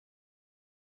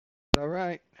All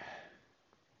right,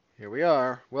 here we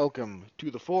are. Welcome to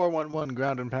the 411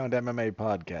 Ground and Pound MMA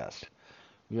podcast.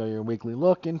 We are your weekly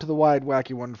look into the wide,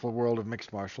 wacky, wonderful world of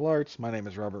mixed martial arts. My name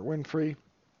is Robert Winfrey,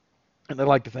 and I'd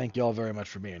like to thank you all very much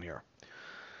for being here.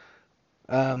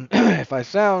 If I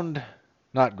sound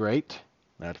not great,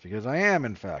 that's because I am,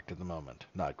 in fact, at the moment,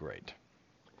 not great.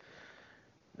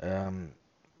 Um,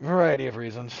 Variety of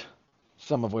reasons,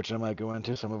 some of which I might go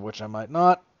into, some of which I might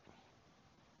not.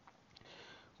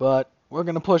 But we're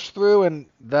gonna push through, and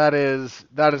that is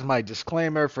my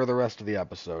disclaimer for the rest of the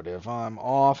episode. If I'm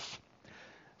off,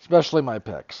 especially my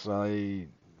picks, I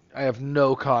have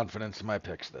no confidence in my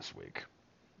picks this week.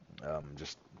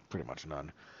 Just pretty much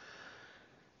none.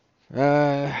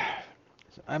 Uh,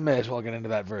 I may as well get into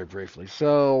that very briefly.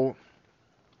 So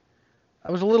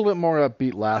I was a little bit more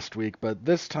upbeat last week, but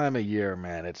this time of year,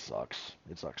 man, it sucks.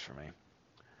 It sucks for me.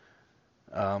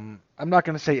 I'm not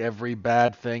going to say every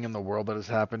bad thing in the world that has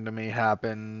happened to me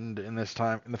happened in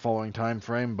the following time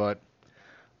frame, but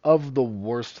of the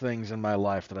worst things in my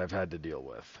life that I've had to deal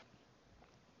with.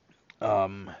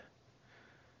 Um,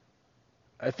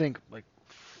 I think like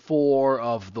four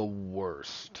of the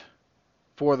worst,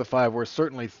 four of the five worst,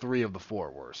 certainly three of the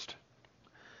four worst,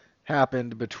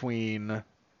 happened between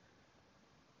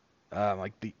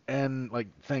like the end, like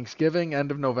Thanksgiving,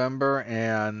 end of November,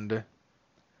 and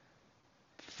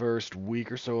first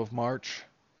week or so of March.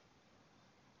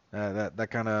 That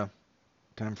kind of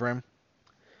time frame.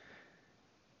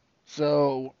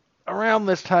 So around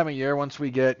this time of year, once we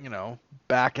get,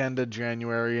 back end of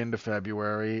January into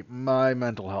February, my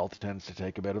mental health tends to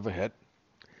take a bit of a hit.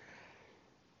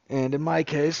 And in my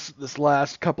case, this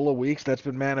last couple of weeks, that's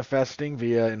been manifesting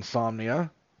via insomnia,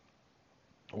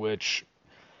 which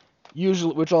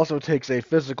which also takes a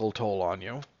physical toll on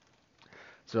you.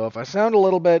 So if I sound a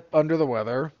little bit under the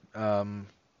weather,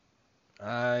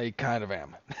 I kind of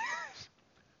am.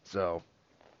 So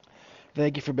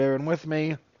thank you for bearing with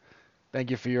me. Thank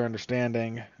you for your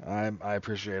understanding. I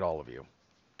appreciate all of you.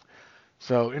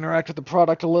 So interact with the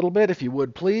product a little bit if you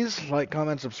would, please. Like,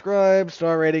 comment, subscribe,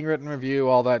 star rating, written review,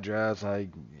 all that jazz. I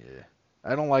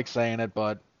don't like saying it,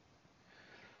 but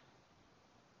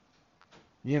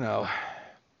you know,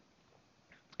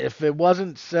 if it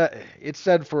wasn't said, it's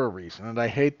said for a reason, and I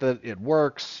hate that it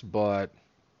works, but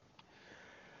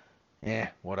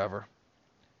whatever.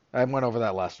 I went over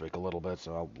that last week a little bit,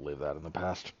 so I'll leave that in the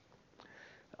past.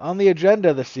 On the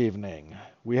agenda this evening,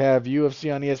 we have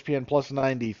UFC on ESPN Plus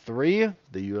 93.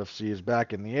 The UFC is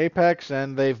back in the Apex,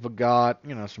 and they've got,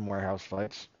 some warehouse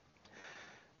fights.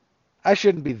 I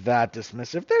shouldn't be that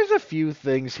dismissive. There's a few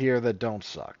things here that don't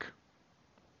suck.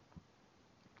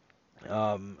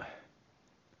 Um,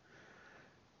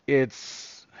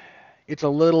 it's a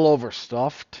little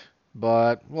overstuffed,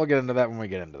 but we'll get into that when we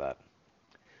get into that.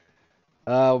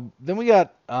 Then we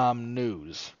got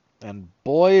news, and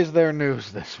boy is there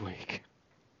news this week.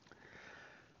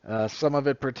 Some of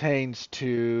it pertains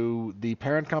to the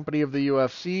parent company of the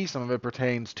UFC. Some of it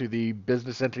pertains to the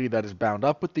business entity that is bound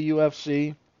up with the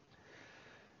UFC.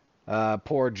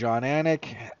 Poor Jon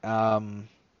Anik.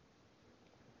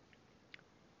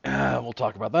 We'll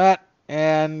talk about that.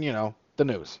 And, the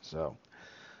news. So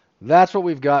that's what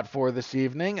we've got for this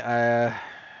evening.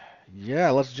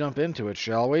 Let's jump into it,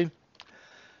 shall we?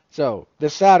 So,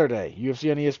 this Saturday,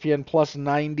 UFC on ESPN Plus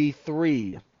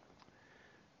 93.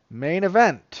 Main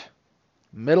event.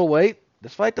 Middleweight.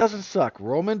 This fight doesn't suck.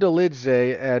 Roman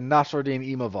Dolidze and Nassourdine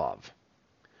Imavov.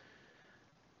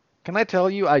 Can I tell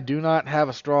you, I do not have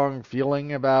a strong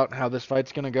feeling about how this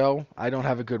fight's going to go. I don't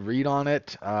have a good read on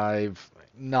it. I've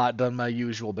not done my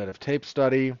usual bit of tape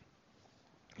study,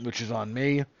 which is on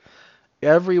me.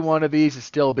 Every one of these is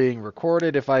still being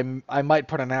recorded. I might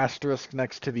put an asterisk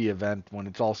next to the event when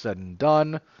it's all said and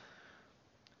done,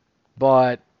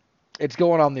 but it's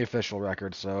going on the official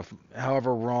record, so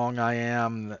however wrong I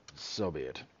am, so be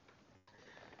it.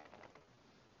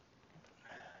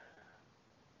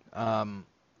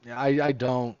 I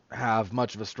don't have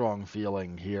much of a strong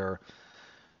feeling here.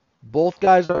 Both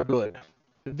guys are good.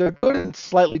 They're good in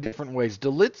slightly different ways.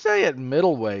 Dolidze at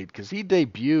middleweight, because he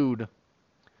debuted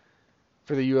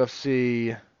for the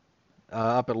UFC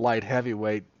up at light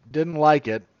heavyweight, didn't like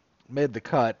it, made the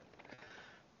cut,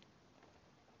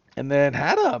 and then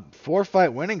had a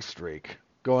 4-fight winning streak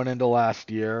going into last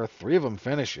year, 3 of them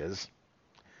finishes.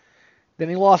 Then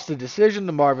he lost a decision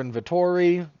to Marvin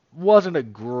Vettori. Wasn't a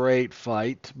great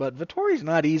fight, but Vettori's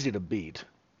not easy to beat.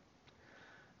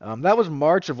 That was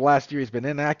March of last year. He's been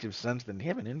inactive since then. Did he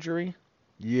have an injury?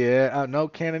 Yeah, no,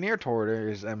 Cannonier tore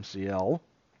his MCL.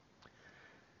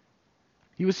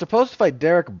 He was supposed to fight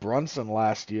Derek Brunson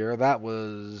last year.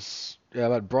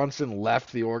 But Brunson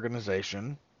left the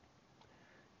organization.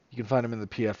 You can find him in the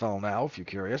PFL now if you're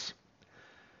curious.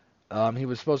 He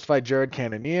was supposed to fight Jared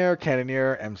Cannonier.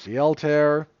 Cannonier, MCL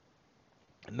tear.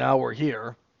 Now we're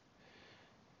here.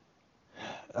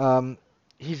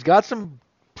 He's got some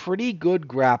pretty good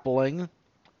grappling.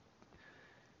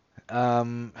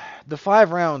 The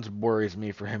 5 rounds worries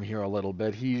me for him here a little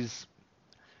bit. He's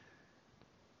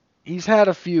had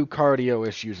a few cardio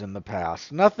issues in the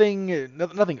past. Nothing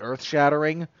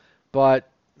earth-shattering, but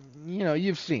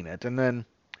you've seen it. And then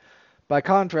by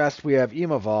contrast, we have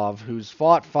Imavov, who's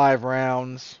fought 5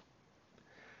 rounds.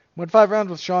 Went 5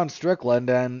 rounds with Sean Strickland,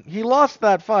 and he lost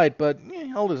that fight, but he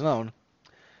held his own.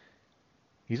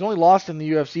 He's only lost in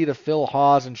the UFC to Phil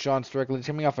Hawes and Sean Strickland. He's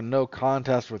coming off a no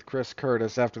contest with Chris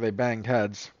Curtis after they banged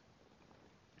heads.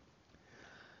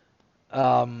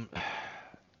 Imavov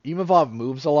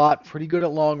moves a lot, pretty good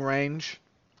at long range.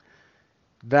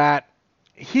 That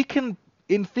he can,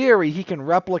 in theory, he can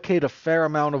replicate a fair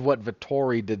amount of what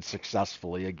Vettori did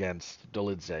successfully against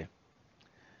Dolidze.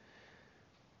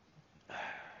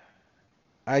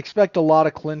 I expect a lot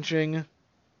of clinching.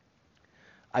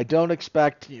 I don't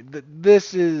expect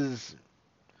this is.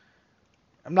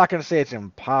 I'm not going to say it's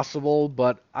impossible,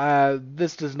 but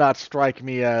this does not strike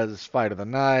me as fight of the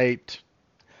night,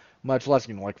 much less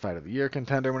like fight of the year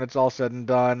contender when it's all said and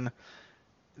done.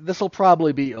 This will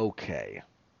probably be okay.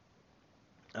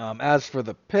 As for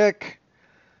the pick,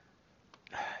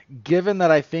 given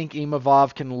that I think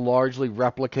Imavov can largely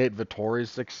replicate Vettori's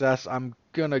success, I'm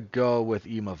going to go with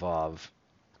Imavov.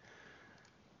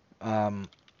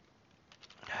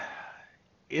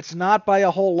 It's not by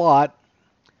a whole lot.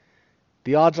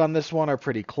 The odds on this one are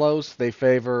pretty close. They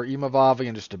favor Imavov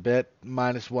in just a bit,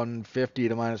 minus 150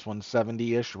 to minus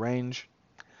 170-ish range.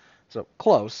 So,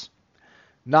 close.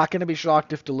 Not going to be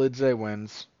shocked if Dolidze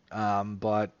wins,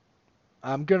 but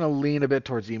I'm going to lean a bit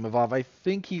towards Imavov. I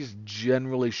think he's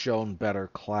generally shown better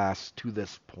class to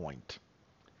this point.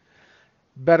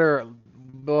 Better,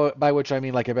 by which I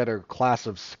mean like a better class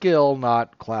of skill,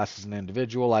 not class as an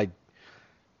individual. I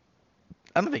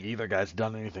don't think either guy's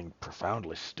done anything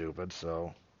profoundly stupid,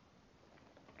 so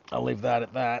I'll leave that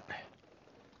at that.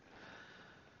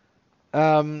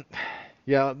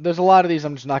 Yeah, there's a lot of these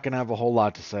I'm just not going to have a whole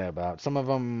lot to say about. Some of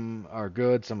them are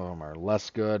good, some of them are less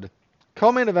good.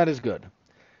 Co-main event is good.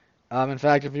 In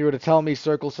fact, if you were to tell me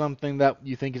circle something that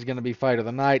you think is going to be fight of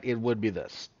the night, it would be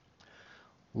this.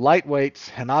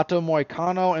 Lightweights, Renato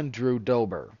Moicano and Drew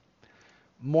Dober.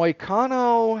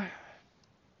 Moicano...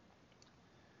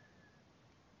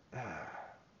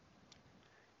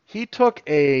 He took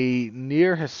a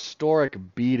near historic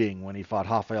beating when he fought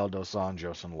Rafael dos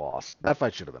Anjos and lost. That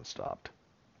fight should have been stopped,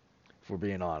 if we're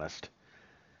being honest.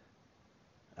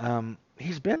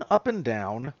 He's been up and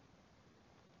down.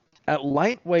 At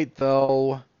lightweight,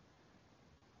 though,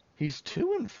 he's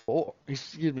 2-4.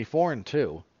 Excuse me,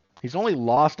 4-2. He's only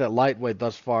lost at lightweight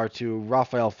thus far to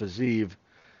Rafael Fiziev.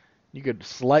 You could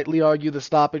slightly argue the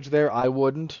stoppage there. I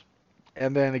wouldn't.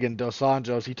 And then again, Dos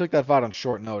Anjos, he took that fight on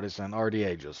short notice, and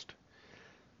RDA just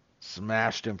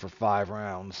smashed him for 5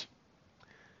 rounds.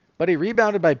 But he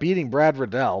rebounded by beating Brad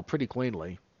Riddell pretty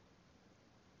cleanly.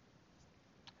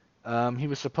 He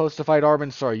was supposed to fight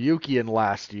Arman Tsarukyan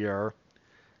last year.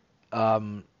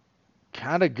 Kind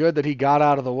of good that he got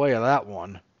out of the way of that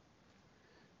one.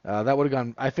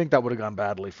 I think that would have gone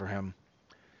badly for him.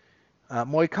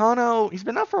 Moicano, he's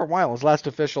been out for a while. His last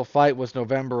official fight was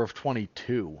November of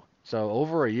 22. So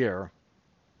over a year.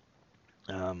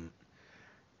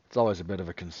 It's always a bit of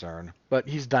a concern. But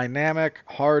he's dynamic,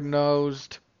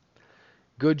 hard-nosed,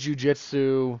 good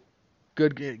jiu-jitsu,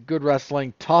 good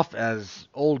wrestling, tough as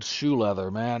old shoe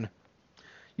leather, man.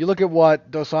 You look at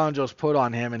what Dos Anjos put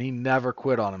on him, and he never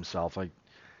quit on himself. Like,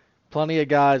 plenty of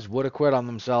guys would have quit on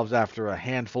themselves after a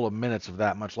handful of minutes of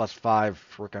that, much less 5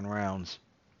 frickin' rounds.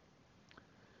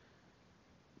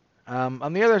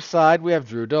 On the other side, we have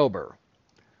Drew Dober,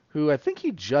 who I think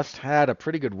he just had a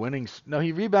pretty good winning... No,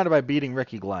 he rebounded by beating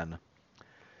Ricky Glenn.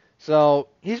 So,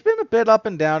 he's been a bit up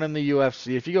and down in the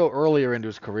UFC. If you go earlier into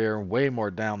his career, way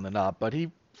more down than up. But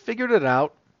he figured it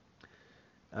out.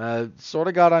 Sort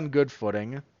of got on good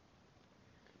footing.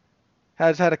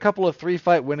 Has had a couple of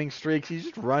 3-fight winning streaks. He's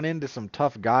just run into some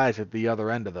tough guys at the other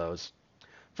end of those.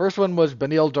 First one was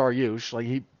Beneil Dariush.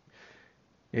 Like,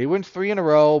 he wins 3 in a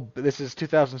row. This is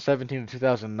 2017 to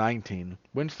 2019.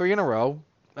 Wins 3 in a row.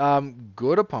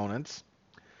 Good opponents.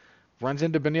 Runs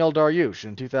into Beneil Dariush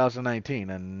in 2019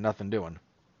 and nothing doing.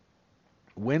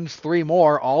 Wins 3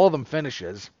 more, all of them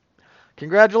finishes.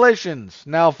 Congratulations!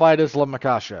 Now fight Islam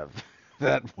Makhachev.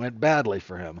 That went badly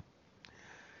for him.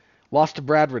 Lost to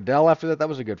Brad Riddell after that. That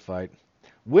was a good fight.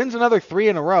 Wins another 3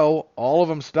 in a row, all of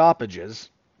them stoppages,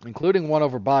 including one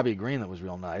over Bobby Green that was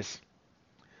real nice.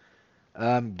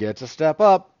 Gets a step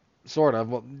up, sort of.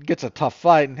 Well, gets a tough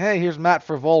fight, and hey, here's Matt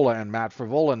Frivola, and Matt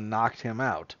Frivola knocked him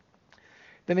out.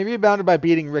 Then he rebounded by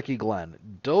beating Ricky Glenn.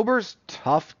 Dober's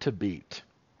tough to beat.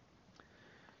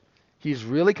 He's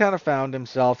really kind of found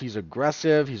himself. He's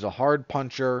aggressive. He's a hard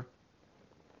puncher.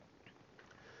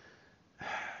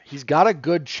 He's got a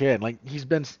good chin. Like,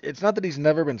 it's not that he's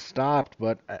never been stopped,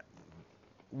 but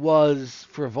was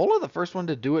Frivola the first one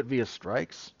to do it via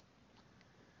strikes?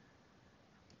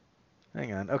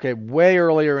 Hang on. Okay, way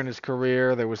earlier in his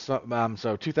career, there was some.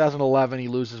 So 2011, he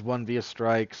loses one via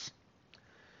strikes.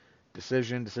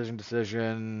 Decision,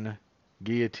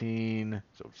 guillotine.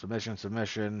 So submission,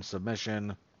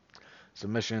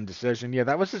 decision. Yeah,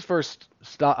 that was his first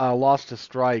loss to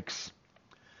strikes.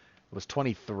 It was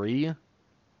 23.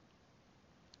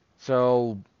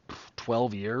 So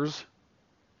 12 years,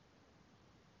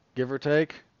 give or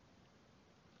take.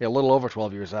 Yeah, a little over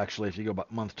 12 years actually, if you go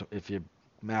if you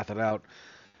math it out.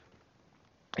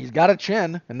 He's got a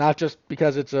chin, and not just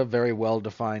because it's a very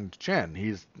well-defined chin.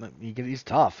 He's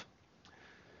tough.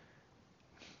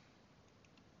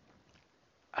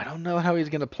 I don't know how he's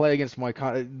going to play against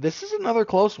Moicano. This is another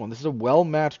close one. This is a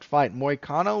well-matched fight.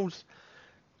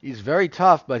 He's very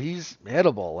tough, but he's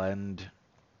hittable, and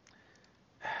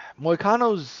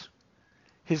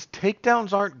his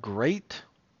takedowns aren't great,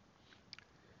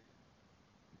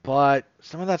 but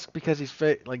some of that's because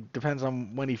depends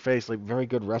on when he faced very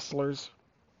good wrestlers.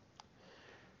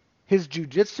 His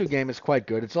jiu-jitsu game is quite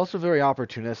good. It's also very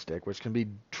opportunistic, which can be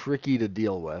tricky to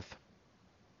deal with.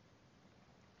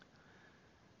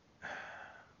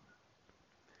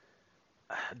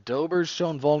 Dober's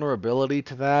shown vulnerability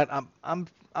to that.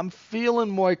 I'm feeling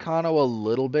Moicano a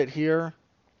little bit here,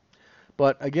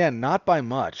 but again, not by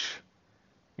much.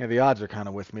 Yeah, the odds are kind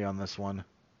of with me on this one,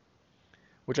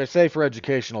 which I say for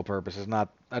educational purposes.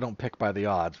 I don't pick by the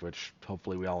odds, which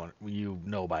hopefully you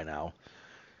know by now.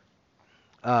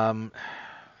 I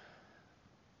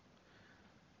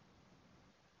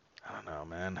don't know,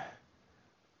 man.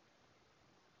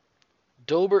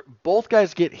 Both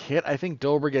guys get hit. I think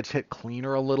Dober gets hit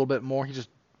cleaner a little bit more. He just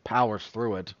powers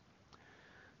through it.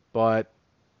 But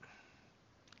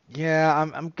yeah,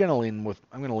 I'm gonna lean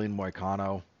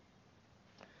Moicano.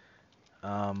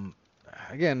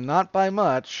 Again, not by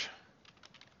much,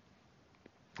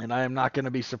 and I am not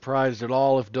gonna be surprised at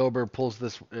all if Dober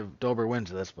wins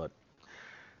this. But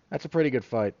that's a pretty good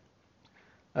fight.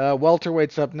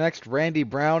 Welterweight's up next. Randy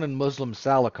Brown and Muslim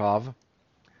Salikov.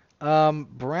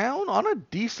 Brown on a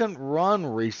decent run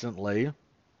recently.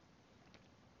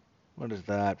 What is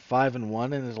that?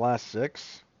 5-1 in his last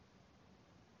 6.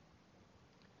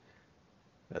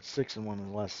 That's 6-1 in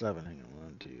his last 7. Hang on,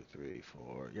 1, 2, 3,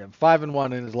 4. Yeah,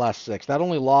 5-1 in his last 6. That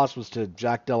only loss was to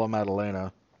Jack Della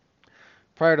Maddalena.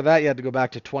 Prior to that, you had to go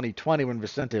back to 2020 when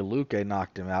Vicente Luque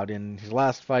knocked him out. In his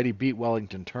last fight, he beat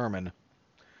Wellington Turman,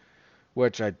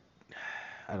 which I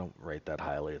don't rate that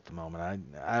highly at the moment.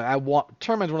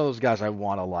 Turman's one of those guys I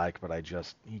want to like, but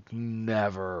he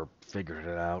never figured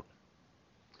it out.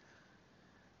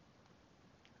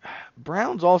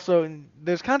 Brown's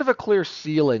there's kind of a clear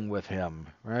ceiling with him,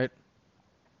 right?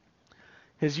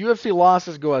 His UFC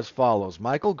losses go as follows: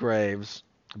 Michael Graves,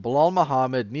 Bilal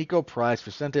Muhammad, Nico Price,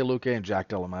 Vicente Luque, and Jack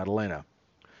Della Maddalena.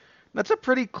 That's a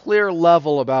pretty clear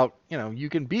level about, you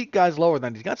can beat guys lower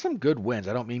than. He's got some good wins.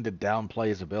 I don't mean to downplay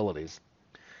his abilities.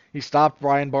 He stopped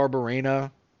Brian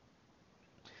Barberena.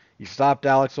 He stopped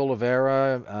Alex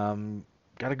Oliveira.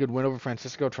 Got a good win over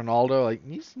Francisco Trinaldo.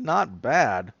 He's not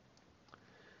bad.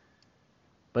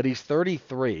 But he's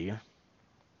 33,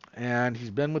 and he's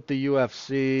been with the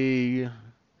UFC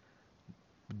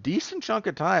decent chunk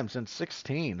of time, since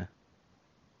 16.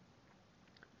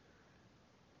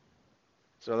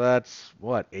 So that's,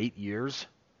 8 years?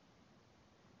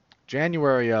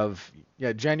 January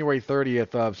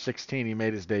 30th of 16, he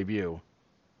made his debut.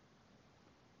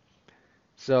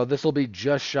 So this will be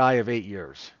just shy of 8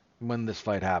 years when this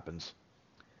fight happens.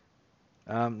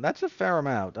 That's a fair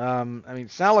amount.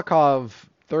 Salikov,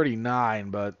 39,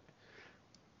 but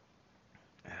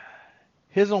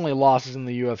his only losses in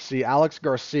the UFC, Alex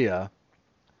Garcia,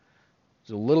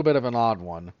 is a little bit of an odd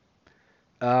one.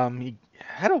 He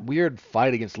had a weird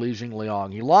fight against Li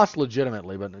Jingliang. He lost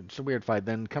legitimately, but it's a weird fight.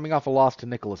 Then coming off a loss to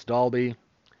Nicholas Dalby.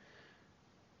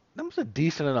 That was a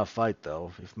decent enough fight,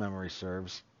 though, if memory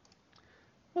serves.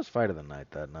 What was fight of the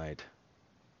night that night?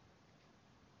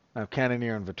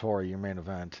 Cannonier and Vittori, your main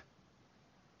event.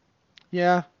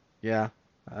 Yeah.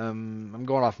 I'm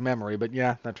going off memory, but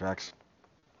yeah, that tracks.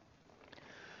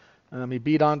 He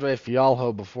beat Andre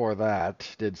Fialho before that,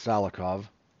 did Salikov.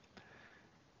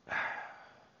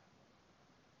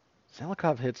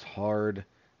 Salikov hits hard.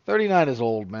 39 is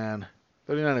old, man.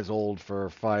 39 is old for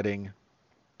fighting.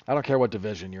 I don't care what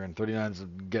division you're in. 39 is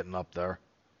getting up there.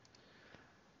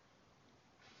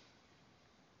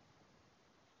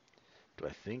 Do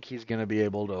I think he's going to be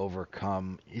able to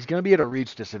overcome? He's going to be at a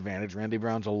reach disadvantage. Randy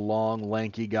Brown's a long,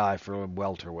 lanky guy for a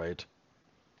welterweight.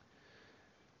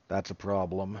 That's a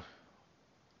problem.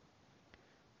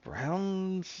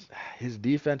 His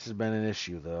defense has been an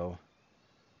issue, though.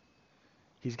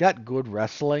 He's got good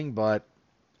wrestling, but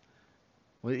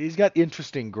he's got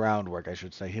interesting groundwork, I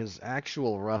should say. His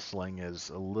actual wrestling is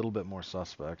a little bit more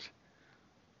suspect.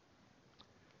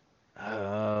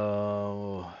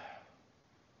 Oh.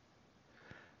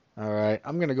 All right,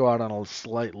 I'm going to go out on a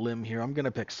slight limb here. I'm going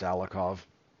to pick Salikov.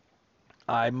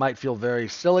 I might feel very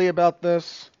silly about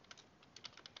this.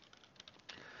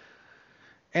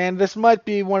 And this might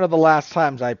be one of the last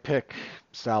times I pick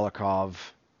Salikov.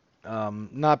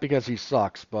 Not because he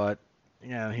sucks, but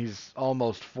he's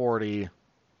almost 40.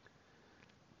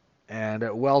 And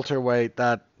at welterweight,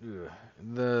 the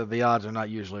odds are not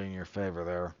usually in your favor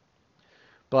there.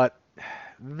 But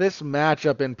this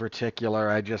matchup in particular,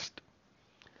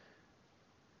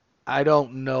 I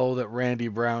don't know that Randy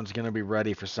Brown's going to be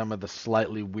ready for some of the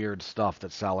slightly weird stuff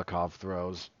that Salikov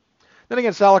throws. Then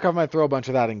again, Salikov might throw a bunch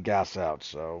of that and gas out.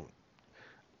 So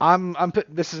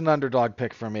this is an underdog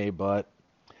pick for me, but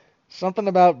something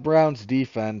about Brown's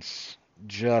defense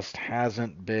just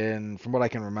hasn't been, from what I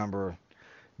can remember,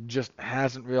 just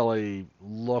hasn't really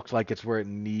looked like it's where it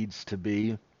needs to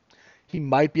be. He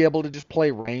might be able to just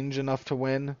play range enough to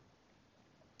win.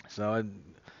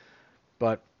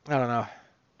 But I don't know.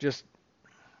 Just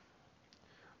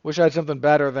wish I had something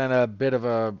better than a bit of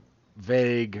a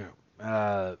vague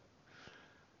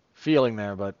feeling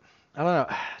there. But I don't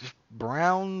know. Just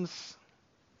Browns.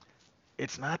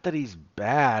 It's not that he's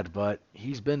bad, but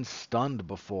he's been stunned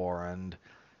before, and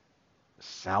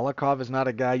Salikov is not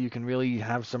a guy you can really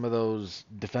have some of those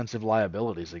defensive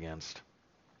liabilities against.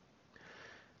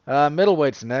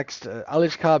 Middleweights next.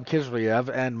 Alishkab Kizriev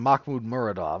and Mahmoud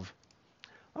Muradov.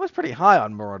 I was pretty high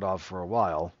on Muradov for a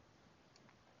while.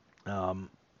 Because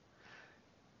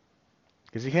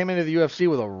he came into the UFC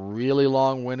with a really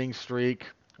long winning streak.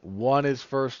 Won his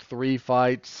first 3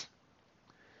 fights.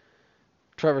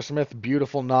 Trevor Smith,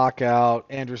 beautiful knockout.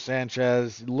 Andrew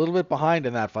Sanchez, a little bit behind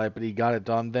in that fight, but he got it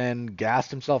done. Then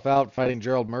gassed himself out fighting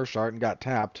Gerald Meerschaert and got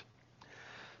tapped.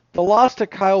 The loss to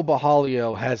Kyle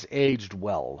Bahalio has aged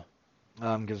well.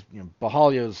 Because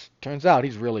Bahalio's, turns out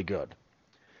he's really good.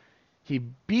 He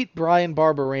beat Brian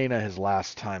Barberena his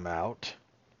last time out.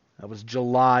 That was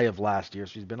July of last year,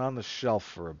 so he's been on the shelf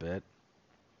for a bit.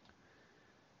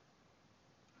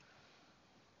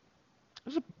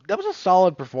 That was a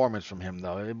solid performance from him,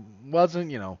 though. It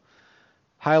wasn't,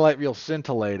 highlight reel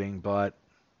scintillating, but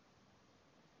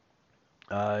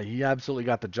he absolutely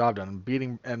got the job done.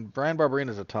 And Brian Barberena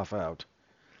is a tough out.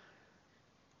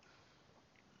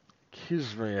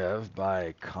 Kizriev,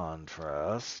 by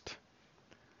contrast,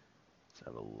 let's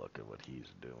have a look at what he's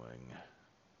doing.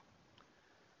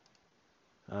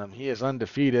 He is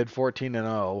undefeated,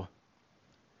 14-0.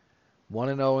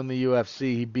 1-0 in the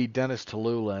UFC. He beat Dennis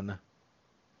Tululin.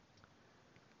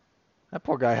 That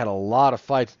poor guy had a lot of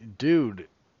fights. Dude.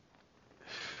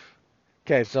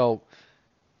 Okay, so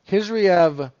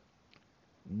Kizriev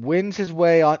wins his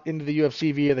way into the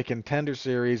UFC via the Contender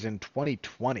Series in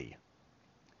 2020.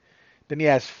 Then he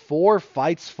has 4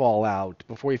 fights fall out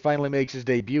before he finally makes his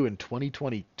debut in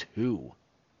 2022.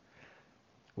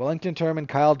 Wellington Turman,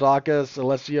 Kyle Dacus,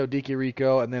 Alessio Di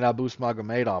Chirico, and then Abus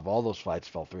Magomedov. All those fights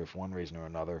fell through for one reason or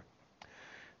another.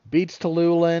 Beats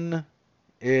Tululin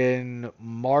in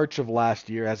March of last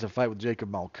year. Has a fight with Jacob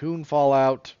Malkoun fall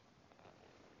out.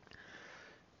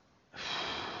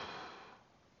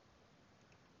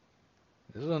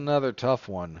 This is another tough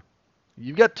one.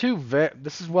 You've got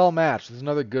this is well matched. This is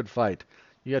another good fight.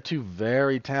 You got 2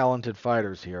 very talented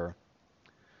fighters here.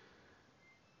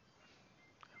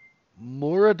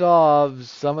 Muradov,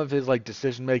 some of his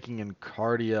decision making and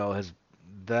cardio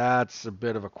that's a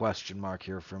bit of a question mark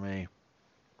here for me.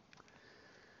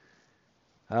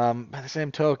 By the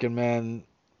same token, man,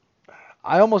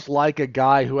 I almost like a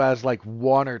guy who has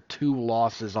 1 or 2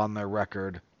 losses on their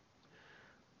record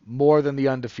more than the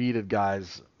undefeated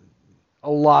guys.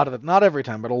 Not every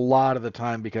time, but a lot of the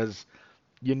time, because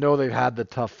they've had the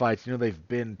tough fights. They've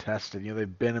been tested.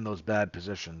 They've been in those bad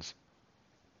positions.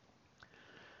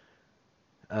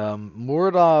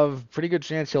 Muradov, pretty good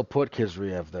chance he'll put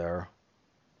Kizriev there.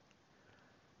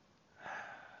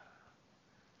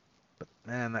 But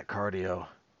Man, that cardio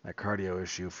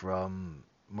issue from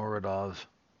Muradov.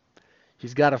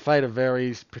 He's got to fight a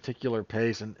very particular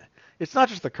pace, and it's not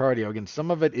just the cardio. Again, some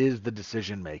of it is the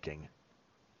decision making.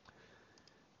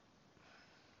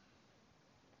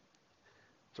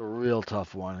 It's a real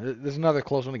tough one. There's another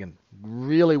close one again.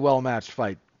 Really well matched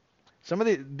fight. Some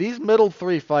of these middle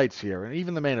three fights here, and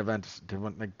even the main event,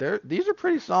 like these are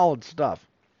pretty solid stuff.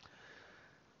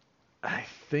 I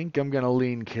think I'm gonna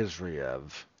lean Kizriev.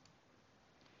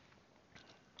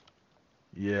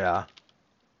 Yeah.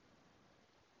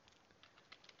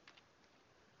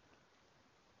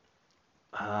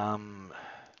 Um,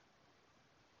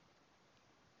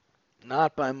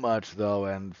 Not by much though,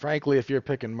 and frankly, if you're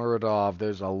picking Muradov,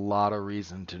 there's a lot of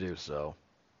reason to do so.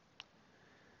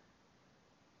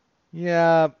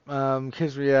 Yeah,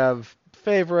 Kizriev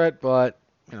favorite, but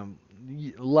you know,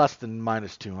 less than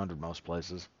minus 200 most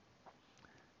places.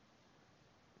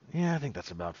 Yeah, I think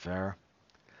that's about fair.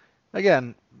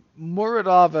 Again,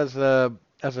 Muradov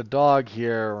as a dog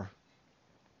here,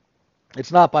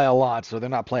 it's not by a lot, so they're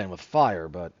not playing with fire,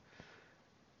 but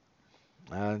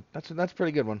that's a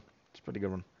pretty good one. It's a pretty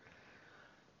good one.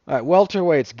 All right,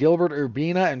 welterweights, Gilbert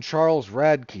Urbina and Charles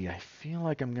Radke. I feel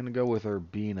like I'm going to go with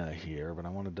Urbina here, but I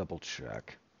want to double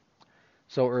check.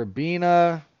 So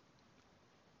Urbina,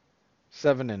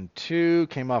 7-2,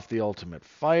 came off the Ultimate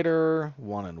Fighter,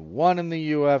 1-1 in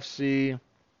the UFC.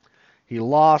 He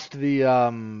lost the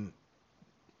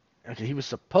okay, he was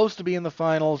supposed to be in the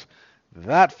finals.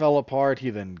 That fell apart.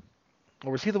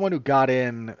 Or was he the one who got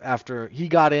in after he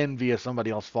got in via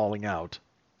somebody else falling out?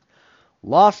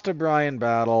 Lost to Brian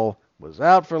Battle, was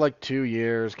out for like 2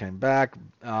 years, came back,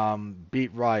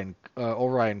 beat Orion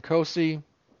Kosi.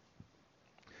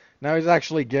 Now he's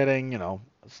actually getting, a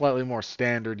slightly more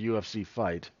standard UFC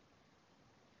fight.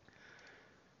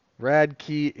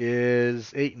 Radke is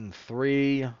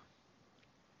 8-3,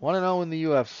 1-0 in the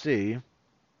UFC.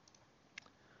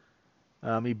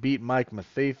 He beat Mike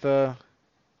Mathetha.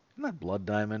 Isn't that Blood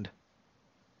Diamond?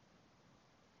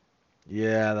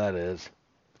 Yeah, that is.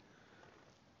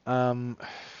 Um,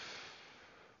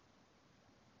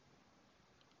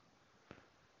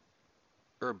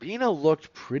 Urbina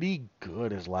looked pretty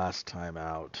good his last time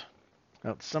out.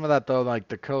 Now, some of that, though, like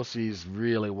the Kosi's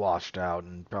really washed out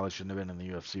and probably shouldn't have been in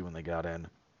the UFC when they got in.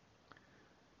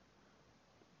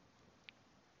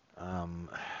 Um,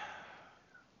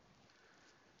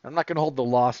 I'm not going to hold the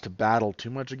loss to Battle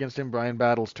too much against him. Brian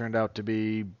Battle's turned out to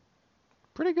be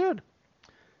pretty good.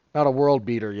 Not a world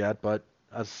beater yet, but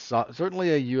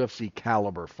certainly a UFC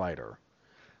caliber fighter.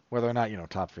 Whether or not,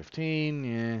 top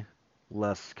 15,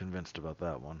 less convinced about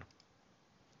that one.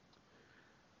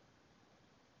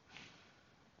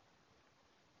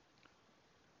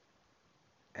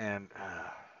 And I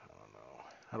don't know.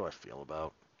 How do I feel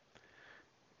about?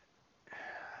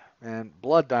 And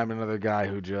Blood Diamond, another guy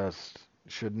who just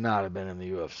should not have been in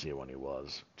the UFC when he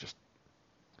was. Just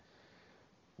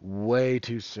way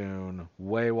too soon,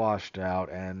 way washed out,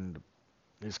 and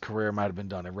his career might have been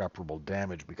done irreparable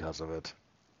damage because of it.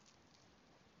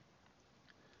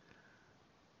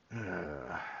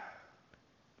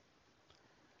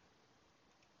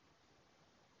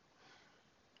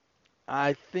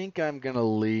 I think I'm gonna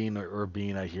lean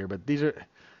Urbina here, but these are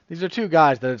two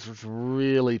guys that it's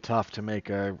really tough to make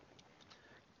a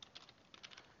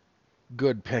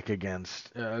good pick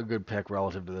against, a good pick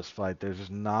relative to this fight. There's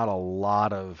just not a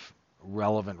lot of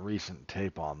relevant recent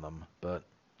tape on them, but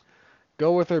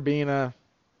go with Urbina.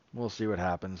 We'll see what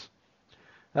happens.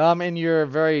 In your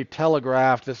very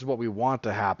telegraphed, this is what we want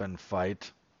to happen fight.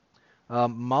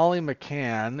 Molly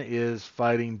McCann is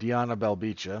fighting Diana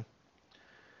Belbicha.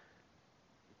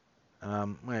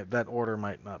 Wait, that order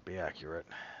might not be accurate.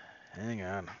 Hang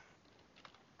on.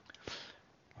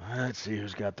 Let's see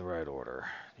who's got the right order.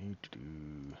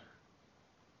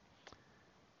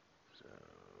 So,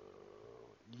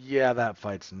 yeah, that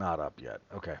fight's not up yet.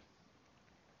 Okay.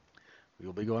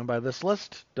 We'll be going by this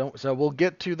list. So we'll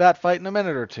get to that fight in a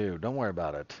minute or two. Don't worry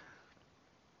about it.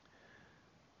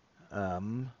 Yeah,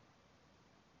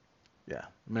 a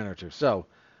minute or two. So,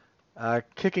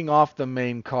 kicking off the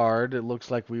main card, it looks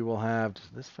like we will have. Does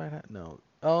this fight? No.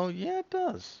 Oh, yeah, it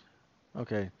does.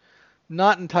 Okay.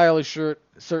 Not entirely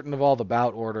certain of all the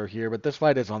bout order here, but this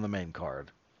fight is on the main card.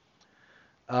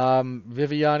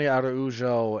 Viviane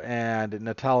Araújo and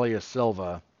Natalia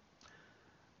Silva.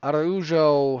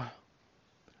 Araújo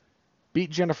beat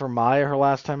Jennifer Maia her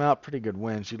last time out. Pretty good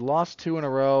win. She lost 2 in a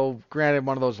row. Granted,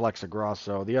 one of those Alexa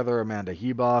Grasso. The other Amanda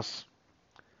Hebos.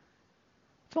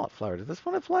 It's not flyweight. Is this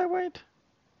one at flyweight?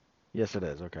 Yes, it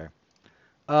is. Okay.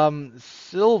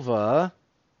 Silva,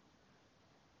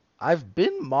 I've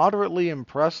been moderately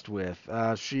impressed with.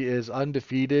 She is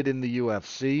undefeated in the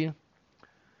UFC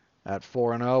at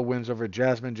 4-0, wins over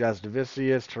Jasmine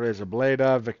Jasdavicius, Teresa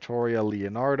Bleda, Victoria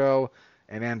Leonardo,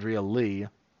 and Andrea Lee.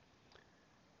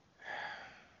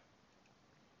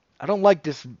 I don't like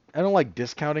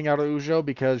discounting Araujo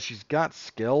because she's got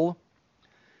skill.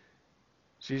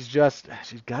 She's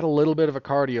got a little bit of a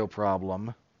cardio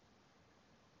problem.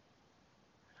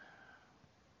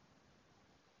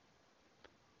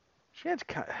 She had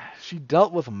she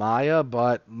dealt with Maya,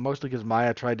 but mostly because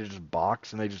Maya tried to just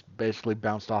box and they just basically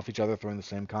bounced off each other, throwing the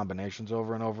same combinations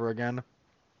over and over again.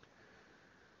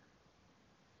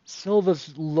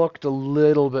 Silva's looked a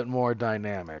little bit more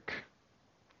dynamic,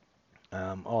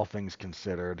 all things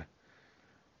considered.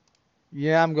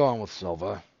 Yeah, I'm going with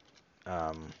Silva.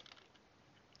 Um,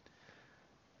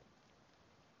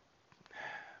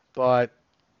 but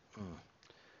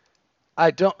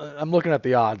I'm looking at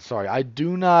the odds, sorry. I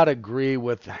do not agree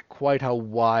with quite how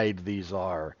wide these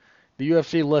are. The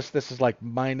UFC lists this is like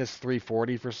minus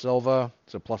 340 for Silva,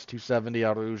 so plus 270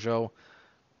 Araujo.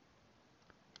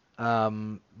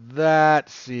 That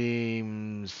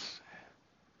seems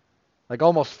like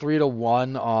almost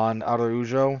 3-1 on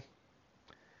Araujo.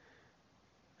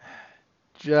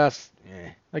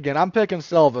 Again, I'm picking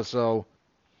Silva, so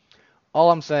all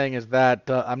I'm saying is that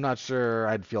I'm not sure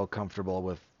I'd feel comfortable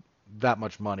with that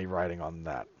much money riding on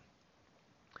that.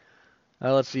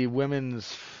 Let's see, women's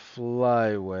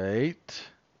flyweight.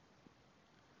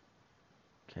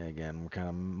 Okay, again, we're kind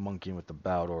of monkeying with the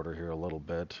bout order here a little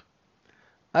bit.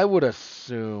 I would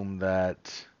assume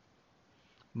that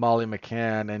Molly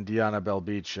McCann and Diana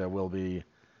Belbicha will be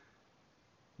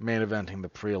main eventing the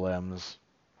prelims.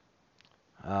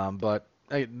 But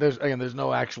there's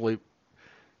no actually.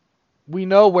 We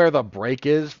know where the break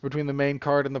is between the main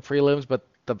card and the prelims, but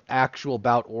the actual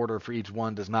bout order for each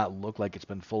one does not look like it's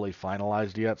been fully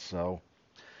finalized yet. So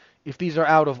if these are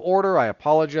out of order, I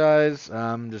apologize.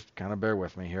 Just kind of bear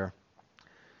with me here.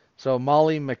 So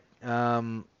Molly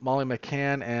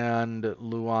McCann and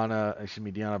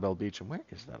Diana Belbicha. Where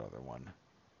is that other one?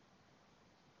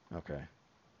 Okay.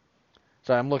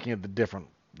 So I'm looking at the different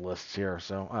lists here.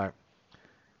 So all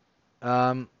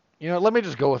right. Let me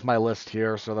just go with my list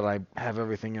here so that I have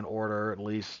everything in order, at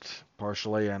least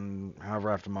partially, and however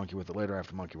I have to monkey with it later, I have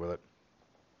to monkey with it.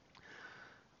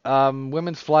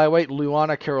 Women's flyweight,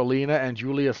 Luana Carolina and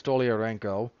Julia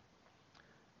Stoliarenko.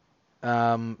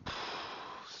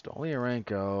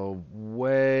 Stoliarenko,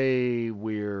 way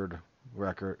weird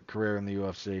career in the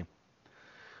UFC.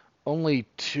 Only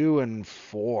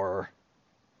 2-4.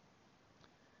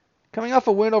 Coming off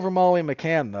a win over Molly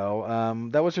McCann, though.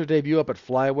 That was her debut up at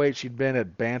flyweight. She'd been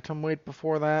at bantamweight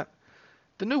before that.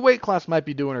 The new weight class might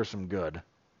be doing her some good.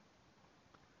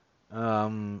 Yeah,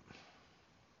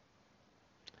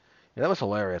 that was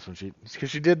hilarious because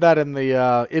she did that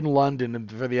in London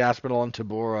for the Aspinall and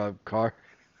Tabora card.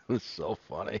 It was so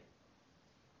funny.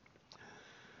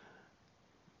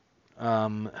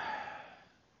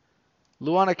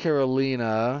 Luana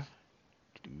Carolina.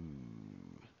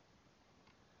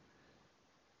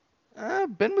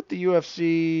 Been with the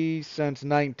UFC since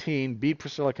 19. Beat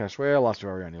Priscilla Cachoeira, lost to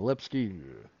Ariane Lipsky.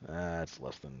 That's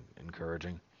less than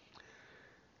encouraging.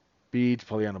 Beats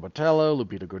Poliana Botello,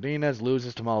 Lupita Godinez,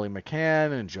 loses to Molly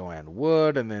McCann and Joanne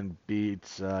Wood, and then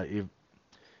beats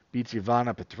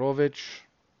Ivana Petrovic.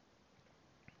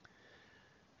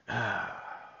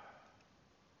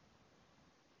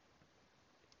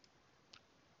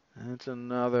 That's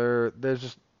another.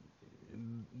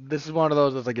 This is one of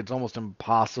those that's like it's almost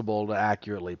impossible to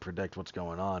accurately predict what's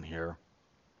going on here.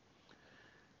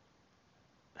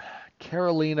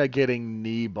 Carolina getting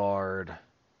knee barred.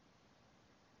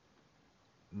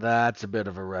 That's a bit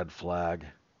of a red flag.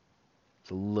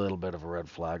 It's a little bit of a red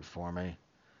flag for me.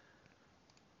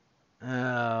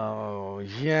 Oh,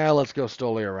 yeah, let's go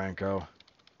Stoliarenko.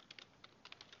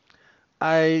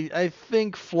 I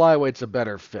think flyweight's a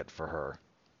better fit for her.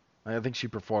 I think she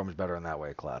performs better in that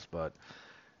weight class, but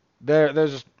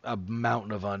there's just a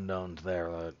mountain of unknowns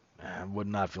there that I would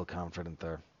not feel confident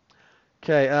there.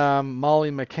 Okay,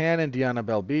 Molly McCann and Diana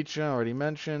Belbicha, already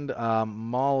mentioned.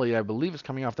 Molly, I believe, is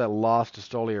coming off that loss to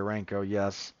Stoliarenko,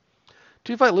 yes.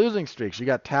 2-fight losing streak. She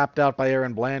got tapped out by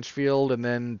Erin Blanchfield and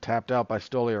then tapped out by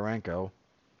Stoliarenko.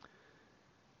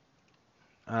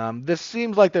 This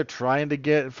seems like they're trying to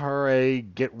get her a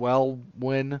get-well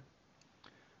win.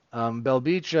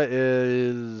 Belbicha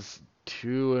is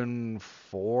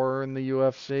 2-4 in the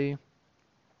UFC.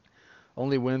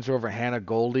 Only wins over Hannah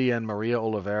Goldie and Maria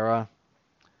Oliveira.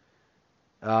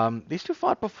 These two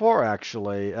fought before,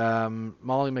 actually.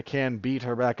 Molly McCann beat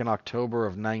her back in October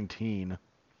of 19.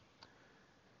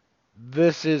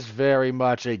 This is very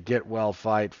much a get well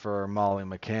fight for Molly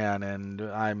McCann,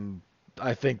 and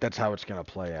I think that's how it's going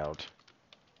to play out.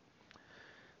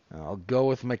 I'll go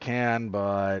with McCann,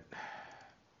 but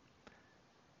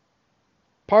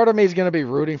part of me is going to be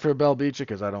rooting for Belbicha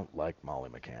because I don't like Molly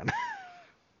McCann.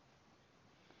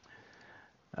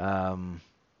 um,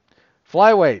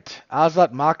 Flyweight,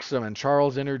 Azat Maksum and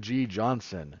Charles Energy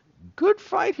Johnson. Good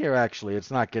fight here, actually.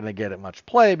 It's not going to get it much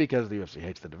play because the UFC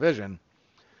hates the division.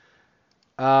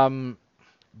 Um,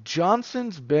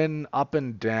 Johnson's been up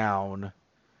and down,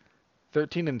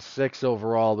 13-6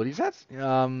 overall, but he's had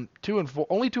 2-4,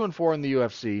 only 2-4 in the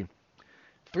UFC.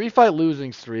 3-fight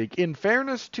losing streak. In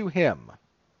fairness to him,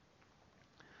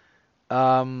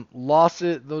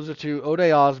 losses. Those are to Ode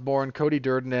Osborne, Cody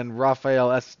Durden, and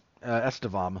Rafael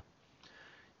Estevam.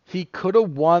 He could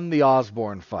have won the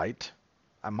Osborne fight.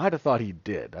 I might have thought he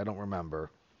did. I don't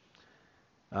remember.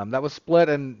 That was split,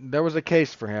 and there was a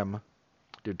case for him.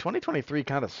 Dude, 2023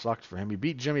 kind of sucked for him. He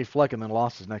beat Jimmy Fleck and then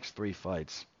lost his next 3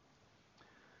 fights.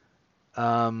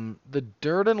 The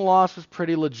Durden loss was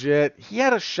pretty legit. He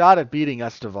had a shot at beating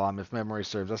Estevam, if memory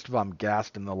serves. Estevam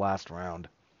gassed in the last round.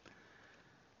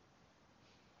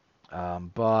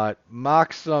 But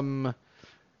Maxim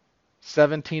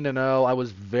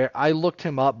 17-0. I looked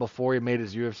him up before he made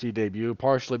his UFC debut,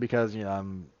 partially because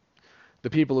the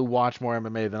people who watch more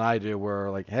MMA than I do were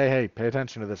like, hey, pay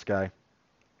attention to this guy.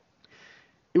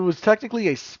 It was technically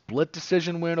a split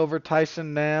decision win over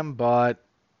Tyson Nam, but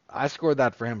I scored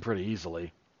that for him pretty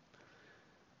easily.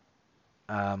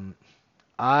 I've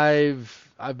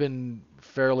been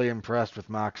fairly impressed with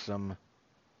Maxim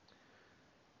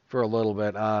for a little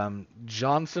bit.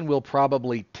 Johnson will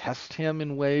probably test him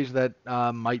in ways that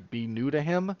might be new to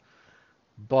him,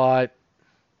 but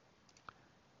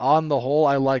on the whole,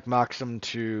 I like Maxim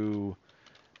to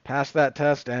pass that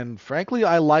test, and frankly,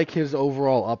 I like his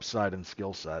overall upside and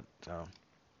skill set. So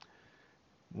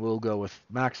we'll go with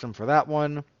Maxim for that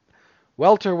one.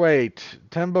 Welterweight,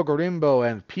 Tembo Gorimbo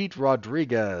and Pete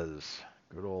Rodriguez.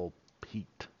 Good old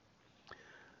Pete.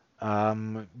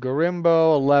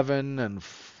 Gorimbo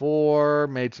 11-4,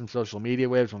 made some social media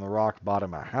waves when The Rock bought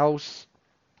him a house.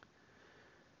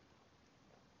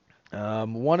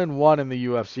 1-1 in the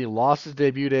UFC, lost his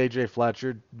debut to AJ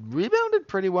Fletcher, rebounded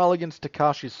pretty well against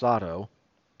Takashi Sato.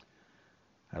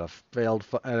 Had a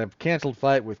canceled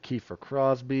fight with Kiefer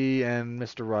Crosby and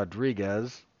Mr.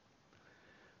 Rodriguez.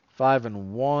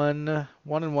 5-1,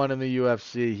 1-1 in the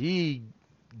UFC. He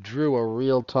drew a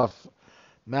real tough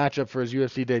matchup for his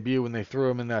UFC debut when they threw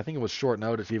him in there. I think it was short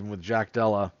notice even with Jack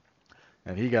Della,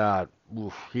 and he got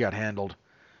handled.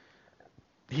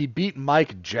 He beat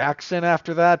Mike Jackson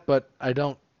after that, but I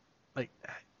don't like.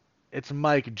 It's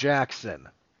Mike Jackson.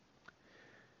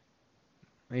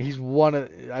 He's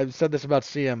one. I've said this about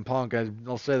CM Punk.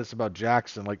 I'll say this about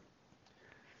Jackson. Like,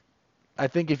 I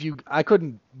think I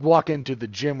couldn't walk into the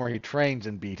gym where he trains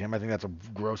and beat him. I think that's a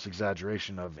gross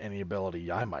exaggeration of any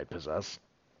ability I might possess.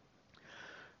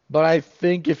 But I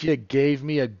think if you gave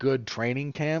me a good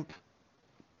training camp,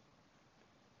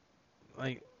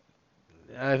 like,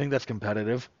 I think that's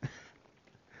competitive.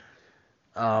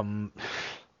 Dude,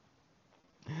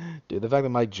 the fact that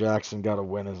Mike Jackson got to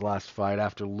win his last fight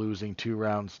after losing 2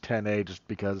 rounds 10-8 just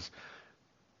because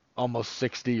almost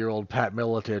 60-year-old Pat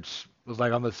Miletich was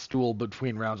like on the stool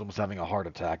between rounds almost having a heart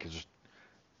attack is just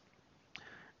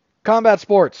combat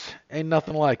sports. Ain't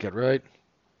nothing like it, right?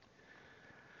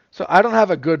 So I don't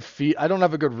have a good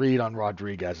read on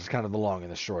Rodriguez. It's kind of the long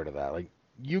and the short of that. Like,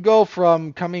 you go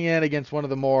from coming in against one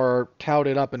of the more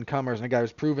touted up-and-comers and a guy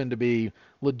who's proven to be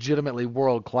legitimately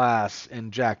world-class in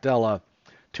Jack Della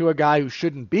to a guy who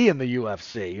shouldn't be in the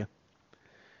UFC.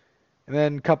 And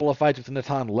then a couple of fights with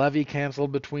Natan Levy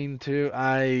canceled between two.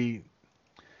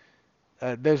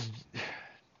 There's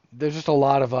just a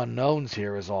lot of unknowns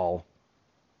here is all.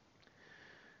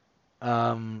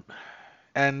 And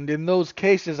in those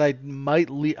cases, I'm going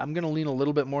to lean a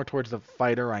little bit more towards the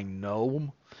fighter I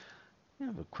know.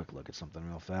 Have a quick look at something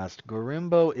real fast.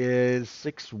 Gorimbo is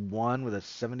 6'1" with a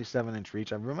 77-inch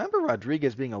reach. I remember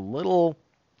Rodriguez being a little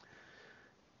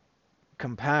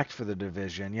compact for the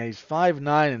division. Yeah, he's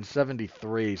 5'9" and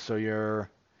 73, so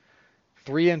you're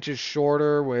 3 inches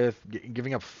shorter with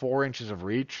giving up 4 inches of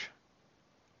reach.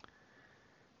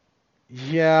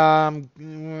 Yeah,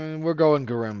 we're going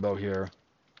Gorimbo here.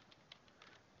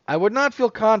 I would not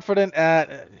feel confident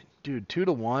at, dude,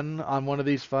 2-1 on one of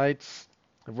these fights.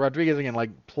 Rodriguez again, like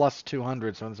plus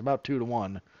 200, so it's about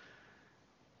 2-1.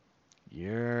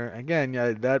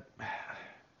 That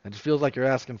it just feels like you're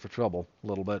asking for trouble a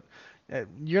little bit.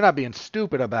 You're not being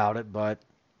stupid about it, but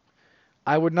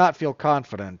I would not feel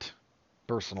confident,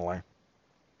 personally.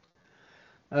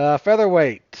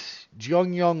 Featherweight,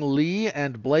 Jung Lee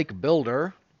and Blake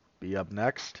Builder be up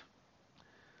next.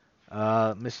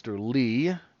 Mr.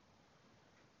 Lee,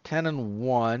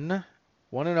 10-1,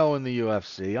 1-0 in the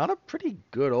UFC, on a pretty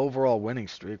good overall winning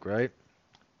streak, right?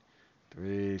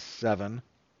 3-7.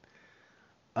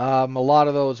 A lot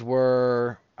of those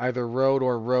were either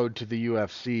road to the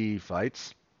UFC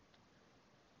fights.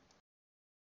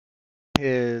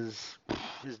 His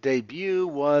debut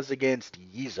was against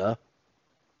Yiza.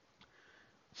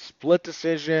 Split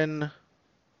decision.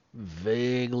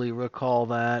 Vaguely recall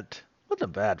that. Wasn't a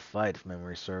bad fight, if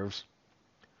memory serves.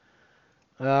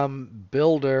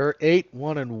 Builder,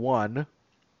 8-1-1.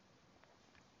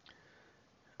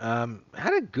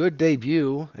 Had a good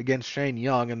debut against Shane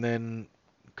Young, and then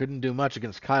couldn't do much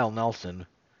against Kyle Nelson.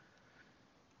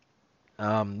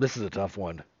 This is a tough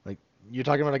one. Like, you're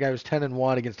talking about a guy who's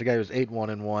 10-1 against a guy who's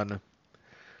 8-1-1.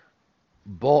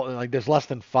 There's less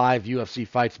than 5 UFC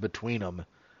fights between them.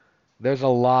 There's a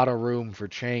lot of room for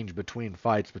change between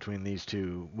fights between these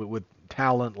two with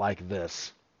talent like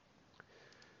this.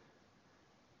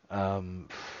 So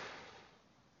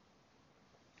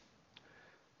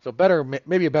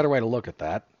maybe a better way to look at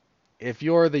that. If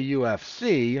you're the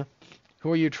UFC,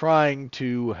 who are you trying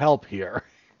to help here?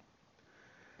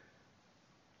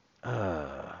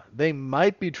 They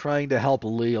might be trying to help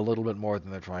Lee a little bit more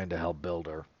than they're trying to help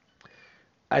Builder.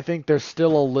 I think there's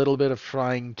still a little bit of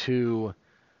trying to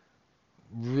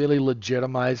really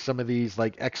legitimize some of these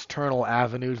like external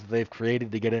avenues that they've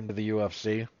created to get into the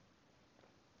UFC.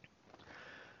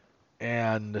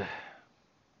 And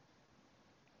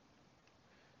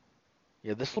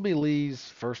yeah, this will be Lee's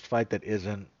first fight that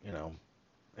isn't,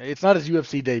 it's not his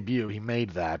UFC debut. He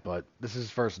made that, but this is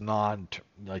his first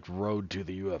road to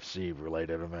the UFC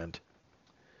related event.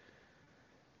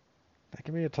 That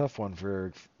can be a tough one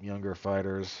for younger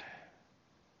fighters.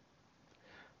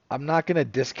 I'm not going to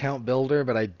discount Builder,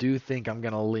 but I do think I'm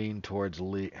going to lean towards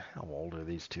Lee. How old are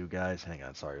these two guys? Hang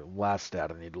on, sorry. Last stat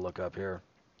I need to look up here.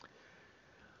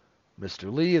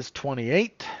 Mr. Lee is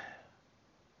 28.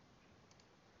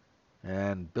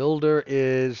 And Builder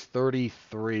is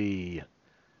 33.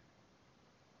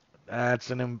 I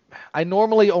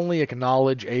normally only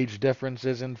acknowledge age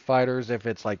differences in fighters if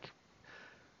it's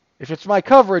my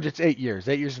coverage, it's 8 years.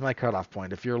 8 years is my cutoff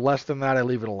point. If you're less than that, I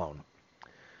leave it alone.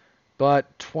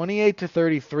 But 28 to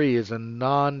 33 is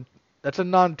that's a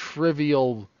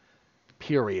non-trivial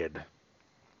period.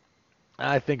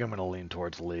 I think I'm going to lean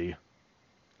towards Lee.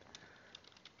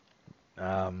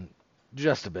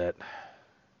 Just a bit.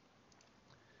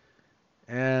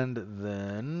 And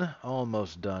then,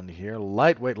 almost done here,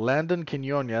 lightweight, Landon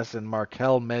Quinones and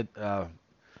Markel Medeiros.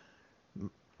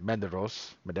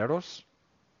 Medeiros?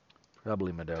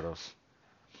 Probably Medeiros.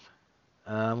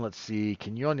 Let's see,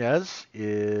 Quinones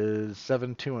is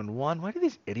 7-2-1. Why do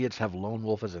these idiots have Lone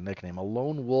Wolf as a nickname? A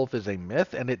lone wolf is a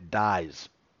myth, and it dies.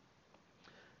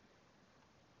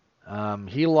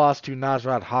 He lost to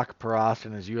Nasrat Haqparast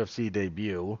in his UFC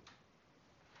debut.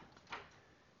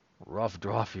 Rough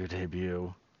draw for your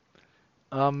debut.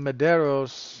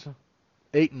 Medeiros,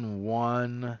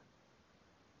 8-1.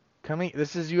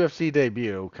 This is UFC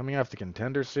debut. Coming off the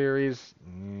Contender Series,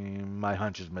 my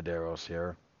hunch is Medeiros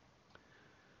here.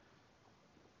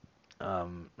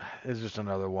 It's just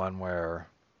another one where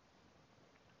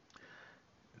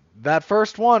that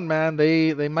first one, man,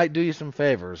 they might do you some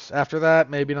favors. After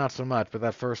that, maybe not so much, but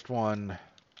that first one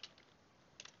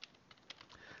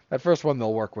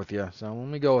they'll work with you. So let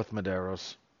me go with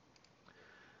Medeiros.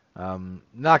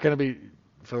 Not going to be,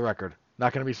 for the record,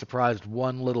 not going to be surprised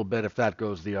one little bit if that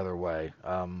goes the other way.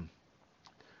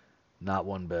 Not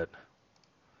one bit.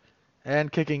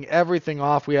 And kicking everything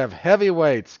off, we have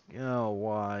heavyweights. Oh,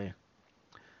 why?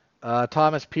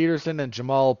 Thomas Peterson and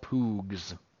Jamal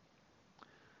Poogs.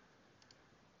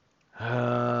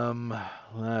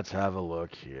 Let's have a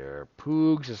look here.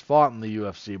 Poogs has fought in the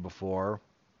UFC before.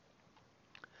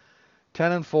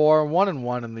 10-4,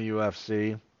 1-1 in the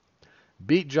UFC.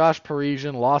 Beat Josh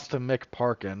Parisian, lost to Mick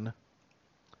Parkin.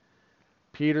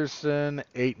 Peterson,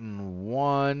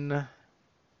 8-1.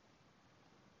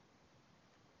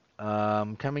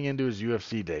 Coming into his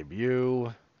UFC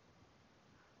debut.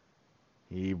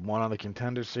 He won on the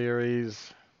Contender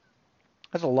Series.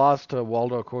 Has a loss to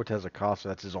Waldo Cortez Acosta.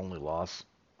 That's his only loss.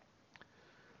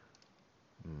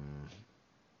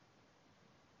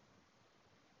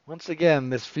 Once again,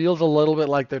 this feels a little bit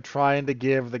like they're trying to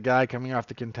give the guy coming off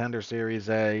the Contender Series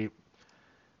at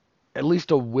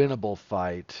least a winnable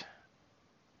fight.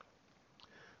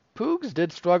 Poogs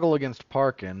did struggle against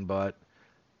Parkin, but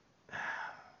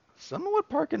some of what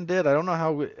Parkin did, I don't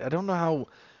know how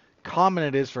common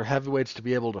it is for heavyweights to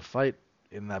be able to fight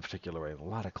in that particular way. A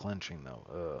lot of clenching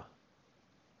though.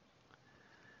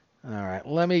 All right,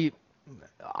 let me.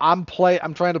 I'm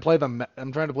trying to play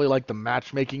like the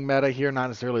matchmaking meta here, not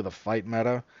necessarily the fight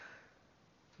meta,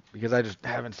 because I just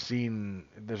haven't seen.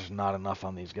 There's not enough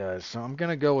on these guys, so I'm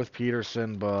gonna go with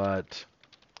Peterson. But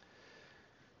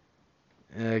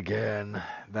again,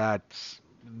 that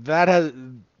has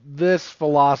this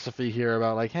philosophy here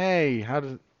about like, hey,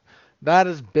 that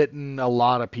has bitten a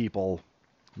lot of people,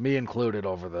 me included,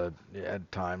 over the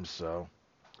at times. So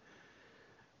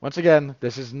once again,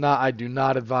 this is not. I do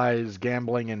not advise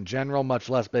gambling in general, much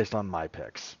less based on my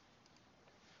picks.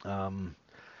 Um,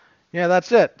 yeah,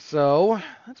 that's it. So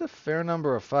that's a fair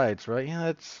number of fights, right? Yeah,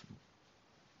 that's.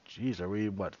 Geez, are we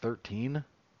what 13?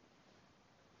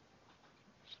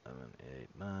 7, 8,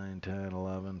 9, 10,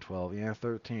 11, 12. Yeah,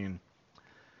 13.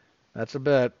 That's a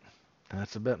bit.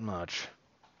 That's a bit much.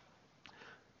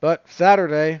 But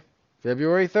Saturday,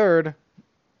 February 3rd,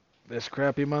 this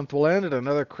crappy month will end and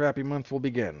another crappy month will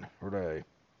begin. Hooray.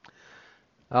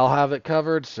 I'll have it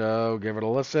covered, so give it a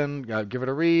listen, give it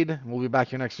a read. We'll be back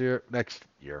here next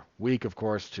week, of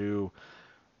course, to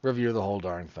review the whole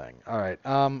darn thing. All right,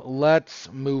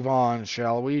 let's move on,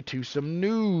 shall we, to some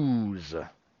news.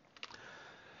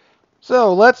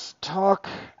 So let's talk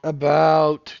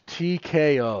about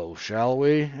TKO, shall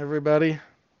we, everybody?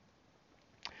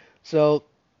 So,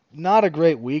 not a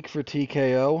great week for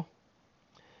TKO.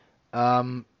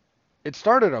 It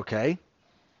started okay.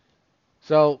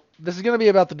 So, this is going to be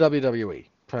about the WWE,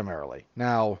 primarily.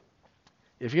 Now,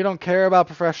 if you don't care about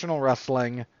professional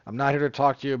wrestling, I'm not here to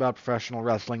talk to you about professional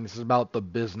wrestling. This is about the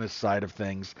business side of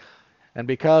things. And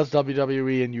because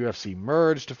WWE and UFC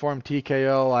merged to form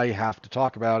TKO, I have to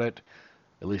talk about it,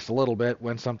 at least a little bit,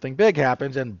 when something big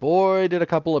happens. And boy, did a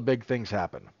couple of big things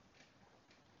happen.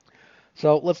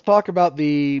 So let's talk about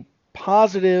the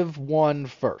positive one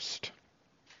first.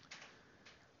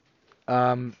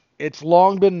 It's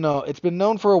been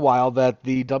known for a while that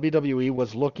the WWE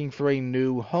was looking for a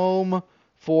new home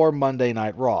for Monday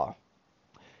Night Raw.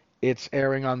 It's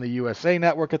airing on the USA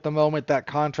Network at the moment. That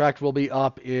contract will be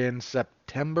up in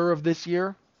September of this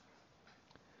year,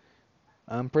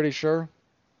 I'm pretty sure.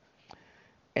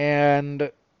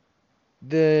 And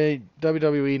the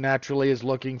WWE naturally is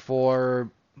looking for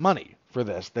money for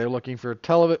this. They're looking for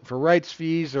rights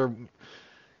fees, or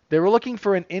they were looking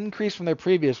for an increase from their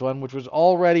previous one, which was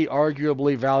already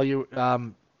arguably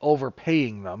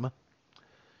overpaying them.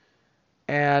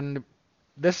 And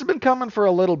this has been coming for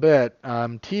a little bit.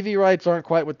 TV rights aren't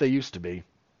quite what they used to be.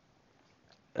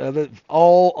 A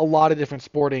lot of different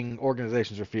sporting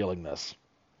organizations are feeling this.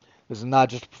 This is not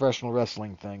just a professional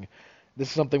wrestling thing. This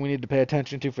is something we need to pay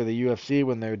attention to for the UFC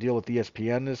when their deal with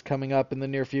ESPN is coming up in the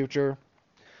near future.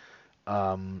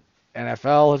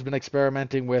 NFL has been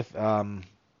experimenting with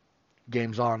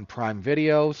games on Prime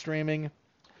Video streaming.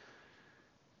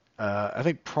 I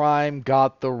think Prime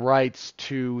got the rights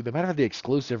to, they might have the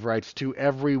exclusive rights to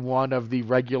every one of the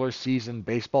regular season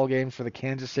baseball games for the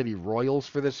Kansas City Royals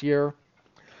for this year.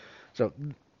 So,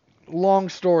 long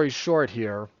story short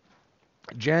here,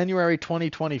 January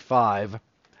 2025,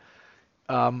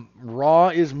 Raw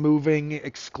is moving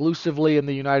exclusively in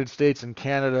the United States and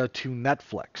Canada to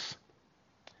Netflix.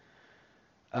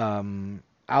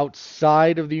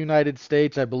 Outside of the United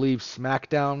States, I believe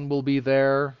SmackDown will be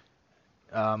there.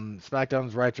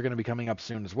 SmackDown's rights are going to be coming up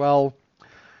soon as well.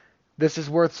 This is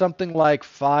worth something like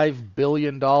 $5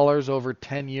 billion over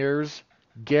 10 years.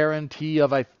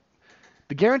 The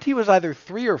guarantee was either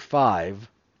 3 or 5.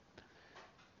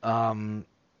 The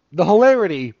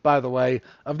hilarity, by the way,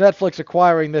 of Netflix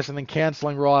acquiring this and then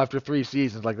canceling Raw after 3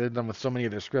 seasons, like they've done with so many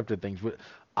of their scripted things,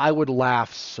 I would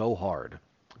laugh so hard.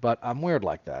 But I'm weird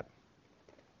like that.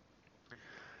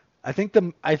 I think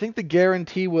the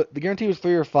guarantee was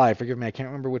 3 or 5. Forgive me, I can't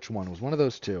remember which one. It was one of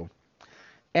those two,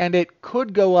 and it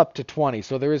could go up to 20.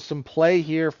 So there is some play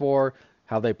here for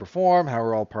how they perform, how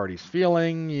are all parties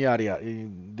feeling, yada yada,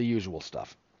 the usual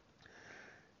stuff.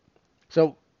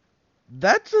 So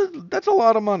that's a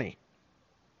lot of money.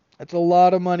 That's a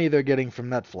lot of money they're getting from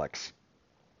Netflix.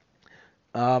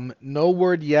 No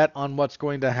word yet on what's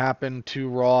going to happen to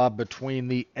Raw between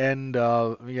the end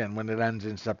of, again, when it ends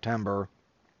in September.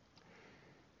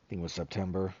 I think it was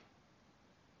September.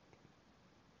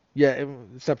 Yeah,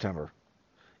 September.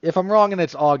 If I'm wrong and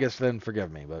it's August, then forgive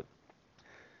me. But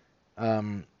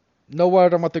no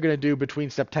word on what they're going to do between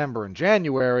September and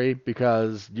January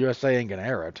because USA ain't going to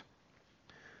air it.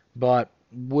 But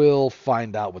we'll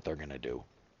find out what they're going to do.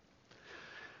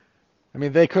 I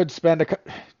mean, they could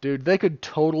they could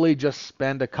totally just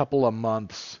spend a couple of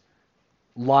months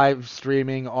live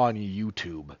streaming on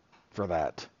YouTube for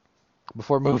that.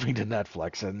 before moving to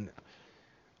Netflix, and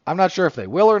I'm not sure if they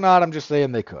will or not. I'm just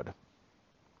saying they could.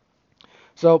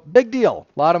 So, big deal.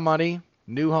 A lot of money.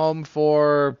 New home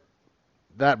for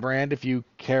that brand if you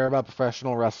care about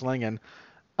professional wrestling, and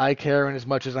I care in as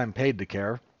much as I'm paid to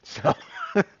care. So,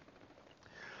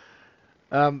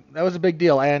 that was a big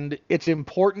deal, and it's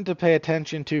important to pay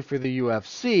attention to for the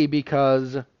UFC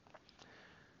because,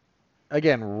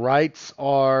 again, rights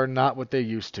are not what they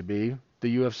used to be.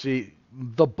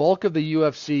 The bulk of the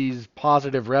UFC's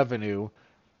positive revenue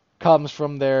comes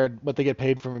from what they get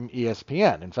paid from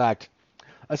ESPN. In fact,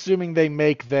 assuming they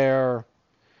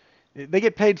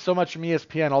get paid so much from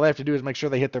ESPN, all they have to do is make sure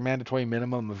they hit their mandatory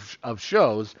minimum of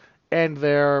shows, and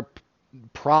they're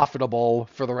profitable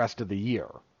for the rest of the year.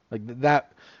 Like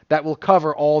that will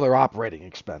cover all their operating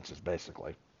expenses,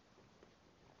 basically.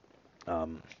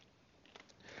 Um,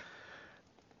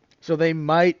 so they're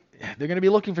going to be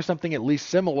looking for something at least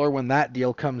similar when that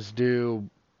deal comes due.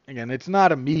 Again, it's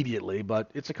not immediately, but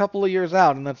it's a couple of years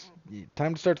out, and that's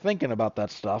time to start thinking about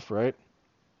that stuff, right?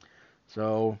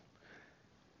 So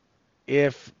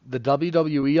if the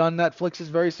WWE on Netflix is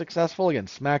very successful, again,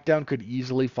 SmackDown could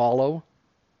easily follow.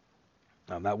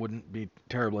 That wouldn't be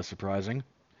terribly surprising.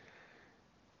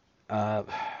 Uh,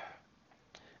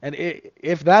 and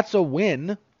if that's a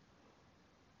win,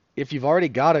 if you've already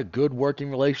got a good working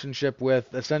relationship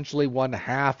with essentially one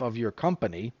half of your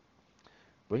company,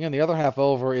 bringing the other half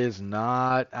over is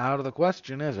not out of the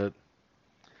question, is it?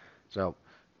 So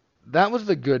that was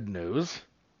the good news.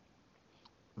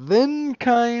 Then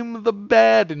came the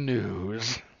bad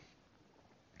news.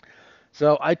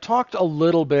 So I talked a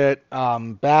little bit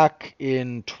back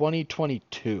in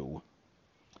 2022.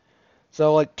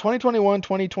 So like 2021,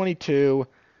 2022,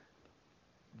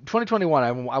 2021,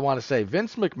 I want to say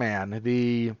Vince McMahon,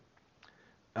 the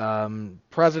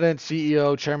president,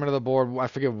 CEO, chairman of the board, I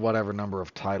forget whatever number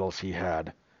of titles he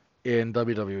had in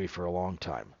WWE for a long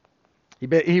time.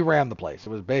 He ran the place. It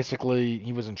was basically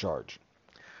he was in charge.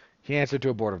 He answered to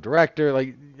a board of director.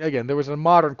 Like again, there was a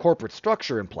modern corporate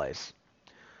structure in place,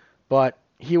 but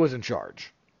he was in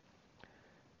charge.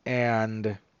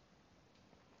 And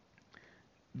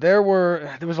there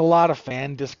was a lot of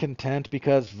fan discontent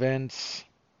because Vince,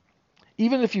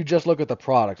 even if you just look at the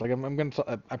product, like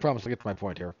I promise to get to my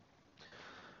point here.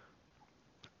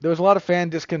 There was a lot of fan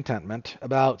discontentment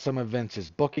about some of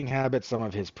Vince's booking habits, some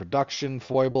of his production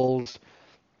foibles,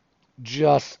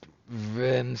 just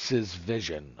Vince's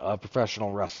vision of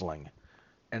professional wrestling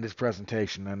and his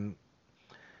presentation. And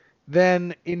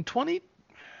then I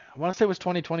want to say it was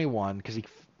 2021 because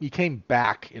he came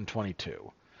back in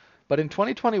 22. But in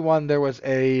 2021 there was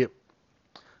a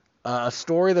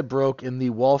story that broke in the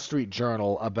Wall Street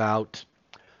Journal about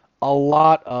a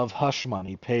lot of hush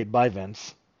money paid by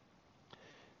Vince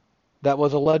that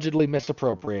was allegedly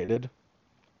misappropriated,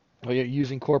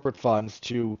 using corporate funds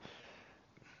to.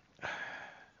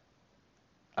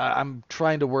 I'm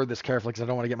trying to word this carefully because I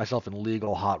don't want to get myself in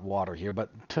legal hot water here, but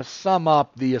to sum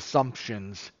up the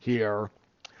assumptions here,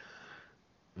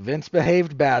 Vince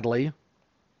behaved badly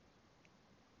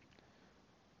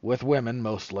with women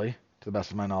mostly, to the best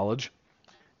of my knowledge,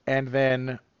 and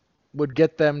then would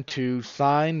get them to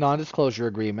sign non-disclosure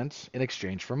agreements in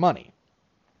exchange for money.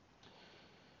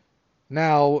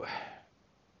 Now,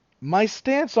 my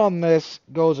stance on this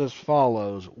goes as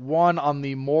follows. One, on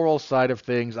the moral side of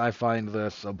things, I find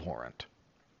this abhorrent.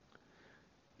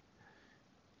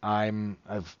 I've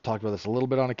talked about this a little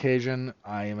bit on occasion.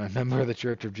 I am a member of the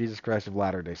Church of Jesus Christ of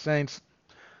Latter-day Saints.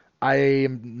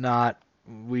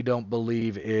 We don't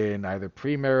believe in either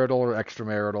premarital or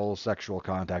extramarital sexual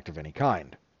contact of any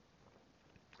kind.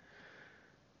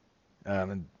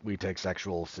 And we take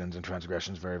sexual sins and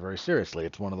transgressions very, very seriously.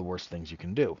 It's one of the worst things you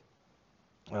can do.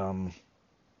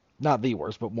 Not the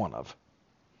worst, but one of.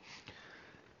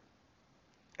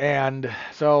 And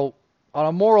so, on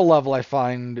a moral level, I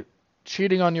find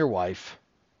cheating on your wife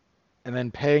and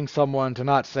then paying someone to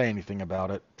not say anything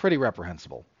about it pretty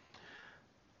reprehensible.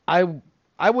 I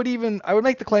would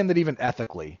make the claim that even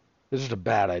ethically, this is a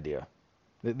bad idea.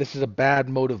 This is a bad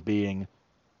mode of being.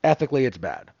 Ethically, it's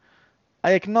bad.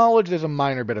 I acknowledge there's a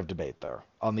minor bit of debate there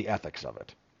on the ethics of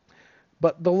it.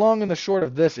 But the long and the short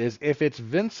of this is, if it's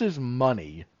Vince's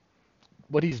money,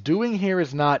 what he's doing here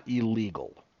is not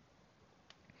illegal.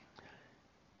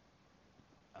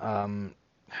 And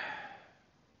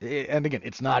again,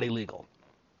 it's not illegal.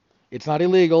 It's not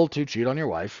illegal to cheat on your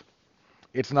wife.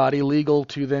 It's not illegal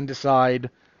to then decide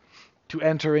to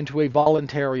enter into a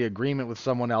voluntary agreement with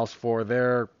someone else for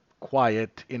their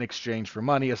quiet in exchange for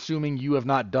money, assuming you have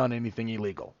not done anything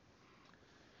illegal.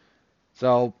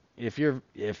 So if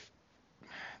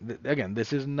again,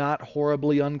 this is not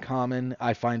horribly uncommon.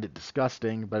 I find it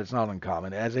disgusting, but it's not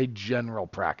uncommon as a general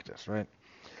practice, right?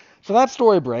 So that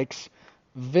story breaks.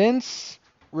 Vince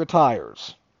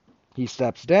retires. He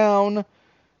steps down,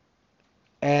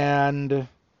 and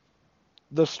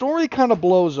the story kind of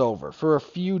blows over for a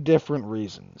few different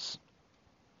reasons.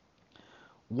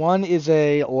 One is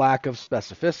a lack of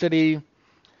specificity.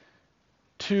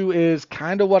 Two is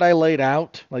kind of what I laid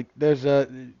out. Like there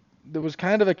was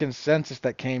kind of a consensus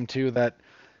that came to that,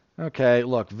 okay,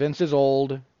 look, Vince is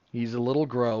old, he's a little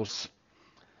gross,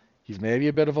 he's maybe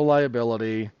a bit of a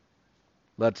liability.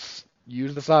 Let's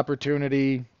use this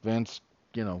opportunity, Vince,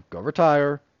 go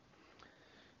retire,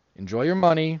 enjoy your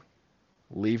money,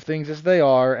 leave things as they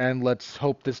are, and let's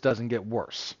hope this doesn't get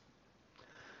worse.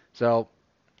 So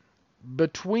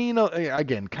between,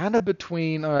 again, kind of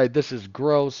between, all right, this is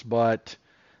gross, but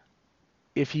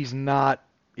if he's not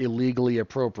illegally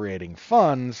appropriating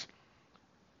funds,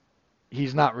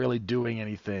 he's not really doing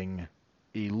anything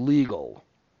illegal.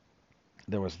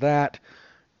 There was that.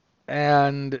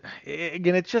 And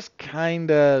again, it's just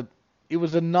it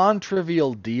was a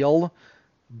non-trivial deal,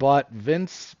 but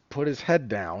Vince put his head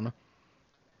down,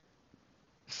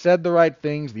 said the right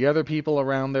things, the other people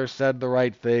around there said the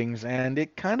right things, and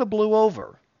it kind of blew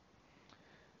over.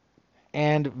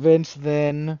 And Vince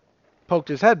then poked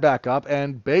his head back up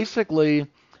and basically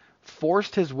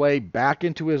forced his way back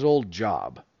into his old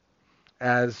job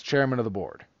as chairman of the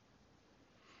board.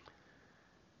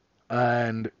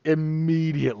 And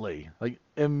immediately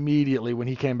when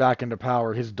he came back into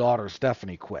power, his daughter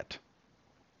Stephanie quit.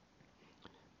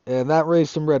 And that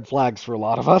raised some red flags for a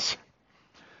lot of us.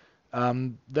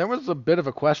 There was a bit of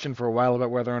a question for a while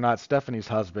about whether or not Stephanie's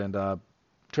husband,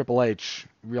 Triple H,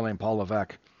 real name Paul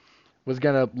Levesque, was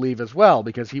going to leave as well,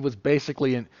 because he's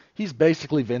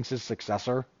basically Vince's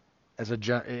successor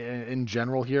in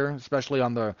general here, especially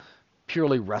on the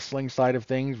purely wrestling side of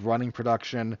things, running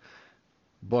production,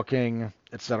 booking,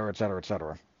 etc., etc.,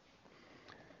 etc.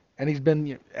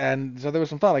 And so there was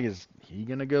some thought, like, is he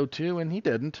going to go too? And he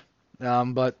didn't.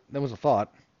 But there was a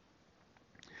thought.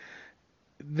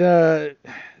 The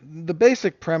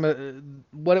basic premise,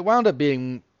 what it wound up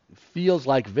being, feels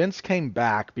like Vince came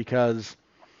back because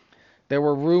there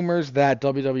were rumors that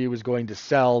WWE was going to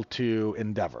sell to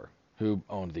Endeavor, who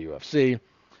owned the UFC.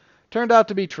 Turned out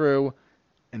to be true.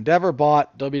 Endeavor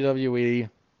bought WWE,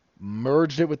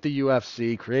 merged it with the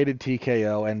UFC, created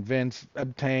TKO, and Vince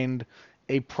obtained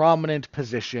a prominent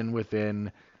position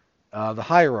within the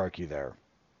hierarchy there.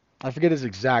 I forget his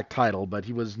exact title, but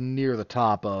he was near the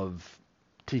top of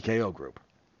TKO Group.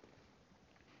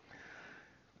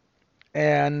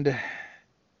 And,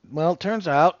 well, it turns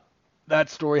out that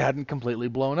story hadn't completely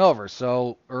blown over.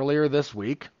 So earlier this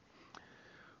week,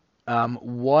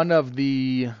 one of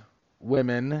the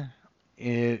women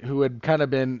who had kind of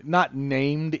been not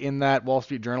named in that Wall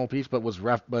Street Journal piece, but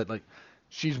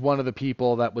she's one of the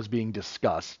people that was being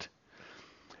discussed.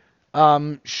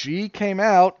 She came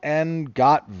out and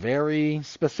got very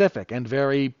specific and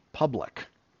very public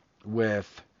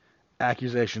with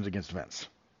accusations against Vince.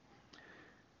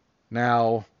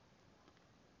 Now,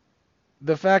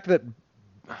 the fact that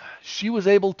she was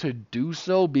able to do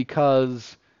so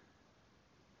because,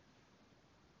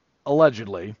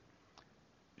 allegedly,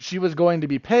 she was going to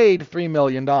be paid $3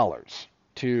 million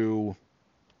to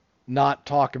not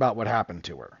talk about what happened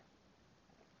to her.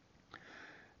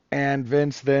 And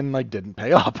Vince then, didn't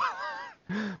pay up.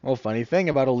 Well, funny thing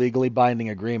about a legally binding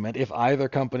agreement, if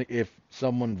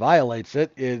someone violates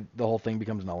it, the whole thing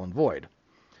becomes null and void.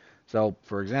 So,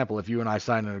 for example, if you and I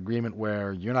sign an agreement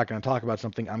where you're not going to talk about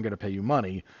something, I'm going to pay you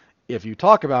money. If you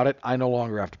talk about it, I no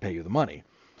longer have to pay you the money.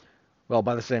 Well,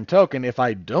 by the same token, if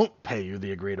I don't pay you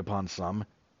the agreed upon sum,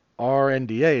 our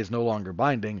NDA is no longer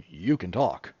binding. You can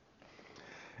talk.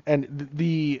 And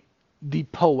the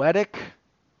poetic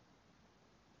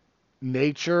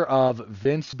nature of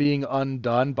Vince being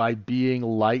undone by being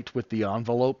light with the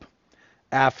envelope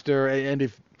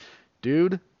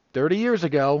dude, 30 years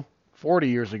ago, 40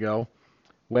 years ago,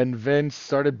 when Vince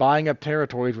started buying up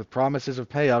territories with promises of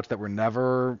payouts that were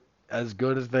never as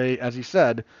good as he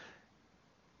said,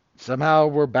 somehow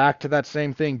we're back to that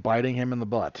same thing biting him in the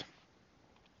butt.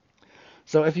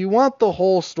 So if you want the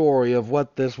whole story of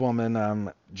what this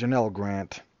woman, Janelle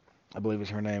Grant, I believe is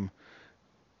her name,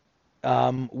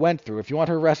 went through, if you want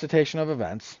her recitation of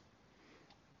events,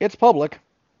 it's public.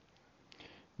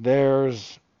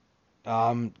 There's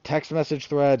text message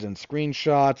threads and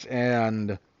screenshots,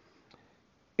 and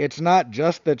it's not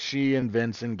just that she and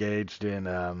Vince engaged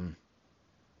in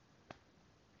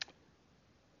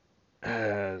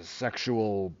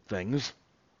sexual things.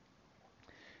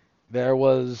 There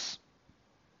was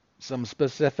some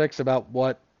specifics about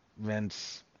what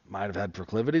Vince might have had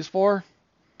proclivities for.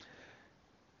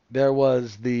 There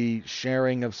was the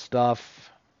sharing of stuff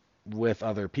with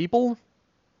other people.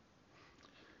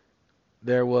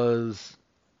 There was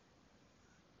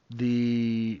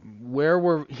he's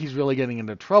really getting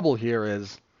into trouble here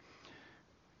is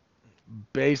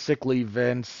basically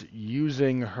Vince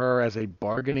using her as a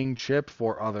bargaining chip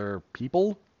for other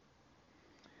people.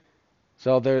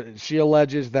 So she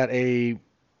alleges that a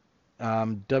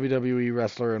WWE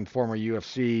wrestler and former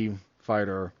UFC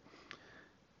fighter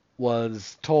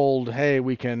was told, "Hey,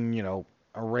 we can,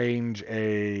 arrange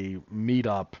a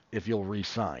meetup if you'll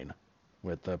re-sign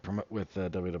with the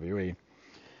WWE."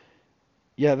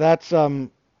 Yeah, that's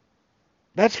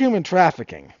human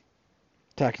trafficking,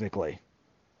 technically,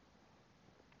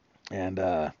 and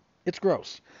it's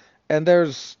gross. And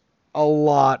there's a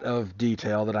lot of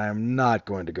detail that I am not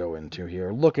going to go into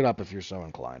here. Look it up if you're so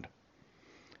inclined.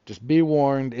 Just be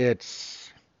warned, the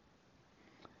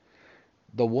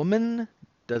woman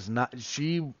does not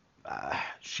she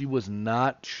was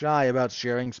not shy about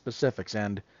sharing specifics,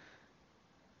 and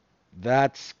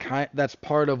that's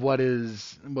part of what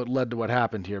led to what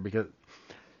happened here, because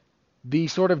the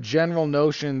sort of general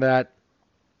notion that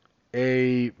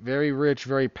a very rich,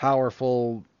 very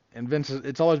powerful, and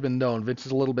it's always been known Vince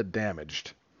is a little bit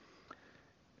damaged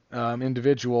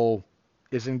individual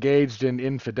is engaged in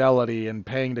infidelity and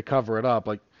paying to cover it up.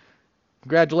 Like,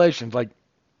 congratulations. Like,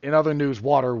 in other news,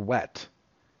 water wet.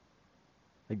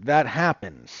 Like, that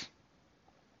happens.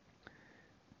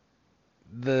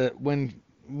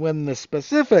 When the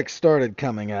specifics started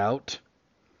coming out,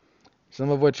 some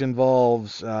of which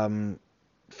involves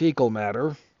fecal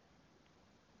matter,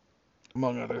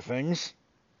 among other things,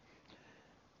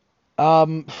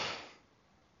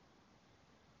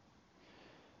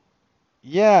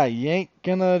 yeah, you ain't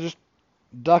gonna just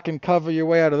duck and cover your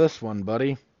way out of this one,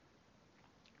 buddy.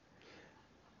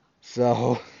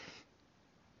 So,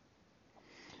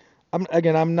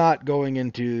 I'm not going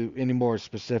into any more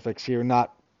specifics here.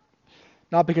 Not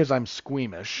because I'm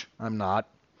squeamish. I'm not.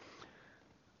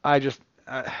 I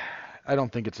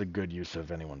don't think it's a good use of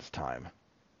anyone's time.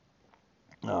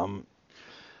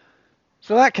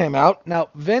 So that came out. Now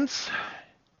Vince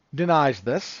denies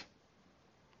this.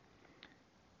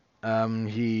 So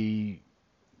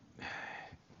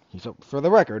for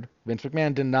the record, Vince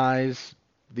McMahon denies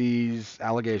these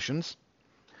allegations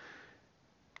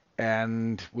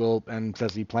and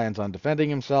says he plans on defending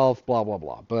himself, blah blah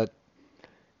blah. But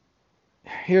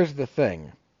here's the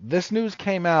thing. This news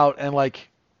came out, and like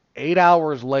 8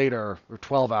 hours later, or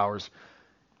 12 hours,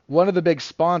 one of the big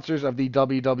sponsors of the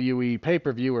WWE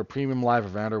pay-per-view or premium live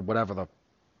event, or whatever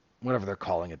they're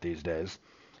calling it these days,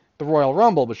 the Royal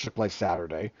Rumble, which took place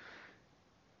Saturday,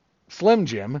 Slim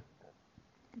Jim,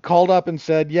 called up and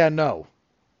said, "Yeah, no,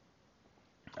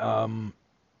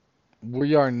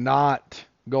 we are not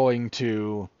going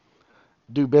to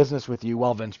do business with you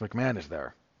while Vince McMahon is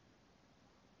there."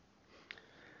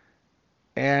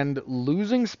 And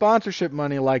losing sponsorship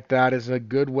money like that is a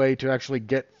good way to actually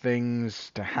get things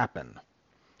to happen.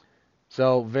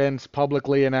 So Vince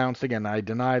publicly announced, again, "I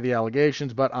deny the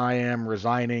allegations, but I am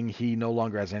resigning." He no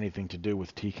longer has anything to do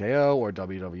with TKO or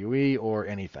WWE or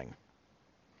anything.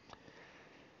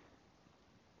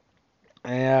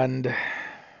 And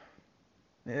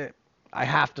I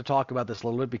have to talk about this a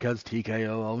little bit because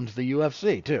TKO owns the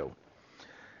UFC too.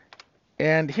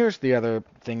 And here's the other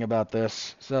thing about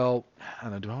this. So, I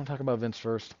don't know, do I want to talk about Vince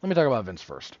first? Let me talk about Vince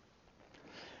first.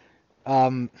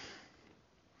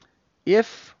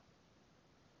 If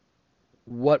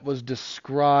what was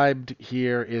described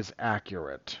here is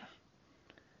accurate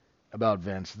about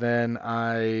Vince, then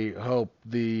I hope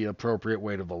the appropriate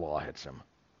weight of the law hits him.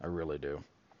 I really do.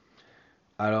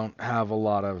 I don't have a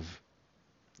lot of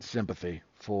sympathy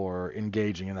for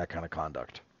engaging in that kind of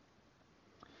conduct.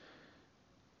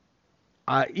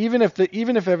 Even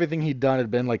if everything he'd done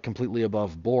had been like completely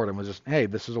above board and was just, "Hey,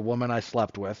 this is a woman I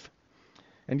slept with,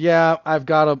 and yeah,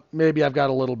 maybe I've got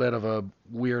a little bit of a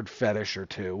weird fetish or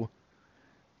two,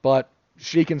 but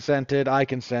she consented, I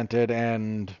consented,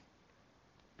 and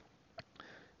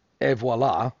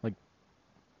voila, like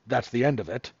that's the end of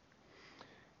it."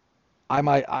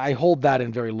 I hold that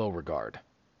in very low regard,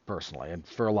 personally, and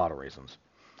for a lot of reasons.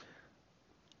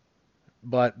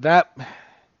 But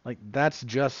that's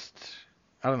just,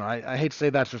 I don't know. I hate to say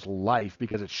that's just life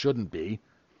because it shouldn't be.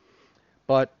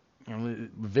 But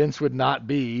Vince would not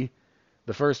be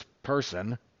the first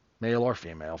person, male or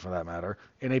female for that matter,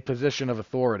 in a position of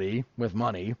authority with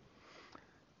money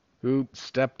who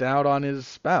stepped out on his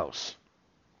spouse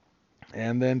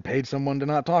and then paid someone to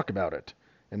not talk about it.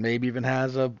 and maybe even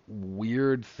has a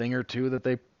weird thing or two that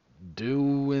they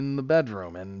do in the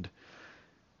bedroom.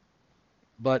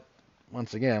 But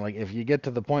once again, like if you get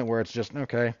to the point where it's just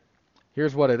okay,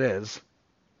 here's what it is,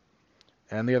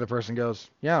 and the other person goes,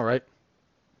 yeah, right,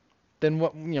 then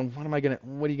what are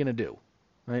you gonna do,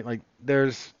 right? Like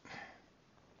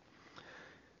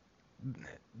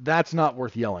that's not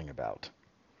worth yelling about.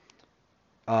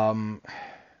 Um,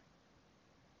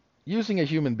 Using a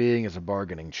human being as a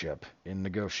bargaining chip in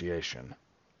negotiation,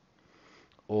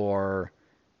 or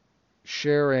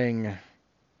sharing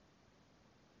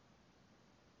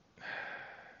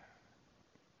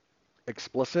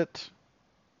explicit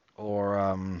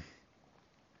or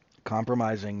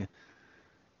compromising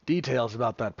details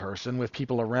about that person with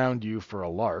people around you for a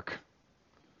lark,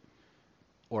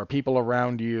 or people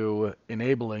around you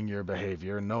enabling your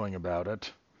behavior and knowing about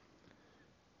it,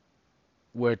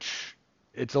 which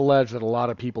it's alleged that a lot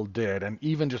of people did, and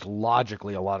even just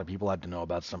logically, a lot of people had to know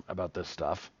about this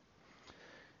stuff.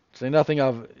 Say nothing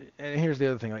of, and here's the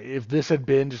other thing: like, if this had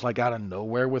been just like out of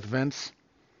nowhere with Vince,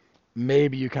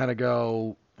 maybe you kind of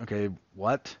go, okay,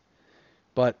 what?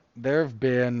 But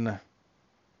Vince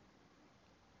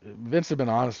had been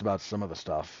honest about some of the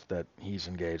stuff that he's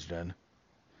engaged in,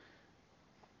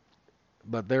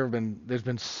 but there's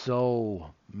been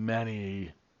so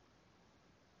many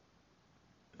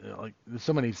like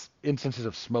so many instances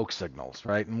of smoke signals,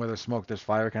 right? And where there's smoke, there's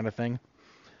fire kind of thing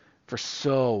for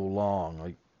so long.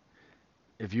 Like,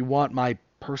 if you want my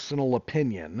personal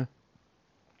opinion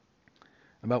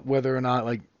about whether or not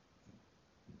like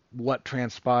what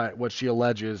she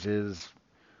alleges is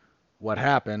what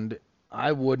happened,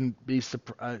 I wouldn't be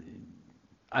surprised.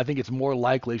 I think it's more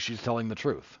likely she's telling the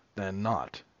truth than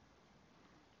not.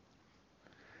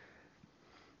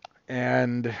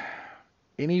 And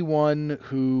anyone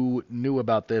who knew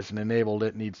about this and enabled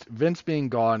it needs Vince being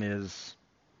gone is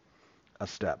a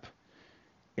step.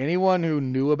 Anyone who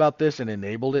knew about this and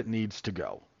enabled it needs to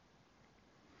go.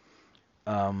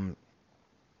 Um,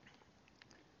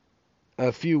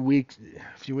 a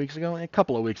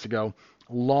couple of weeks ago,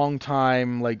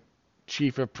 longtime like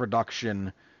chief of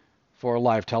production for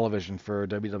live television for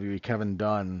WWE, Kevin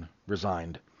Dunn,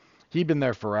 resigned. He'd been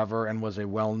there forever and was a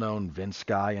well-known Vince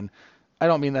guy. And I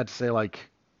don't mean that to say like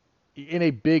in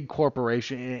a big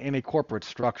corporation, in a corporate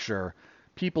structure,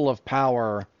 people of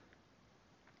power,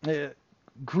 uh,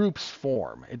 groups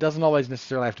form. It doesn't always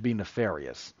necessarily have to be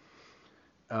nefarious.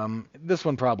 This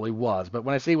one probably was, but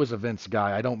when I say he was a Vince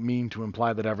guy, I don't mean to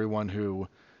imply that everyone who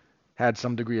had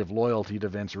some degree of loyalty to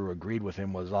Vince or who agreed with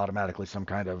him was automatically some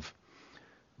kind of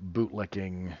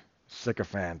bootlicking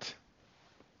sycophant.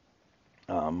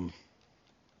 Um,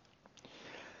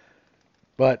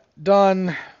 but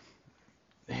Dunn,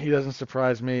 he doesn't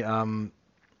surprise me.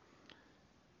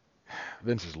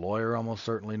 Vince's lawyer almost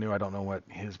certainly knew. I don't know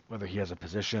whether he has a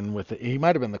position with it. He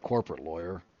might have been the corporate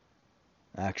lawyer,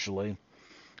 actually.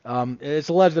 It's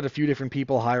alleged that a few different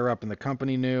people higher up in the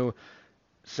company knew.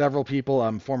 Several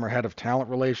people, former head of talent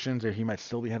relations, or he might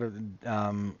still be head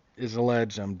of, is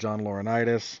alleged, John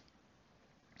Laurinaitis.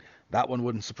 That one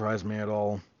wouldn't surprise me at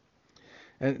all.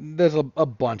 And there's a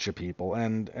bunch of people.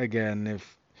 And again,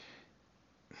 if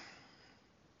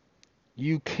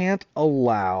you can't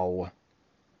allow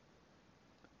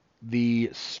the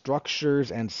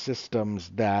structures and systems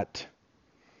that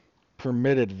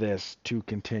permitted this to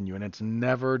continue, and it's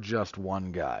never just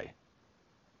one guy.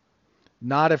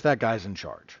 Not if that guy's in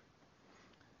charge.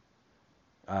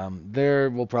 There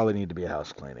will probably need to be a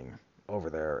house cleaning over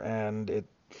there, and it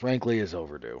frankly is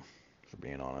overdue, for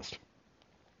being honest.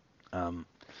 Um,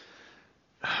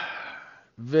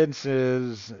 Vince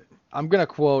is, I'm going to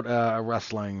quote a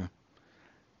wrestling,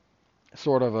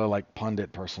 sort of a like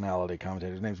pundit personality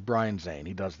commentator. His name's Brian Zane.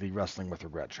 He does the Wrestling with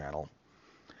Regret channel.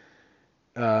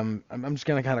 I'm just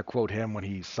going to kind of quote him when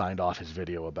he signed off his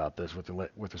video about this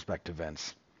with respect to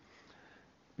Vince.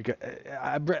 Because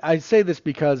I say this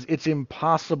because it's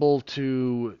impossible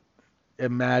to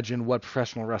imagine what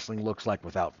professional wrestling looks like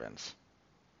without Vince.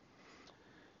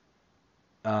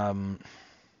 Um,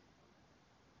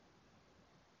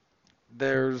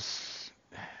 and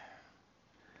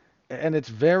it's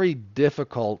very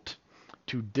difficult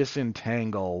to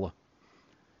disentangle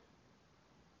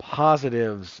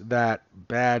positives that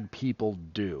bad people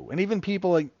do, and even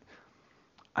people like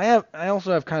I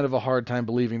also have kind of a hard time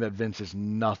believing that Vince is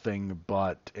nothing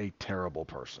but a terrible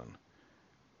person.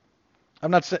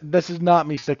 This is not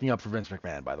me sticking up for Vince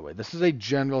McMahon, by the way. This is a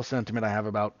general sentiment I have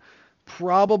about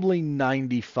probably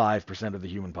 95% of the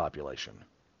human population.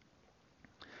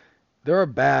 There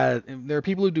are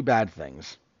people who do bad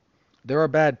things. There are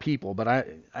bad people, but I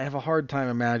have a hard time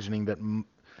imagining that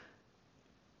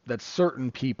that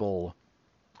certain people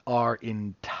are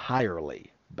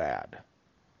entirely bad.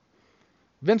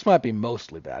 Vince might be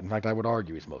mostly bad. In fact, I would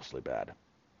argue he's mostly bad.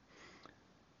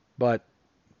 But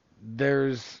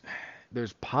there's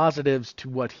positives to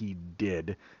what he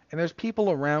did, and there's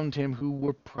people around him who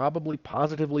were probably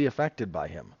positively affected by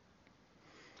him.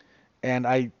 And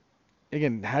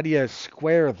again, how do you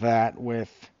square that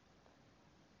with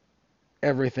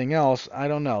everything else? I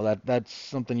don't know. That's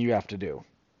something you have to do.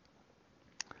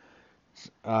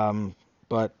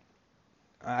 But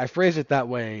I phrase it that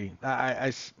way.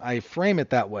 I frame it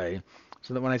that way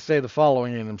so that when I say the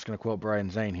following, and I'm just going to quote Brian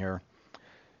Zane here.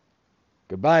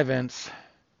 Goodbye, Vince.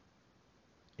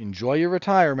 Enjoy your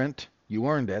retirement. You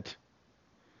earned it.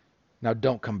 Now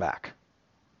don't come back.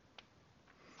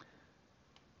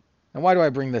 And why do I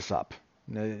bring this up?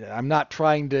 I'm not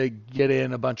trying to get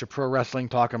in a bunch of pro wrestling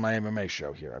talk on my MMA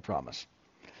show here, I promise.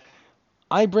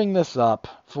 I bring this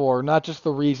up for not just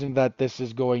the reason that that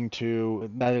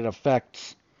it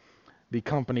affects the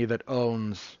company that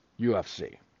owns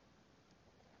UFC.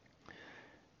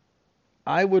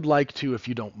 I would like to, if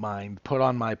you don't mind, put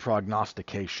on my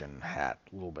prognostication hat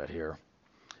a little bit here.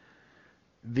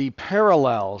 The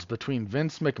parallels between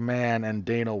Vince McMahon and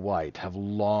Dana White have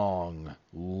long,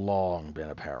 long been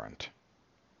apparent.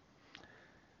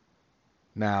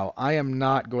 Now, I am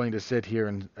not going to sit here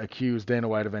and accuse Dana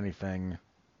White of anything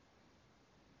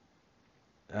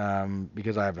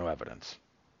because I have no evidence.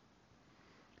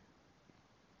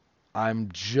 I'm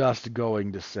just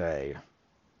going to say,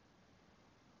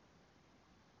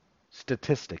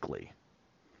 statistically,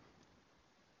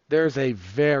 there's a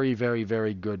very, very,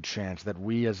 very good chance that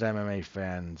we as MMA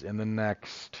fans in the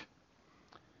next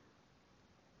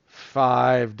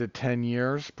 5 to 10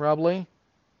 years, probably,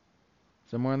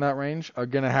 somewhere in that range, are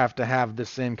going to have the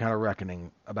same kind of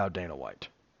reckoning about Dana White.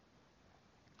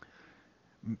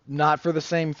 Not for the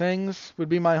same things, would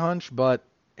be my hunch, but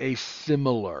a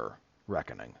similar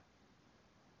reckoning.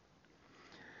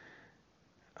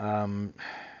 And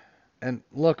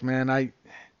look, man,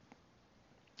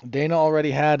 Dana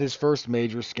already had his first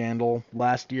major scandal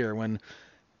last year when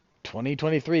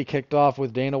 2023 kicked off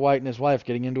with Dana White and his wife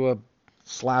getting into a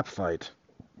slap fight.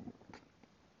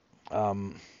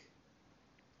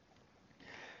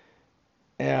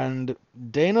 And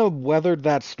Dana weathered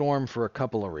that storm for a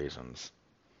couple of reasons.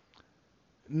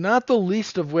 Not the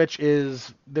least of which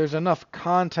is there's enough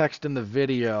context in the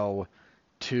video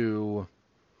to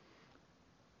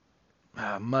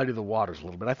muddy the waters a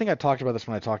little bit. I think I talked about this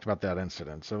when I talked about that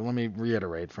incident, so let me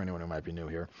reiterate for anyone who might be new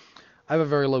here. I have a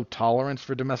very low tolerance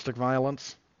for domestic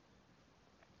violence.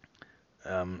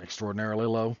 Extraordinarily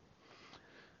low.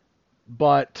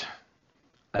 But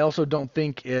I also don't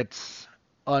think it's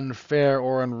unfair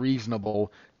or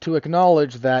unreasonable to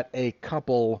acknowledge that a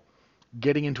couple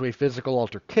getting into a physical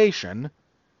altercation,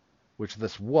 which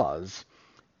this was,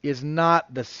 is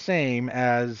not the same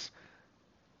as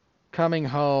coming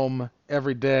home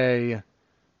every day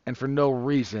and for no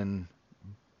reason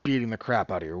beating the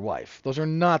crap out of your wife. Those are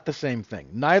not the same thing.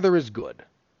 Neither is good.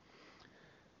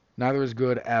 Neither is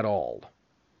good at all.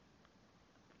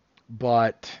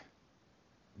 But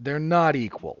they're not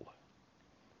equal.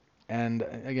 And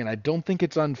again, I don't think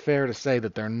it's unfair to say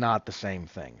that they're not the same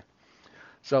thing.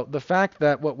 So the fact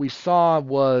that what we saw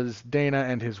was Dana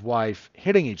and his wife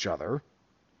hitting each other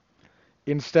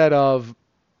instead of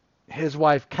his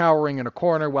wife cowering in a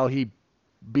corner while he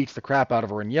beats the crap out of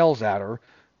her and yells at her,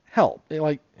 helped.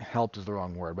 Helped is the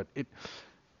wrong word, but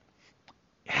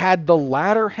had the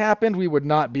latter happened, we would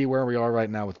not be where we are right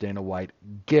now with Dana White.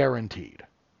 Guaranteed.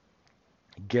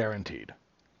 Guaranteed.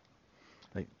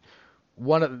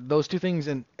 One of those two things,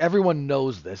 and everyone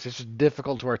knows this, it's just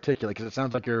difficult to articulate because it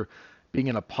sounds like you're being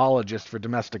an apologist for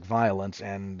domestic violence,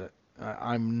 and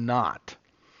I'm not.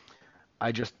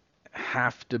 I just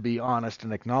have to be honest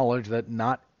and acknowledge that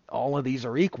not all of these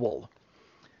are equal.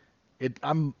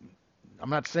 I'm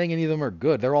not saying any of them are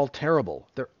good. They're all terrible.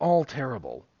 They're all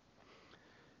terrible.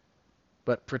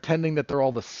 But pretending that they're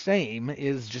all the same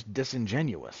is just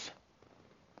disingenuous.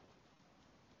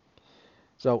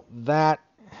 So that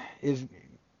is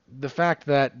the fact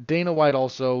that Dana White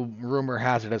also, rumor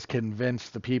has it, has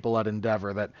convinced the people at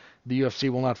Endeavor that the UFC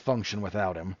will not function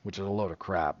without him, which is a load of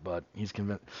crap, but he's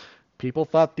convinced. People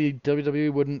thought the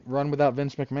WWE wouldn't run without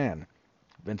Vince McMahon.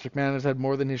 Vince McMahon has had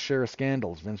more than his share of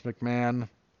scandals. Vince McMahon,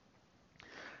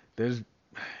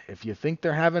 if you think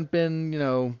there haven't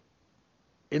been,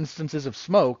 instances of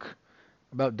smoke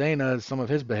about Dana as some of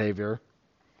his behavior,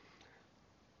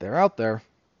 they're out there.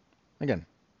 Again,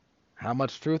 how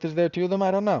much truth is there to them? I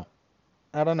don't know.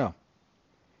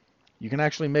 You can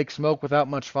actually make smoke without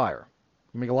much fire.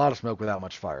 You make a lot of smoke without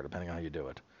much fire, depending on how you do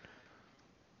it.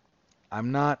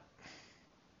 I'm not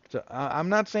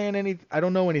saying I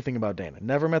don't know anything about Dana.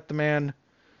 Never met the man.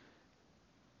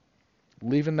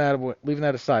 Leaving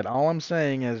that aside, all I'm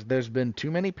saying is there's been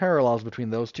too many parallels between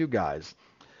those two guys.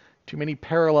 Too many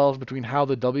parallels between how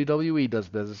the WWE does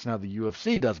business and how the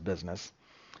UFC does business.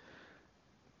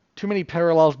 Too many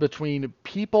parallels between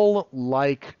people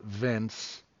like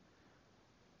Vince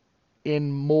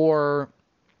in more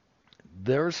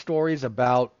their stories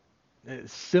about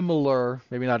similar,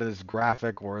 maybe not as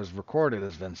graphic or as recorded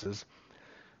as Vince's,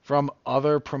 from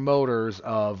other promoters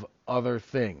of other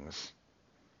things.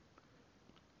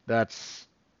 That's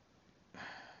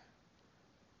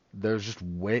there's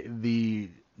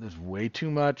way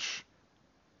too much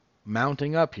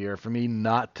mounting up here for me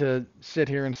not to sit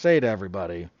here and say to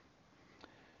everybody,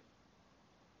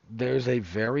 there's a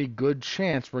very good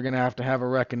chance we're going to have a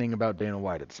reckoning about Dana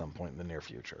White at some point in the near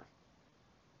future.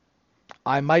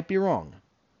 I might be wrong.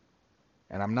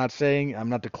 And I'm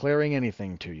not declaring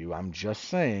anything to you. I'm just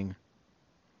saying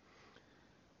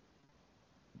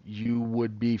you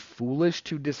would be foolish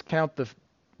to discount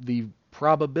the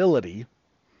probability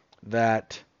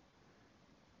that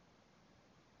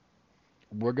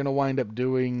we're going to wind up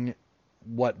doing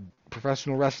what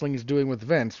professional wrestling is doing with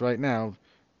Vince right now.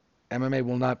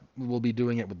 MMA will be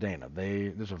doing it with Dana.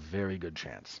 There's a very good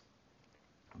chance.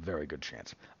 Very good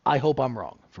chance. I hope I'm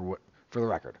wrong for the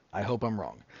record. I hope I'm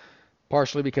wrong.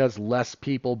 Partially because less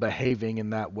people behaving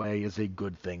in that way is a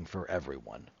good thing for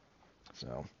everyone.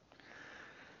 So,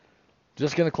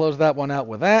 just going to close that one out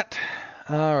with that.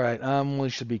 All right, we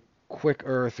should be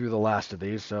quicker through the last of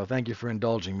these, so thank you for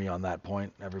indulging me on that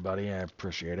point, everybody. I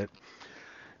appreciate it.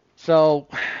 So,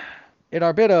 in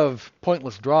our bit of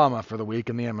pointless drama for the week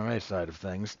in the MMA side of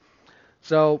things,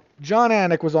 so Jon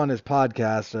Anik was on his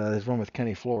podcast, his one with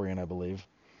Kenny Florian, I believe,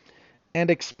 and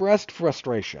expressed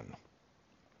frustration.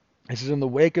 This is in the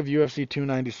wake of UFC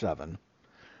 297.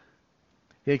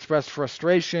 He expressed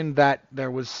frustration that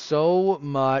there was so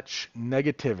much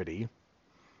negativity,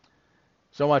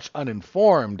 so much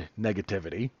uninformed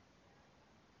negativity,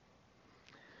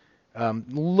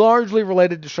 largely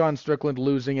related to Sean Strickland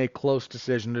losing a close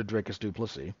decision to Dricus du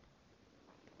Plessis.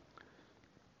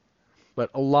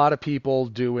 But a lot of people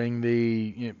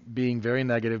being very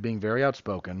negative, being very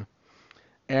outspoken,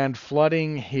 and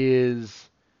flooding his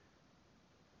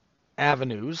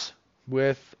avenues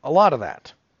with a lot of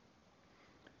that.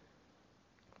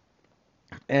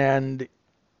 And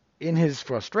in his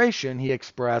frustration, he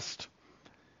expressed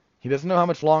he doesn't know how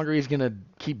much longer he's going to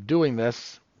keep doing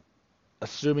this,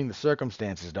 assuming the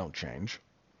circumstances don't change.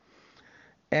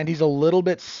 And he's a little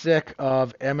bit sick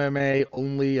of MMA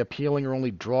only appealing or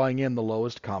only drawing in the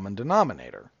lowest common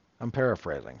denominator. I'm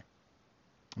paraphrasing,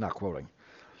 not quoting.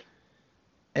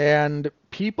 And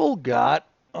people got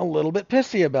a little bit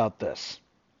pissy about this.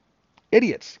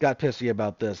 Idiots got pissy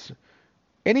about this.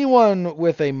 Anyone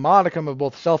with a modicum of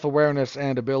both self-awareness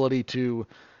and ability to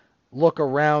look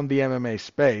around the MMA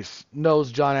space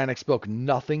knows Jon Anik spoke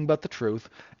nothing but the truth,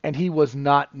 and he was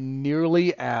not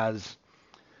nearly as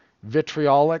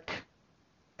vitriolic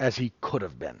as he could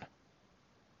have been.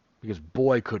 Because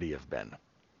boy, could he have been.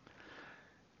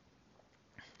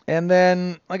 And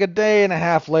then, like a day and a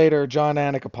half later, Jon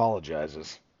Anik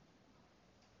apologizes.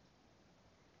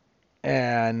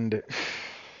 And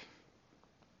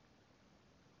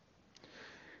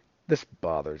this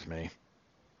bothers me.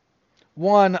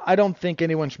 One, I don't think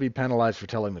anyone should be penalized for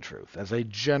telling the truth, as a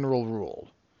general rule.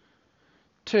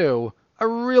 Two, I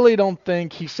really don't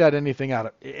think he said anything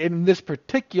in this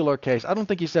particular case, I don't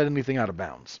think he said anything out of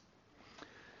bounds.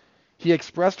 He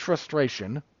expressed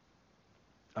frustration,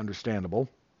 understandable.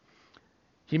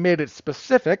 He made it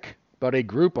specific about a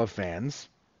group of fans,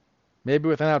 maybe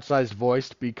with an outsized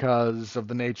voice because of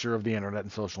the nature of the internet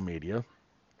and social media,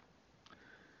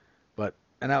 but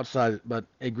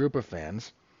a group of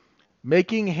fans,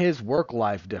 making his work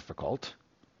life difficult,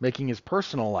 making his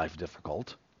personal life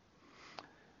difficult,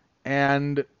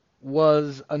 and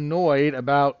was annoyed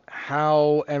about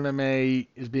how MMA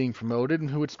is being promoted and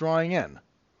who it's drawing in.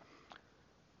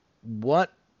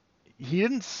 What he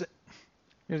didn't say,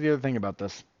 here's the other thing about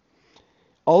this.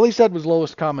 All he said was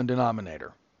lowest common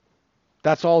denominator.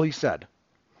 That's all he said.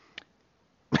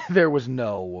 There was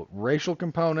no racial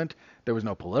component, there was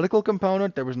no political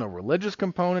component, there was no religious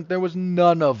component, there was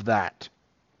none of that.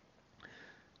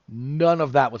 None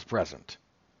of that was present.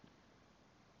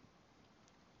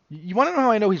 You want to know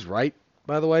how I know he's right,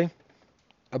 by the way,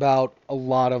 about a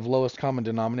lot of lowest common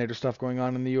denominator stuff going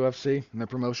on in the UFC and their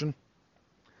promotion?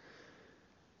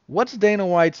 What's Dana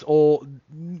White's old...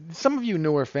 Some of you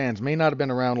newer fans may not have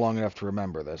been around long enough to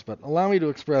remember this, but allow me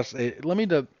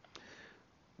to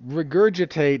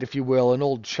regurgitate, if you will, an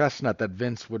old chestnut that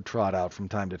Vince would trot out from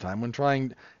time to time when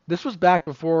trying. This was back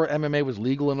before MMA was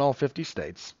legal in all 50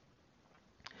 states,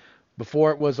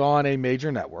 before it was on a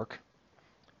major network.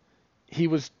 He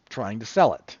was trying to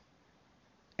sell it.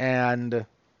 And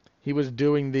he was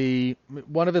doing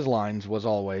one of his lines was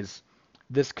always,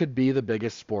 this could be the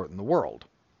biggest sport in the world.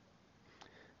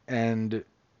 And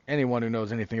anyone who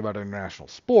knows anything about international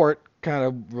sport kind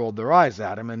of rolled their eyes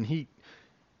at him, and he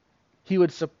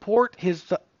would support his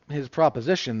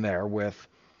proposition there with,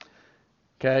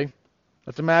 okay,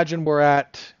 let's imagine we're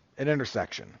at an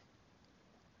intersection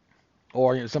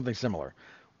or something similar.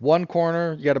 One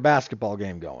corner, you got a basketball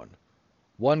game going.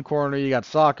 One corner, you got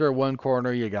soccer. One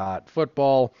corner, you got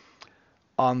football.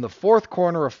 On the fourth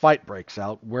corner, a fight breaks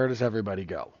out. Where does everybody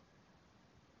go?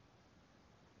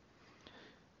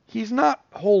 He's not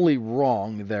wholly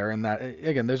wrong there in that,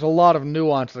 again, there's a lot of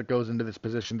nuance that goes into this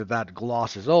position that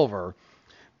glosses over,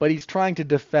 but he's trying to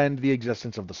defend the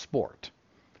existence of the sport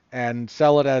and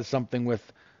sell it as something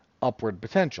with upward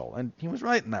potential. And he was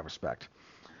right in that respect.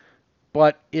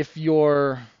 But if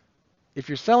your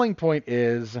selling point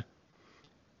is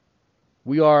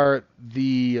we are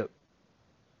the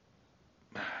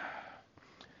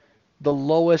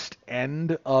lowest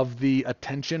end of the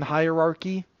attention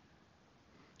hierarchy,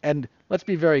 and let's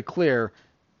be very clear,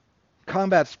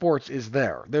 combat sports is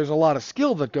there. There's a lot of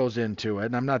skill that goes into it,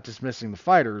 and I'm not dismissing the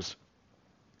fighters,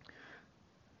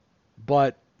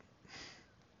 but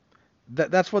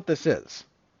that's what this is.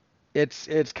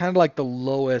 It's kind of like the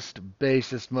lowest,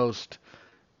 basest, most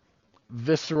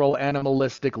visceral,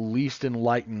 animalistic, least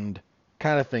enlightened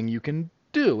kind of thing you can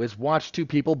do is watch two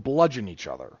people bludgeon each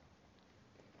other.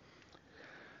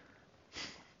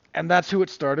 And that's who it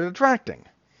started attracting.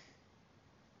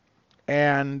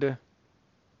 And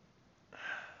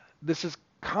this is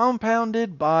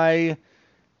compounded by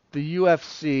the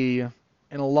UFC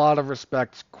in a lot of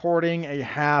respects courting a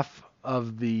half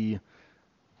of the,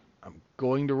 I'm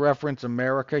going to reference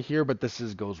America here, but this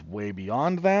goes way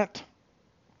beyond that,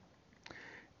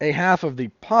 a half of the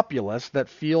populace that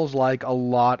feels like a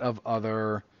lot of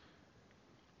other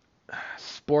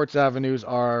sports avenues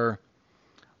are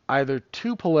either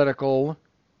too political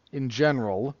in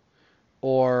general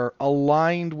or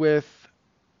aligned with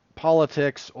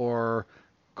politics or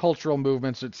cultural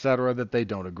movements, etc., that they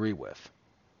don't agree with.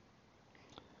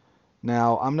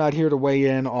 Now, I'm not here to weigh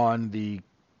in on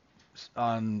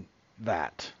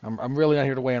that. I'm really not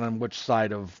here to weigh in on which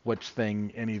side of which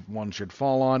thing anyone should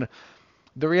fall on.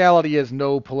 The reality is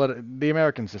the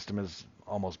American system is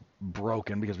almost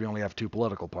broken because we only have two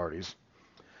political parties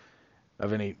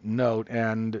of any note,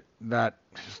 and that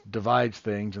just divides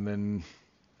things, and then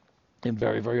in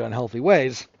very, very unhealthy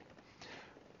ways.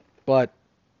 But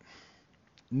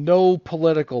no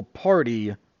political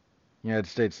party, United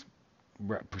States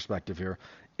perspective here,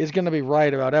 is going to be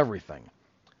right about everything.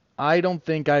 I don't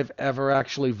think I've ever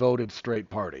actually voted straight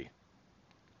party.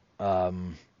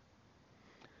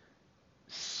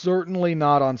 Certainly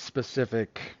not on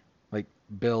specific like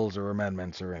bills or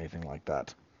amendments or anything like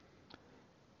that.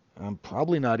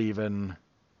 Probably not even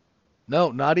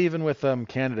with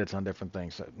candidates on different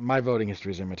things. My voting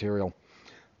history is immaterial.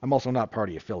 I'm also not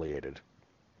party affiliated.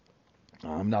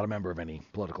 I'm not a member of any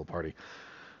political party.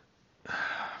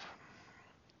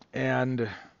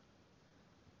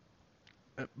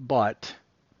 But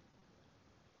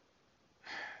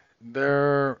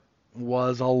there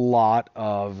was a lot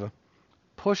of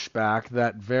pushback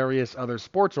that various other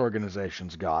sports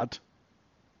organizations got.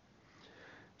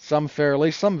 Some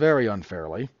fairly, some very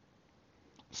unfairly.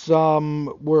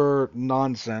 Some were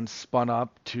nonsense spun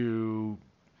up to...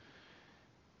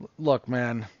 Look,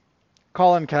 man,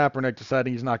 Colin Kaepernick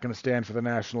deciding he's not going to stand for the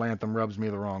national anthem rubs me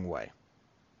the wrong way,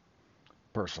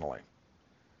 personally.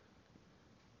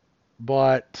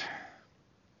 But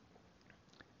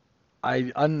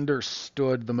I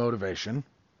understood the motivation,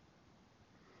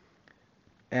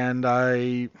 and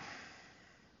I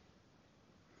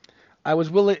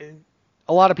was willing...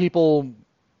 A lot of people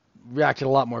reacted a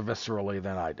lot more viscerally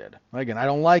than I did. Again, I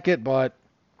don't like it, but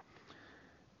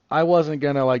I wasn't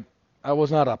going to, I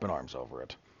was not up in arms over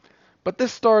it. But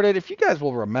this started, if you guys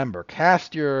will remember,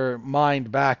 cast your mind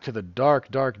back to the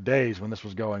dark, dark days when this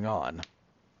was going on.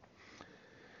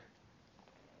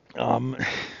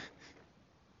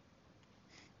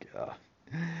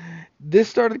 This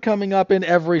started coming up in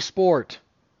every sport.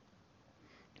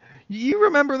 You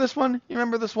remember this one?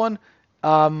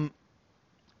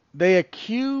 They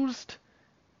accused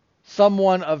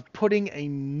someone of putting a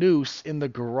noose in the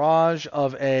garage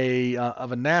of a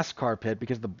NASCAR pit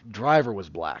because the driver was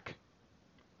black.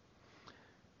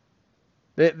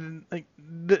 It, like,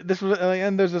 this was,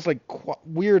 and there's this like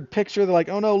weird picture. They're like,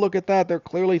 oh no, look at that. They're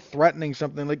clearly threatening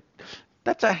something. Like,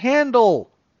 that's a handle.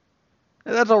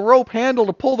 That's a rope handle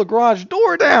to pull the garage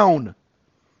door down.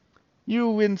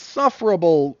 You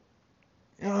insufferable.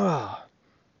 Ugh.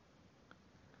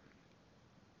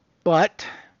 But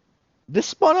this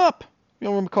spun up.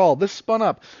 You'll recall, this spun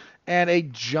up. And a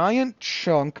giant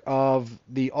chunk of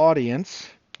the audience,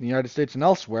 in the United States and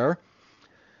elsewhere,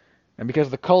 and because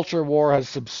the culture war has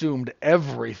subsumed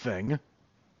everything,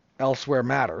 elsewhere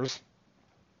matters,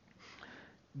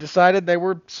 decided they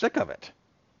were sick of it.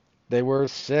 They were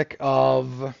sick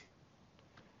of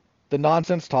the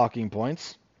nonsense talking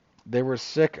points. They were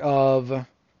sick of, if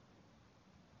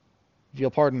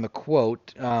you'll pardon the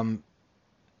quote,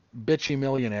 bitchy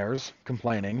millionaires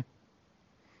complaining.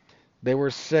 They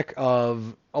were sick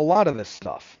of a lot of this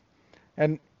stuff.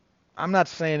 And I'm not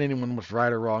saying anyone was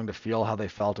right or wrong to feel how they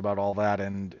felt about all that,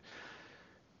 and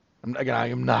again, I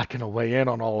am not going to weigh in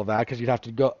on all of that because you'd have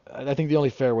to go. I think the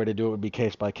only fair way to do it would be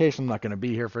case by case. I'm not going to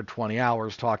be here for 20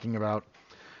 hours talking about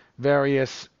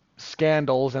various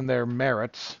scandals and their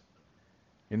merits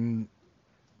in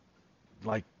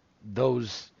like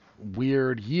those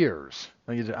weird years.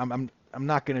 I'm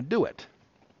not going to do it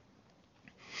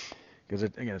because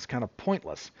again, it's kind of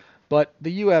pointless. But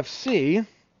the UFC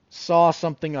saw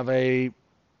something of a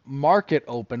market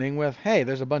opening with, hey,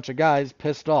 there's a bunch of guys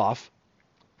pissed off.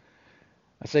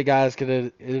 I say guys because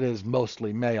it is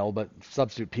mostly male, but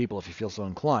substitute people if you feel so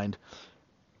inclined.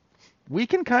 We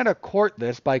can kind of court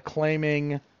this by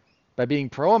being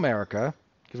pro-America,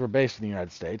 because we're based in the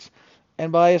United States,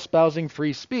 and by espousing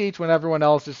free speech when everyone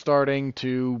else is starting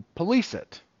to police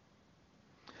it.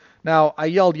 Now, I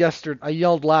yelled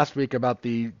last week about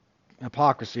the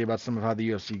hypocrisy about some of how the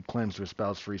UFC claims to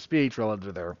espouse free speech relative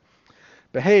to their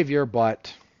behavior,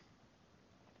 but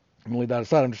I'm going to leave that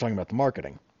aside. I'm just talking about the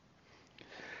marketing.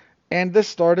 And this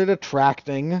started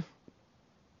attracting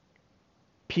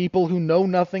people who know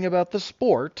nothing about the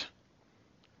sport,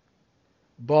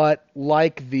 but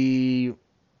like the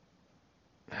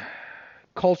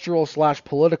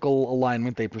cultural/political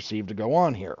alignment they perceive to go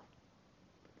on here.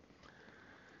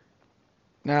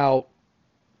 Now,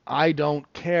 I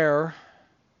don't care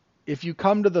if you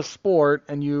come to the sport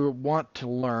and you want to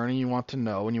learn and you want to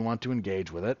know and you want to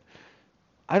engage with it.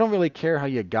 I don't really care how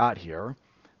you got here.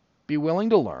 Be willing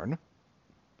to learn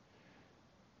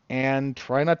and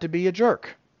try not to be a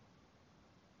jerk.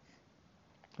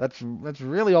 That's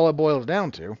really all it boils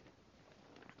down to.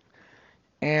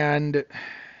 And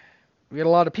we got a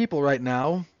lot of people right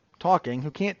now talking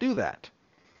who can't do that.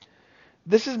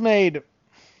 This is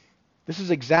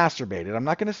exacerbated. I'm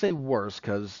not going to say worse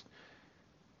because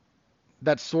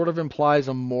that sort of implies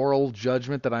a moral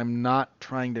judgment that I'm not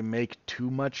trying to make too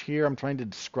much here. I'm trying to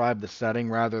describe the setting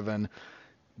rather than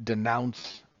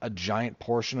denounce a giant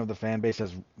portion of the fan base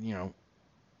as, if you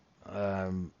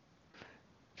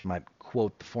might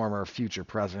quote the former future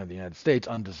president of the United States,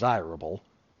 undesirable.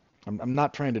 I'm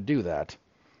not trying to do that.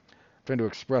 I'm trying to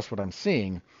express what I'm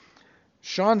seeing.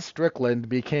 Sean Strickland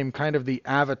became kind of the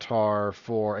avatar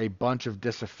for a bunch of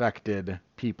disaffected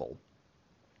people.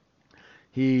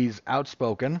 He's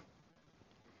outspoken.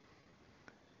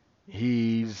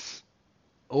 He's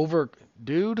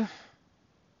dude.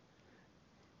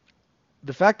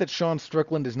 The fact that Sean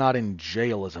Strickland is not in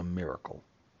jail is a miracle.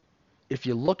 If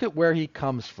you look at where he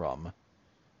comes from,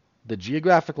 the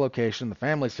geographic location, the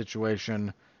family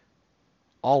situation,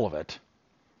 all of it,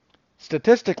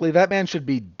 statistically, that man should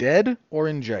be dead or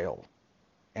in jail,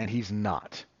 and he's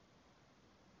not.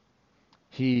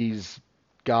 He's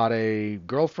got a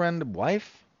girlfriend,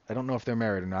 wife. I don't know if they're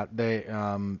married or not.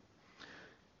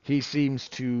 He seems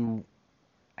to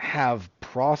have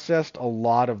processed a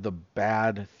lot of the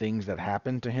bad things that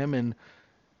happened to him, and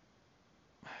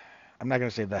I'm not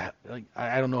going to say that.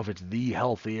 I don't know if it's the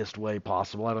healthiest way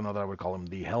possible. I don't know that I would call him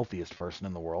the healthiest person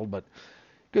in the world, but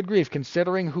good grief,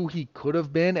 considering who he could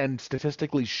have been and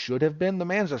statistically should have been, the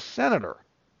man's a senator.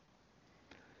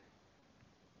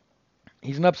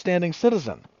 He's an upstanding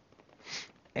citizen.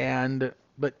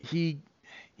 But he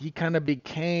kind of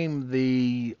became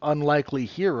the unlikely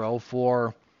hero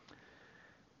for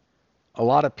a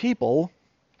lot of people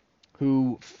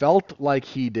who felt like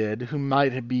he did, who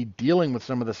might be dealing with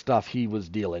some of the stuff he was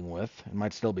dealing with, and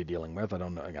might still be dealing with. I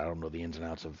don't know the ins and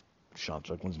outs of Sean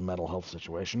Strickland's mental health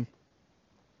situation.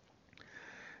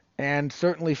 And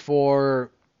certainly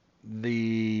for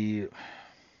the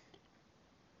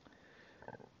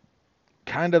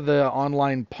kind of the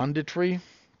online punditry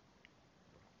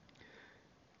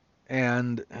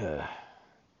and the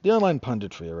online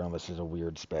punditry around this is a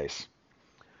weird space.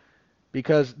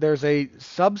 because there's a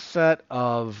subset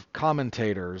of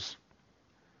commentators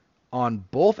on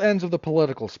both ends of the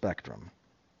political spectrum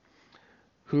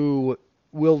who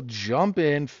will jump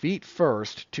in feet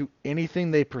first to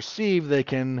anything they perceive they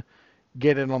can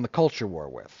get in on the culture war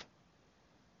with.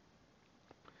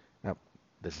 Now,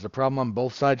 this is a problem on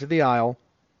both sides of the aisle.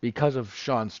 Because of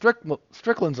Sean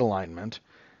Strickland's alignment,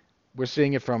 we're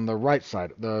seeing it from the right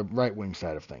side, the right-wing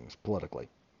side of things, politically,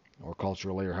 or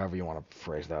culturally, or however you want to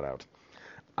phrase that out.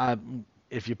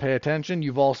 If you pay attention,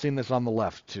 you've all seen this on the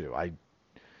left too.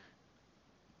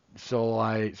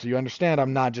 So you understand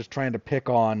I'm not just trying to pick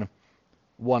on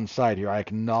one side here. I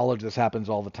acknowledge this happens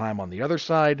all the time on the other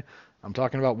side. I'm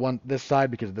talking about this side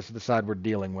because this is the side we're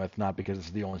dealing with, not because it's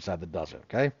the only side that does it.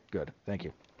 Okay? Good. Thank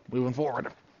you. Moving forward.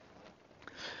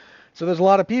 So there's a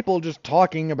lot of people just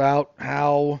talking about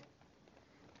how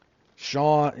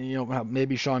how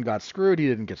maybe Sean got screwed. He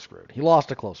didn't get screwed. He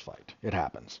lost a close fight. It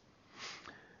happens.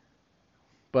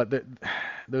 But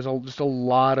there's just a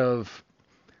lot of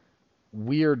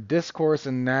weird discourse,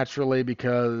 and naturally,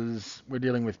 because we're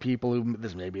dealing with people who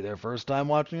this may be their first time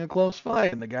watching a close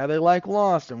fight, and the guy they like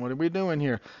lost, and what are we doing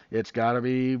here? It's got to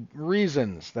be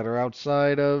reasons that are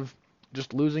outside of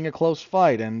just losing a close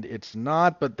fight, and it's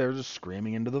not, but they're just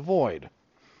screaming into the void.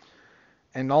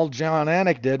 And all Jon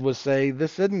Anik did was say,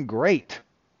 this isn't great.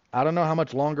 I don't know how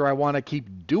much longer I want to keep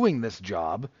doing this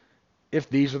job if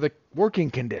these are the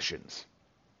working conditions,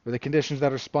 or the conditions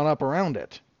that are spun up around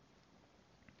it.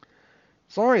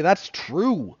 Sorry, that's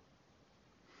true.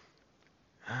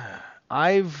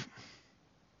 Here's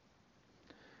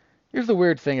the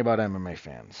weird thing about MMA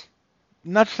fans.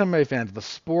 Not just MMA fans, the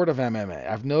sport of MMA.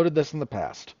 I've noted this in the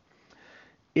past.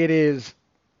 MMA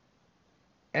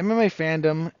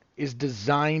fandom is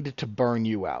designed to burn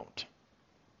you out.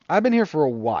 I've been here for a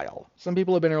while. Some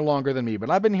people have been here longer than me, but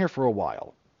I've been here for a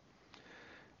while.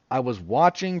 I was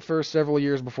watching for several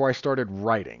years before I started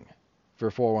writing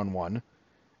for 411,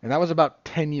 and that was about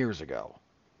 10 years ago.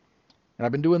 And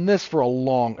I've been doing this for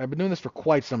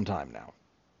quite some time now.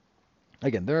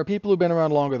 Again, there are people who've been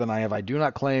around longer than I have. I do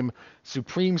not claim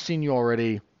supreme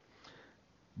seniority,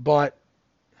 but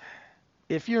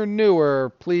if you're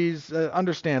newer, please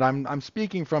understand I'm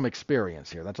speaking from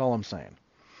experience here. That's all I'm saying.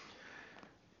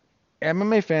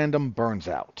 MMA fandom burns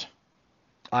out,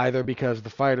 either because the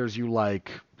fighters you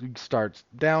like start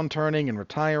downturning and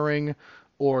retiring,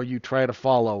 or you try to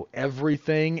follow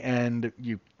everything and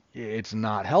it's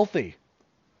not healthy.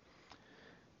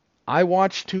 I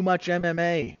watch too much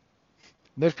MMA.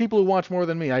 There's people who watch more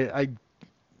than me. I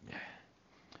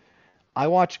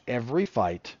watch every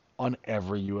fight on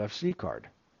every UFC card.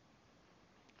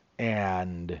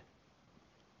 And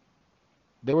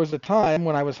there was a time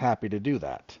when I was happy to do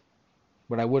that,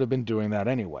 but I would have been doing that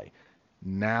anyway.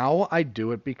 Now I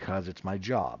do it because it's my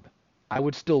job. I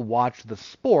would still watch the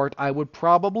sport. I would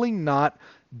probably not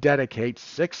dedicate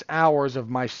 6 hours of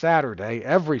my Saturday,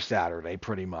 every Saturday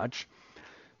pretty much,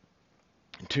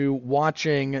 to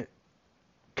watching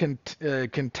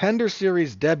Contender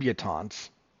Series debutantes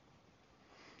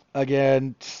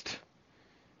against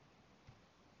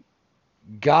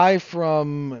guy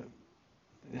from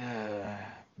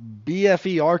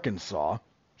BFE Arkansas.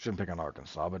 Shouldn't pick on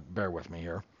Arkansas, but bear with me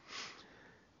here.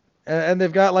 And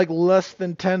they've got like less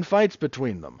than 10 fights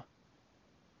between them.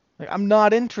 Like, I'm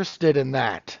not interested in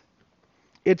that.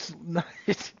 It's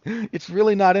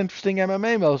really not interesting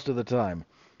MMA most of the time.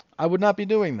 I would not be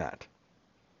doing that.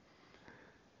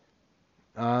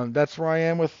 That's where I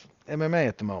am with MMA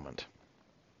at the moment.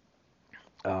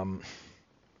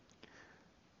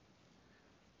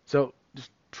 So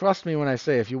just trust me when I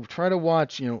say, if you try to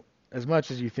watch, as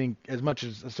much as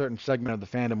a certain segment of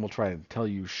the fandom will try to tell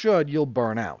you should, you'll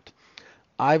burn out.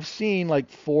 I've seen like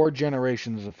 4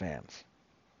 generations of fans.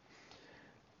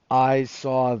 I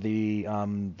saw the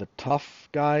tough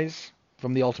guys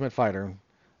from The Ultimate Fighter.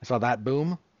 I saw that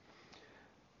boom.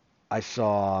 I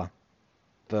saw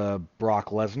the Brock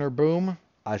Lesnar boom.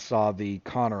 I saw the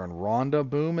Conor and Ronda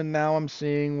boom, and now I'm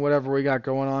seeing whatever we got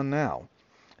going on now.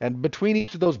 And between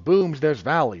each of those booms, there's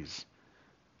valleys.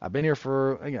 I've been here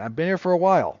for a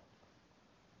while.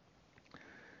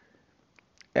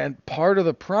 And part of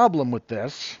the problem with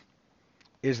this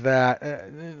is that,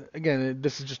 again,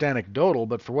 this is just anecdotal,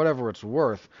 but for whatever it's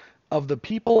worth, of the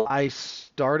people I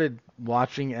started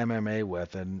watching MMA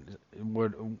with,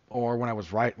 or when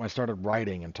I started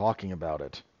writing and talking about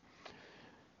it,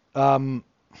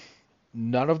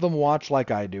 none of them watch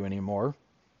like I do anymore.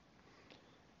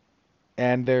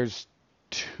 And there's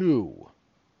 2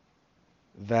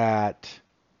 that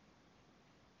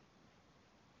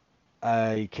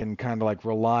I can kind of like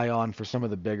rely on for some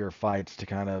of the bigger fights to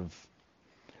kind of,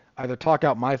 either talk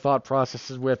out my thought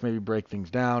processes with, maybe break things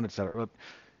down, etc.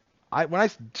 When I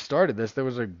started this, there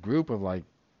was a group of like,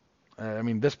 I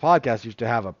mean, this podcast used to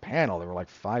have a panel. There were like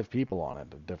 5 people on it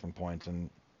at different points, and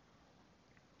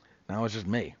now it's just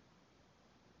me.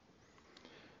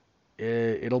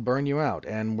 It'll burn you out,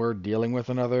 and we're dealing with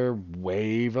another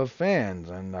wave of fans,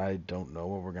 and I don't know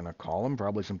what we're gonna call them.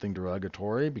 Probably something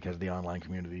derogatory because the online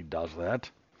community does that.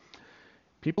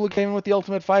 People who came in with the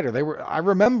Ultimate Fighter, I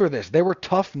remember this. They were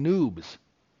tough noobs.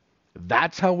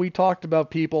 That's how we talked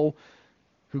about people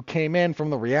who came in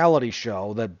from the reality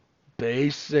show that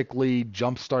basically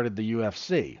jump-started the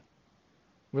UFC. It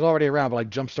was already around, but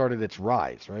like jump-started its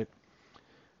rise, right?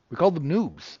 We called them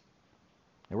noobs.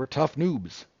 They were tough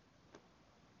noobs.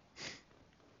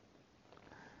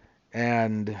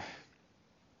 And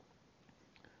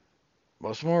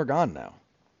most of them are gone now.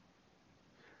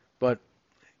 But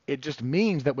it just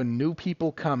means that when new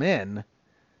people come in,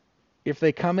 if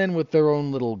they come in with their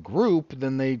own little group,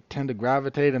 then they tend to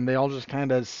gravitate and they all just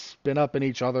kind of spin up in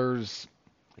each other's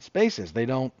spaces.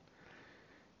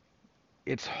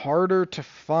 It's harder to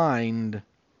find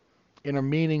in a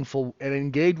meaningful and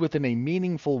engage with in a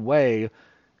meaningful way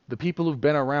the people who've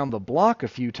been around the block a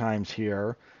few times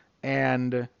here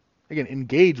and again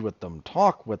engage with them,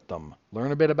 talk with them,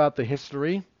 learn a bit about the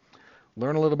history,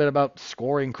 learn a little bit about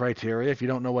scoring criteria if you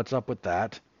don't know what's up with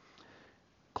that.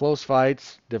 Close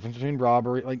fights, difference between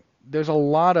robbery, like there's a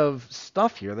lot of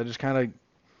stuff here that just kind of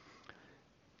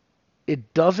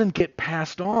it doesn't get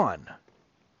passed on.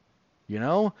 You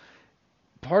know?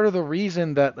 Part of the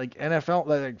reason that like NFL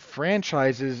like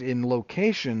franchises in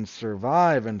locations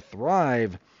survive and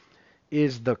thrive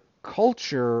is the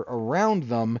culture around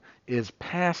them is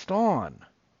passed on.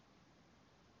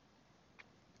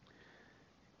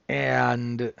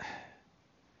 And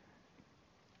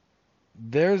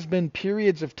there's been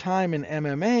periods of time in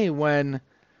MMA when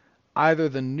either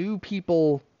the new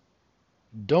people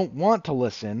don't want to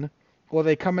listen or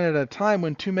they come in at a time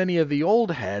when too many of the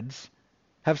old heads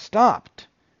have stopped.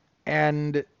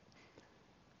 And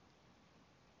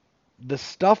the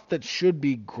stuff that should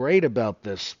be great about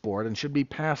this sport and should be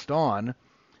passed on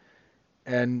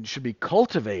and should be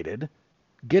cultivated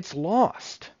gets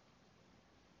lost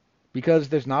because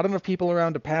there's not enough people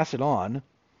around to pass it on.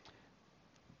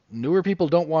 Newer people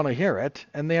don't want to hear it,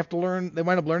 and they wind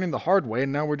up learning the hard way,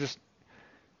 and now we're just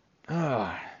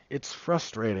it's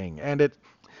frustrating, and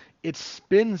it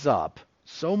spins up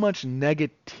so much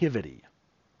negativity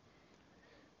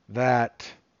that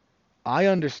I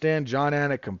understand Jon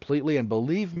Anik completely, and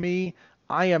believe me,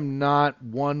 I am not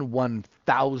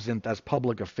 1/1000th as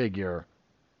public a figure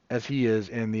as he is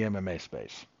in the MMA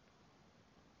space.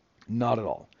 Not at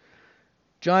all.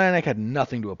 Jon Anik had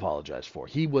nothing to apologize for.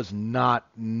 He was not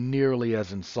nearly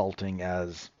as insulting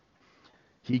as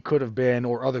he could have been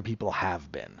or other people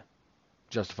have been,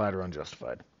 justified or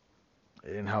unjustified,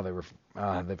 in how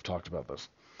they've talked about this.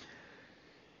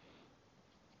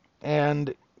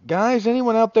 And guys,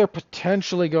 anyone out there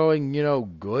potentially going,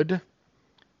 good?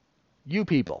 You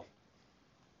people.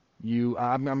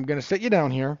 I'm going to sit you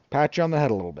down here, pat you on the head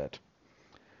a little bit.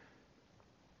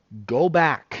 Go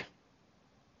back.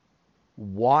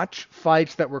 Watch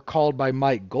fights that were called by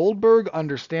Mike Goldberg.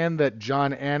 Understand that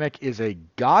Jon Anik is a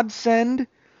godsend,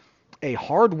 a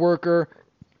hard worker,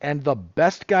 and the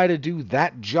best guy to do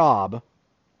that job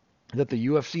that the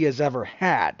UFC has ever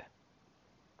had.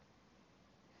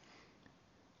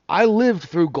 I lived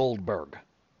through Goldberg.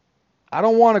 I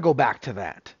don't want to go back to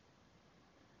that.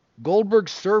 Goldberg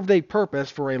served a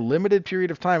purpose for a limited period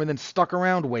of time and then stuck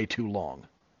around way too long.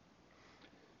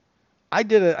 I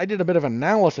did a bit of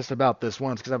analysis about this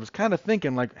once because I was kind of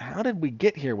thinking, like, how did we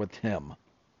get here with him?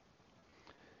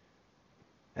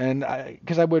 And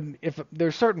if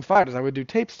there's certain fighters I would do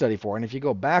tape study for, and if you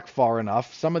go back far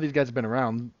enough, some of these guys have been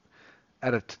around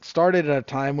started at a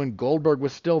time when Goldberg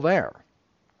was still there.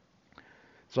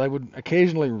 So I would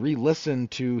occasionally re-listen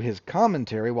to his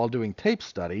commentary while doing tape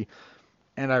study,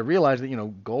 and I realized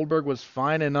that, Goldberg was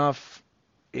fine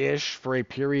enough-ish for a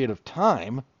period of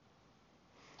time,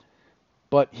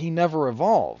 but he never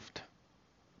evolved.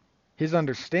 His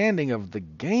understanding of the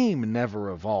game never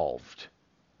evolved.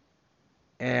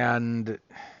 And,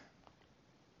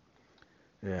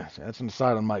 yeah, that's an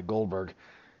aside on Mike Goldberg.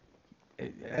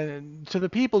 And to the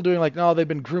people doing like, no, they've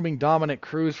been grooming Dominic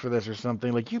Cruz for this or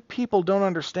something, like, you people don't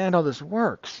understand how this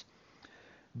works.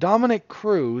 Dominic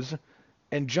Cruz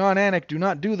and Jon Anik do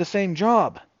not do the same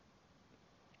job.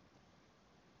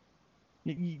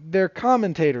 They're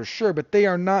commentators, sure, but they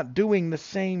are not doing the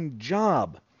same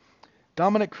job.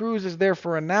 Dominic Cruz is there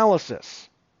for analysis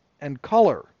and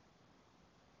color.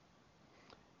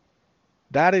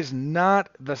 That is not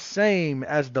the same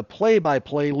as the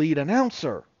play-by-play lead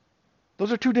announcer.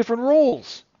 Those are two different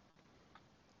roles.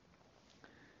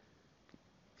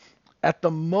 At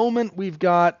the moment, we've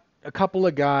got a couple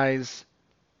of guys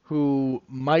who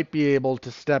might be able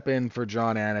to step in for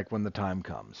Jon Anik when the time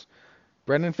comes.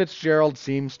 Brendan Fitzgerald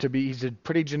seems to be, he's a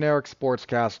pretty generic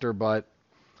sportscaster, but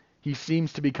he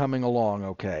seems to be coming along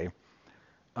okay.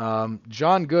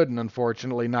 John Gooden,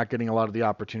 unfortunately, not getting a lot of the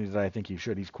opportunities that I think he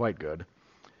should. He's quite good.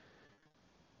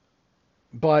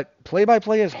 But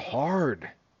play-by-play is hard.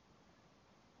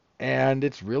 And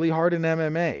it's really hard in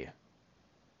MMA.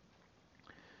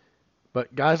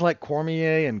 But guys like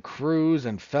Cormier and Cruz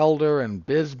and Felder and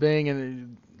Bisping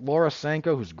and Laura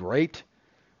Sanko, who's great.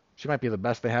 She might be the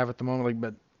best they have at the moment.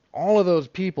 But all of those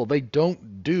people, they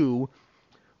don't do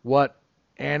what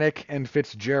Anik and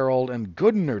Fitzgerald and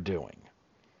Gooden are doing.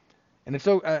 And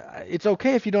it's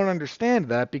okay if you don't understand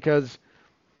that, because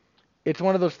it's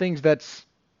one of those things that's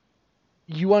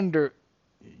you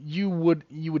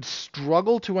would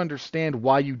struggle to understand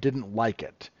why you didn't like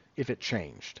it if it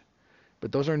changed.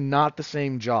 But those are not the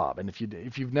same job. And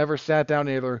if you've never sat down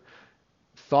and either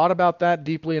thought about that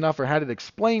deeply enough or had it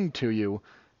explained to you,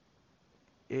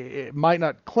 it might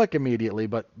not click immediately,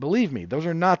 but believe me, those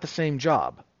are not the same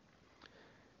job.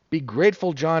 Be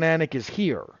grateful Jon Anik is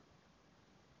here.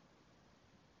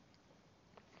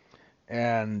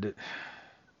 And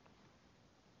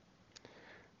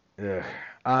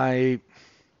I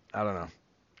don't know.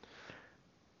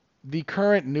 The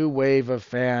current new wave of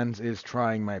fans is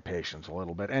trying my patience a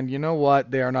little bit. And you know what?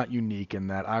 They are not unique in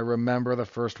that. I remember the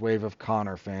first wave of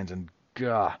Conor fans, and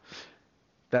gah,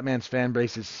 that man's fan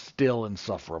base is still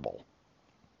insufferable.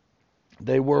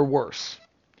 They were worse.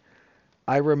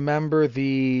 I remember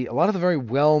a lot of the very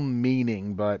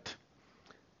well-meaning, but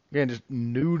again, just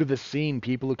new to the scene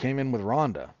people who came in with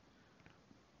Ronda.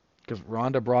 Because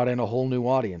Ronda brought in a whole new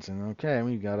audience, and okay,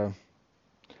 we gotta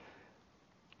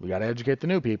educate the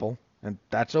new people, and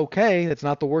that's okay. It's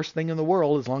not the worst thing in the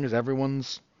world as long as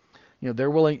everyone's, they're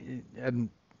willing. And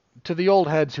to the old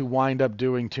heads who wind up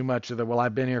doing too much of the, well,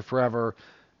 I've been here forever,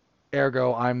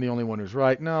 ergo I'm the only one who's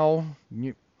right. No,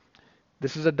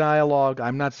 this is a dialogue.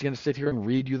 I'm not going to sit here and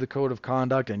read you the code of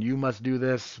conduct, and you must do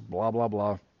this, blah blah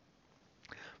blah.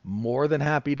 More than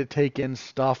happy to take in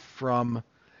stuff from.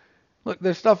 Look,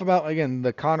 there's stuff about, again,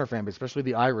 the Conor family, especially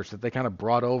the Irish, that they kind of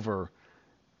brought over,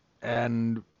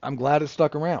 and I'm glad it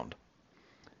stuck around.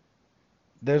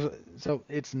 So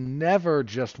it's never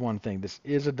just one thing. This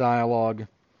is a dialogue,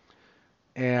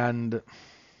 and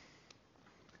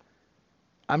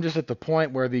I'm just at the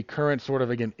point where the current sort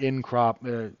of, again,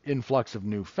 influx of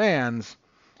new fans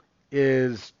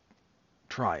is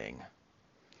trying.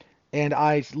 And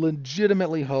I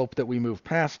legitimately hope that we move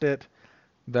past it,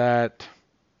 that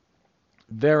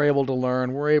they're able to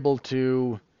learn, we're able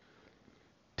to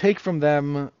take from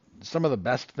them some of the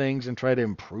best things and try to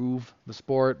improve the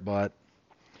sport. But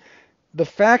the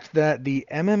fact that the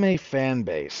MMA fan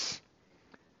base,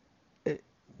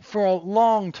 for a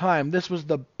long time, this was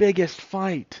the biggest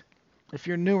fight. If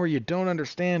you're newer, you don't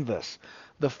understand this.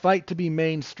 The fight to be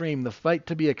mainstream, the fight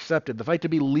to be accepted, the fight to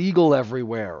be legal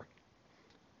everywhere.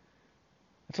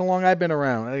 That's how long I've been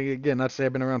around. Again, not to say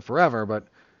I've been around forever, but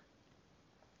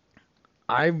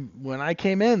when I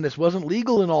came in, this wasn't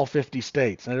legal in all 50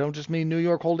 states. And I don't just mean New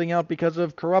York holding out because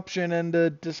of corruption and a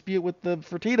dispute with the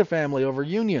Fertitta family over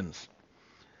unions.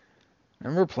 I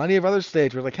remember plenty of other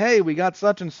states were like, hey, we got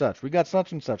such and such. We got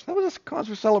such and such. That was a cause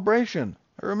for celebration.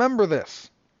 I remember this.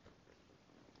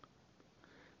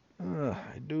 I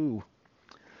do.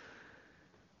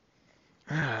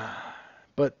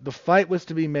 But the fight was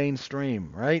to be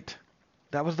mainstream, right?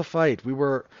 That was the fight.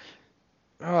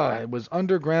 It was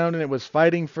underground, and it was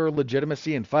fighting for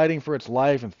legitimacy and fighting for its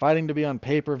life and fighting to be on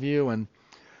pay-per-view and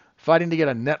fighting to get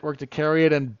a network to carry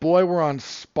it. And boy, we're on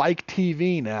Spike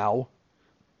TV now.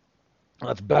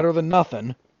 That's better than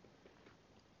nothing.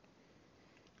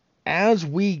 As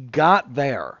we got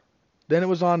there, then it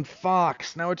was on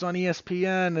Fox. Now it's on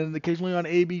ESPN and occasionally on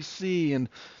ABC. And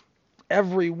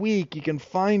every week you can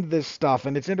find this stuff,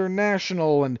 and it's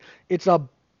international, and it's a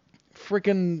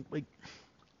freaking $1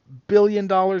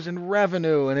 billion in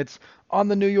revenue, and it's on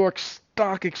the New York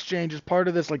Stock Exchange as part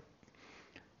of this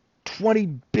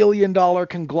 $20 billion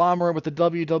conglomerate with the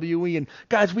WWE. And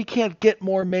guys, we can't get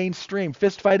more mainstream.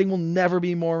 Fist fighting will never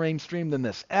be more mainstream than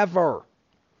this, ever.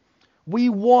 We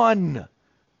won.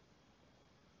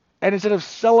 And instead of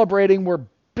celebrating, we're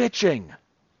bitching.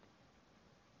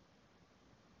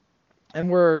 And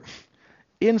we're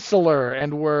insular,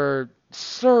 and we're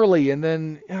surly, and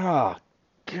then, oh,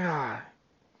 God.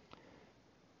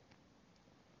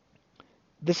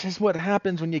 This is what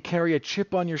happens when you carry a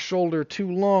chip on your shoulder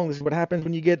too long. This is what happens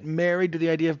when you get married to the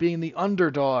idea of being the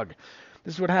underdog.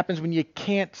 This is what happens when you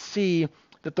can't see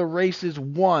that the race is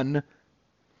won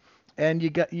and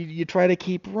you try to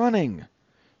keep running.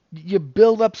 You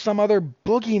build up some other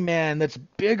boogeyman that's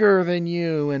bigger than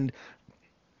you, and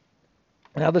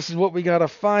now this is what we gotta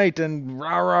fight, and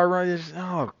rah rah rah.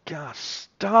 Oh God,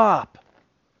 stop!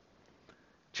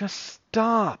 Just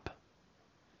stop.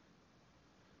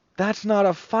 That's not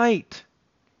a fight.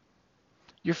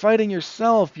 You're fighting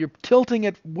yourself. You're tilting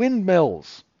at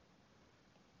windmills.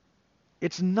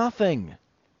 It's nothing.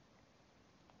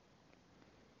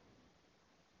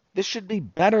 This should be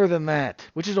better than that,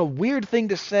 which is a weird thing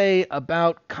to say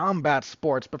about combat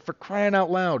sports, but for crying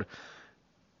out loud,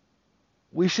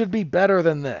 we should be better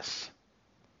than this.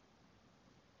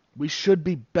 We should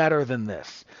be better than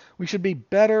this. We should be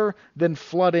better than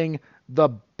flooding the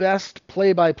best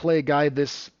play-by-play guy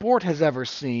this sport has ever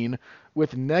seen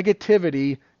with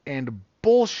negativity and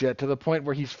bullshit to the point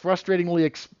where he's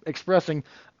frustratingly expressing,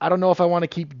 I don't know if I want to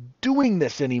keep doing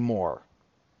this anymore.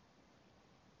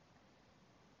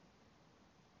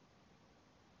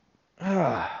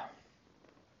 And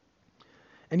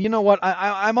you know what?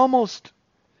 I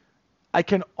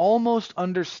can almost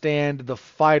understand the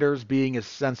fighters being as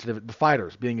sensitive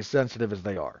as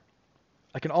they are.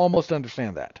 I can almost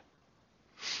understand that.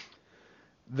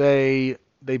 They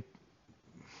they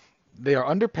they are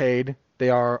underpaid, they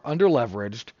are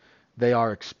underleveraged, they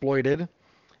are exploited,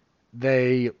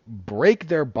 they break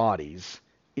their bodies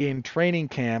in training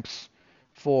camps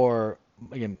for,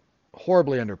 again,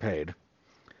 horribly underpaid,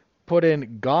 put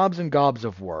in gobs and gobs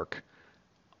of work,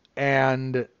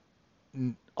 and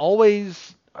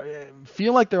always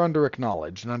feel like they're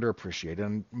under-acknowledged and underappreciated,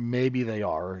 and maybe they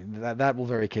are. That will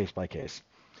vary case by case.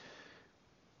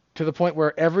 To the point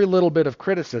where every little bit of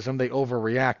criticism they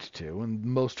overreact to, and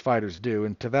most fighters do.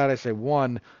 And to that I say,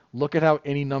 one, look at how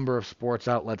any number of sports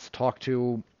outlets talk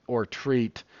to or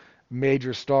treat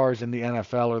major stars in the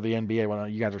NFL or the NBA. Well,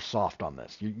 you guys are soft on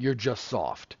this. You're just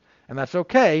soft. And that's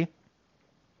okay.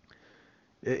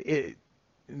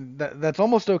 That's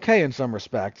almost okay in some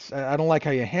respects. I don't like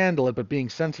how you handle it, but being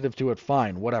sensitive to it,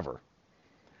 fine, whatever.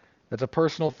 That's a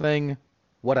personal thing,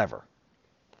 whatever.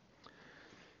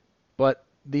 But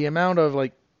the amount of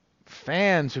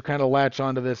fans who kind of latch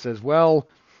onto this as well,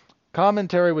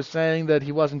 commentary was saying that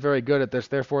he wasn't very good at this,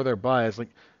 therefore they're biased.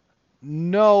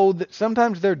 No,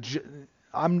 sometimes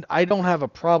I don't have a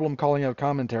problem calling out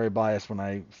commentary bias when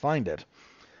I find it.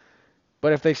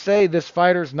 But if they say this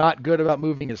fighter's not good about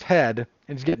moving his head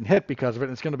and he's getting hit because of it,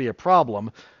 and it's going to be a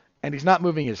problem, and he's not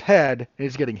moving his head and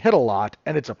he's getting hit a lot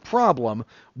and it's a problem,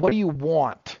 what do you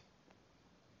want?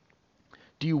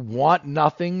 Do you want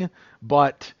nothing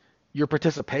but your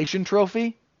participation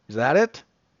trophy? Is that it?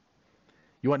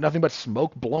 You want nothing but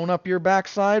smoke blown up your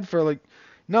backside for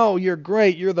no, you're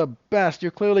great, you're the best,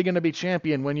 you're clearly going to be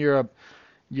champion when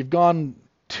you've gone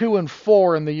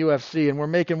 2-4 in the UFC, and we're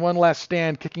making one last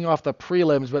stand, kicking off the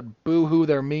prelims, but boo-hoo,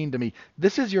 they're mean to me.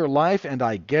 This is your life, and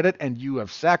I get it, and you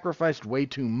have sacrificed way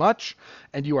too much,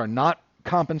 and you are not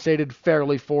compensated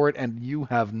fairly for it, and you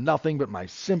have nothing but my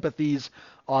sympathies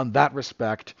on that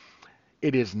respect.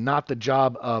 It is not the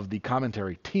job of the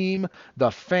commentary team,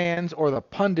 the fans, or the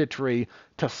punditry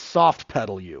to soft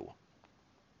pedal you.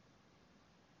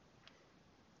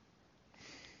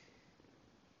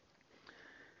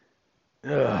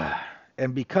 Ugh.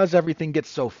 And because everything gets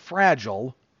so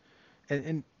fragile,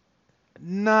 and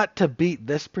not to beat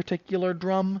this particular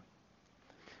drum,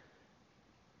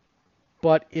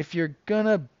 but if you're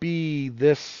gonna be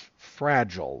this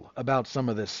fragile about some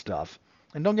of this stuff,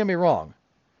 and don't get me wrong,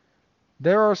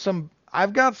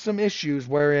 I've got some issues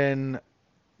wherein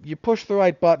you push the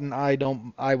right button, I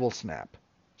will snap.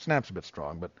 Snap's a bit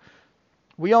strong, but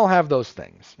we all have those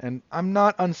things, and I'm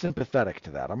not unsympathetic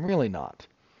to that. I'm really not.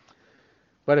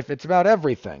 But if it's about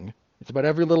everything, it's about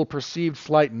every little perceived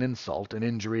slight and insult and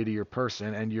injury to your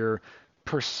person and your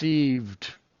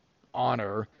perceived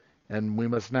honor, and we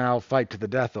must now fight to the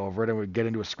death over it, and we get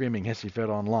into a screaming hissy fit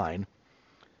online.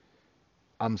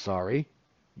 I'm sorry,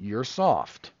 you're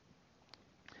soft.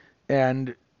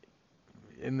 And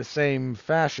in the same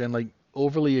fashion,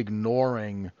 overly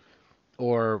ignoring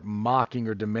or mocking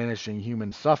or diminishing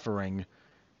human suffering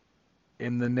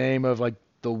in the name of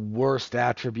the worst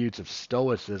attributes of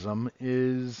stoicism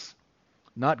is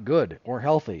not good or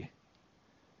healthy.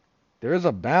 There is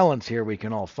a balance here we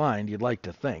can all find, you'd like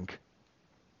to think.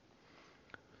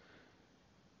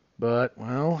 But,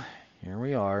 well, here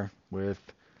we are with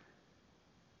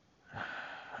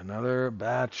another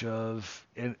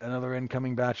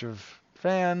incoming batch of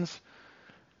fans.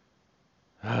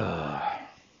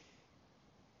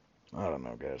 I don't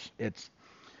know, guys. It's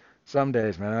some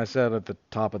days, man. I said at the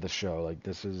top of the show, like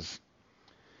this is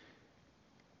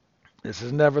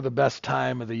never the best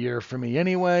time of the year for me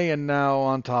anyway, and now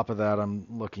on top of that, I'm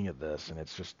looking at this, and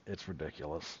it's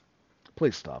ridiculous.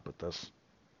 Please stop with this.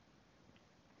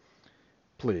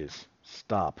 Please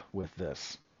stop with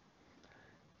this.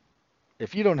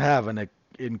 If you don't have an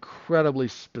incredibly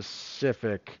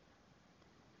specific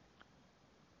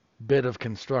bit of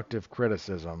constructive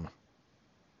criticism,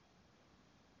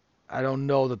 I don't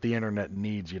know that the internet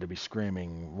needs you to be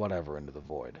screaming whatever into the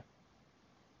void.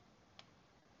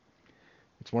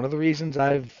 It's one of the reasons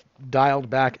I've dialed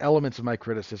back elements of my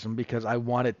criticism because I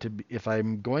want it to be, if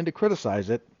I'm going to criticize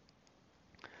it,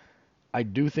 I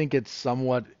do think it's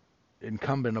somewhat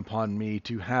incumbent upon me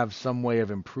to have some way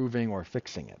of improving or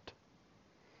fixing it.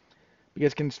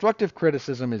 Because constructive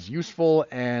criticism is useful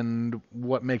and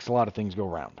what makes a lot of things go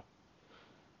round.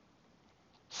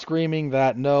 Screaming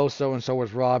that no, so-and-so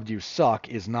was robbed, you suck,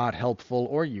 is not helpful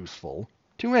or useful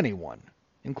to anyone,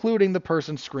 including the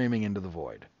person screaming into the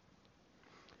void.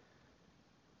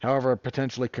 However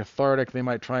potentially cathartic they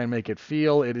might try and make it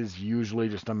feel, it is usually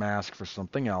just a mask for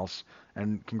something else,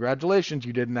 and congratulations,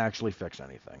 you didn't actually fix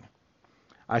anything.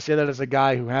 I say that as a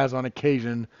guy who has on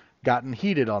occasion gotten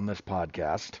heated on this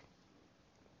podcast,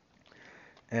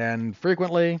 and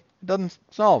frequently it doesn't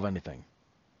solve anything.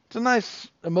 It's a nice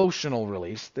emotional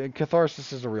release. The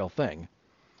catharsis is a real thing.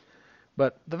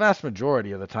 But the vast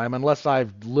majority of the time, unless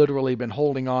I've literally been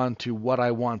holding on to what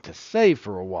I want to say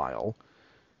for a while,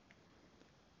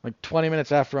 like 20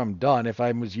 minutes after I'm done, if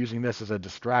I was using this as a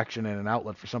distraction and an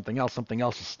outlet for something else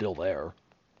is still there.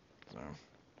 So,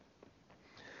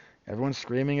 everyone's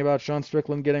screaming about Sean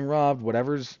Strickland getting robbed.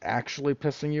 Whatever's actually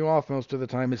pissing you off most of the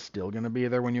time is still going to be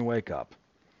there when you wake up.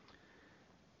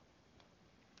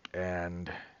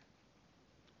 And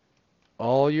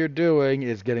all you're doing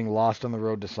is getting lost on the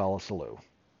road to Salisaloo.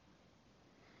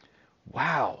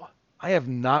 Wow. I have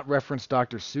not referenced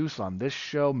Dr. Seuss on this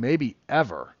show, maybe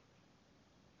ever.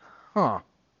 Huh.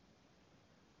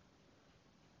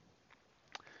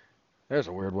 There's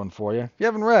a weird one for you. If you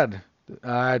haven't read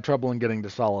I had trouble in getting to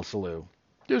Salisaloo,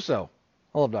 do so.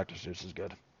 All of Dr. Seuss is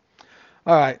good.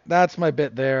 All right, that's my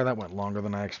bit there. That went longer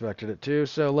than I expected it to,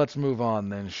 so let's move on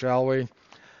then, shall we?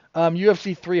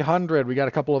 UFC 300, we got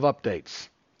a couple of updates.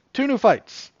 2 new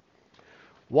fights.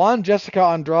 One, Jessica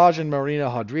Andrade and Marina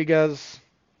Rodriguez.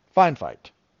 Fine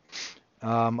fight.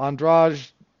 Andrade,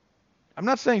 I'm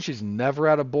not saying she's never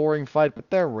had a boring fight, but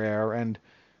they're rare, and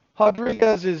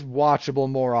Rodriguez is watchable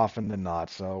more often than not,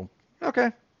 so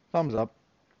okay, thumbs up.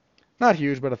 Not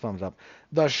huge, but a thumbs up.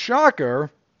 The shocker,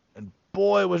 and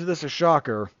boy was this a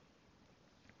shocker,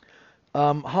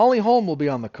 Holly Holm will be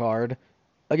on the card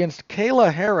against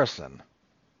Kayla Harrison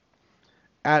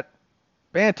at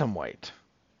bantamweight.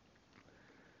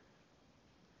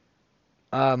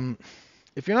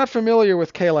 If you're not familiar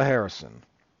with Kayla Harrison,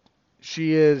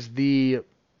 she is the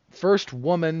first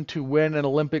woman to win an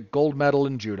Olympic gold medal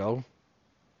in judo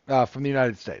from the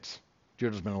United States.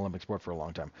 Judo's been an Olympic sport for a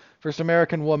long time. First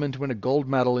American woman to win a gold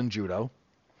medal in judo.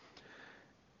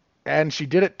 And she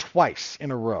did it twice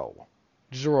in a row,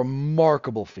 which is a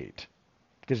remarkable feat.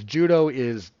 Because judo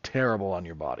is terrible on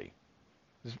your body.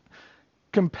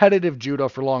 Competitive judo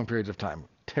for long periods of time,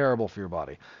 terrible for your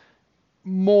body.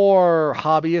 More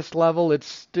hobbyist level, it's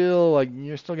still like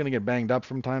you're still going to get banged up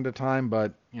from time to time,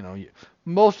 but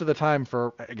most of the time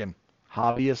for, again,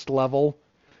 hobbyist level,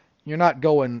 you're not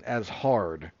going as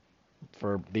hard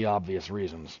for the obvious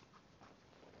reasons.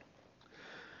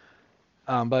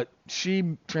 But she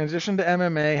transitioned to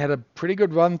MMA, had a pretty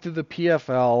good run through the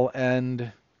PFL,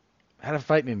 and had a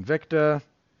fight in Invicta.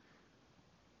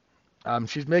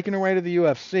 She's making her way to the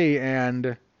UFC,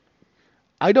 and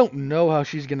I don't know how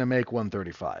she's going to make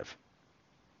 135.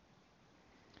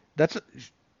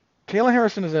 Kayla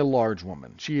Harrison is a large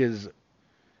woman. She is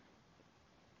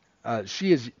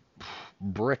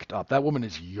bricked up. That woman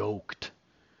is yoked.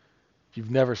 If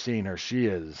you've never seen her, she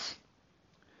is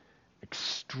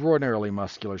extraordinarily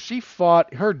muscular.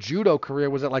 Her judo career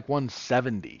was at like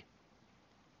 170.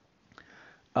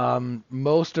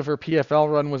 Most of her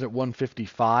PFL run was at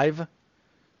 155.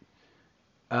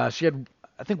 She had,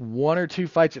 I think, 1 or 2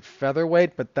 fights at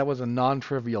featherweight, but that was a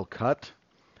non-trivial cut.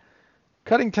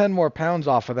 Cutting 10 more pounds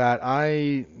off of that,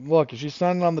 if she's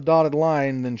signing on the dotted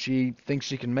line, then she thinks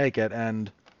she can make it,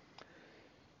 and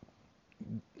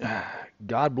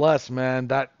God bless, man,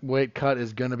 that weight cut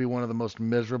is going to be one of the most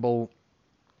miserable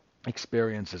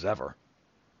experiences ever.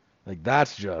 Like,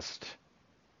 that's just,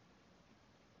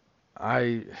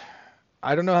 I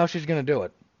don't know how she's going to do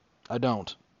it. I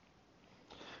don't.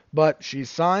 But she's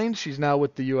signed. She's now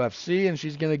with the UFC, and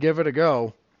she's going to give it a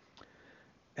go.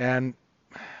 And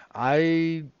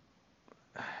I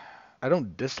I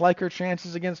don't dislike her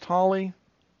chances against Holly.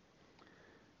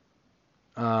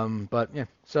 But yeah,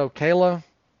 so Kayla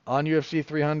on UFC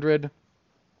 300,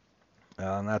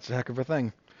 and that's a heck of a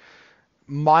thing.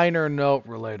 Minor note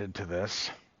related to this.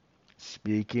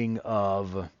 Speaking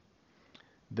of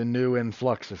the new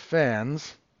influx of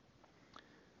fans,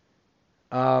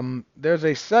 there's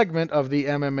a segment of the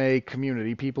MMA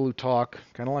community, people who talk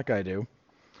kind of like I do,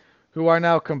 who are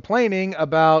now complaining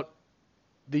about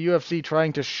the UFC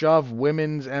trying to shove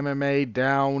women's MMA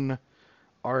down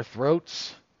our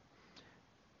throats.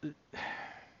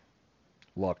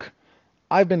 Look,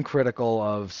 I've been critical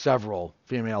of several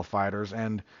female fighters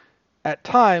and at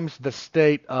times the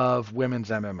state of women's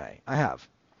MMA. I have.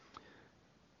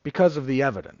 Because of the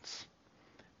evidence.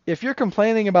 If you're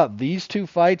complaining about these two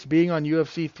fights being on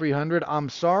UFC 300, I'm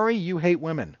sorry, you hate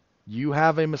women. You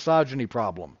have a misogyny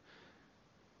problem.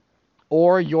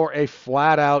 Or you're a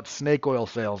flat-out snake oil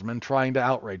salesman trying to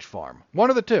outrage farm. One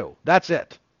of the two. That's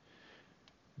it.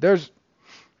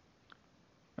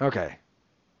 Okay.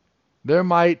 There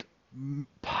might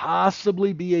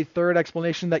possibly be a third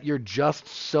explanation that you're just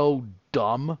so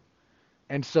dumb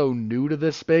and so new to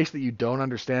this space that you don't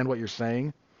understand what you're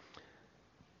saying.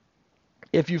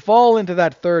 If you fall into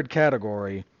that third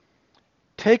category,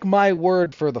 take my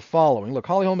word for the following. Look,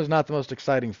 Holly Holm is not the most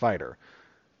exciting fighter,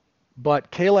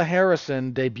 but Kayla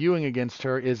Harrison debuting against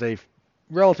her is a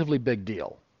relatively big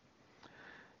deal.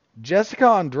 Jessica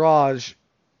Andrade,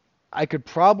 I could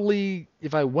probably,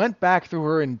 if I went back through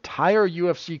her entire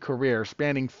UFC career,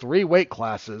 spanning 3 weight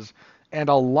classes and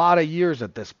a lot of years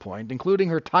at this point, including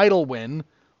her title win,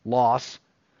 loss,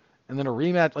 and then a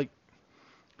rematch,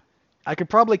 I could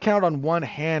probably count on one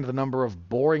hand the number of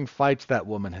boring fights that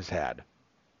woman has had.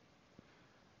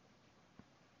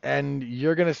 And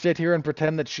you're going to sit here and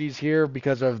pretend that she's here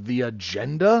because of the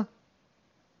agenda?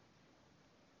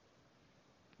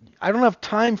 I don't have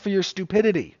time for your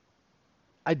stupidity.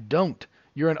 I don't.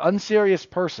 You're an unserious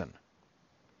person.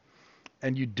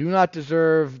 And you do not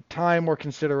deserve time or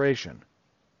consideration.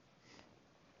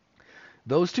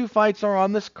 Those two fights are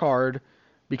on this card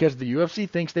because the UFC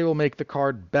thinks they will make the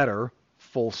card better,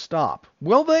 full stop.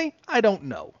 Will they? I don't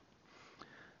know.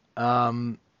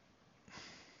 Kayla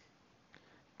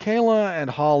and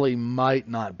Holly might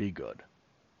not be good.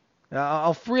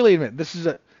 I'll freely admit,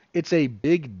 it's a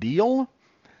big deal.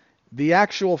 The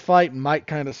actual fight might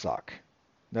kind of suck.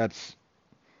 That's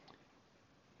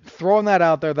throwing that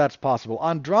out there, that's possible.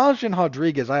 Andrade and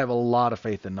Rodriguez, I have a lot of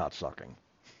faith in not sucking.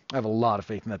 I have a lot of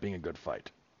faith in that being a good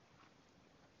fight.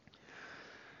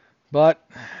 But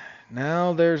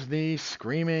now there's the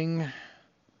screaming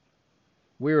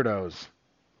weirdos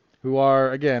who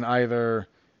are, again, either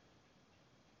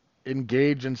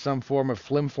engaged in some form of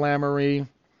flimflammery,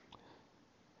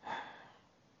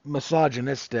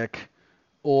 misogynistic,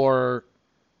 or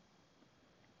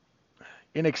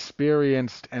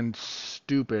inexperienced and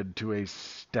stupid to a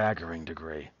staggering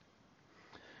degree.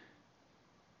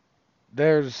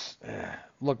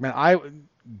 Look, man, I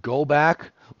go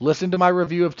back, listen to my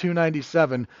review of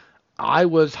 297. I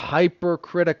was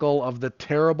hypercritical of the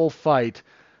terrible fight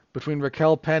between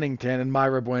Raquel Pennington and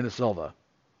Mayra Bueno Silva.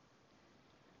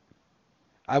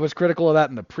 I was critical of that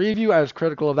in the preview. I was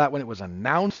critical of that when it was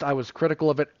announced. I was critical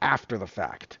of it after the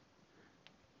fact.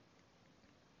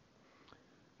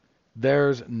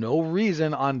 There's no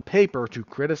reason on paper to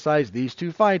criticize these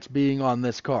two fights being on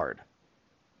this card.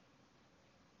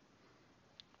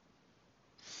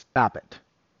 Stop it.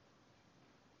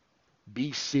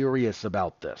 Be serious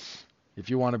about this if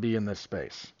you want to be in this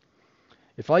space.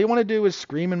 If all you want to do is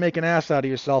scream and make an ass out of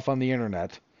yourself on the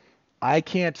internet, I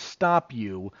can't stop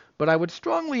you, but I would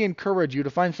strongly encourage you to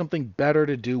find something better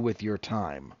to do with your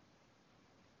time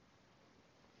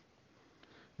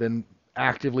than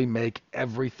actively make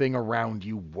everything around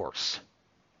you worse.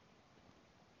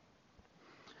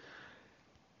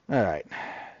 All right.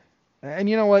 And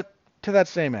you know what? To that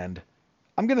same end,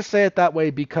 I'm going to say it that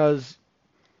way because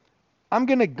I'm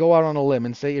going to go out on a limb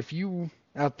and say if you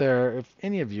out there, if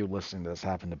any of you listening to this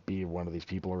happen to be one of these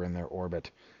people or in their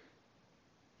orbit,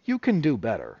 you can do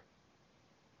better.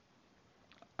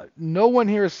 No one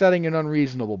here is setting an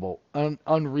unreasonable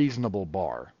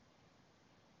bar.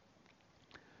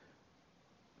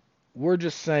 We're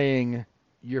just saying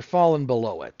you're falling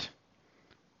below it.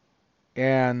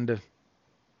 And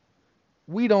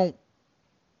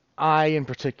I in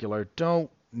particular, don't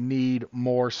need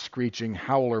more screeching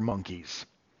howler monkeys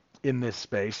in this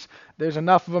space. There's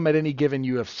enough of them at any given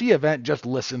UFC event. Just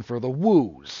listen for the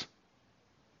woos.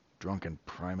 Drunken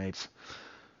primates.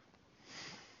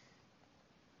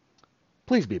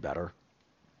 Please be better.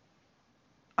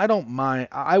 I don't mind.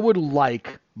 I would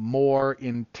like more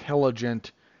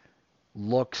intelligent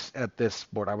looks at this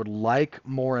sport. I would like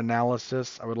more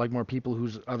analysis. I would like more people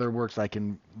whose other works I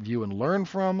can view and learn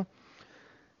from,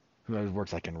 whose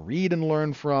works I can read and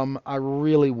learn from. I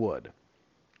really would.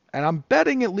 And I'm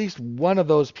betting at least one of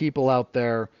those people out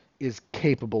there is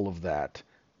capable of that.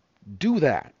 Do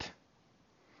that.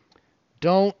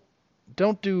 Don't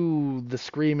do the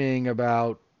screaming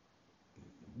about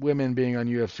women being on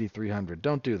UFC 300.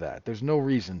 Don't do that. There's no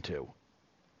reason to.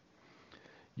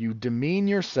 You demean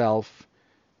yourself.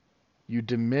 You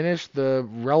diminish the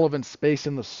relevant space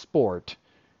in the sport.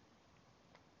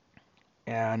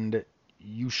 And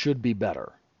you should be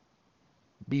better.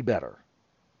 Be better.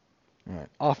 All right,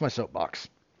 off my soapbox.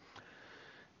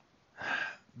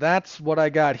 That's what I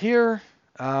got here.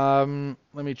 Let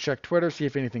me check Twitter, see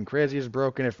if anything crazy is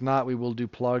broken. If not, we will do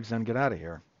plugs and get out of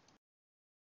here.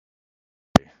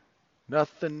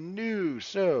 Nothing new,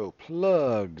 so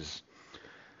plugs.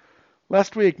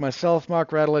 Last week, myself,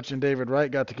 Mark Radulich, and David Wright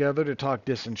got together to talk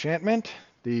Disenchantment,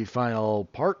 the final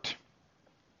part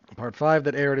 5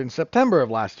 that aired in September of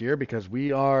last year, because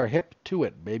we are hip to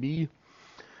it, baby.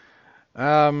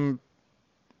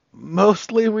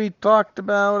 Mostly we talked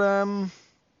about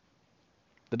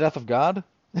the death of God,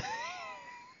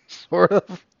 sort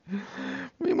of.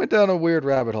 We went down a weird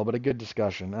rabbit hole, but a good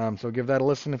discussion. So give that a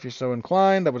listen if you're so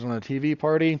inclined. That was on a TV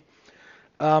party.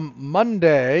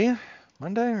 Monday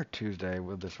or Tuesday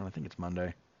with this one? I think it's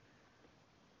Monday.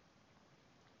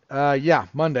 Yeah,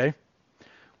 Monday.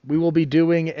 We will be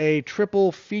doing a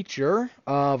triple feature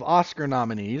of Oscar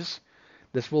nominees.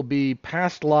 This will be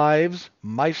Past Lives,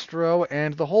 Maestro,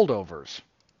 and The Holdovers.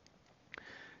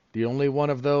 The only one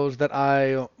of those that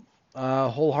I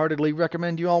wholeheartedly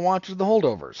recommend you all watch is The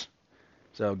Holdovers.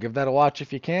 So give that a watch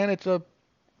if you can. It's a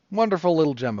wonderful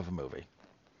little gem of a movie.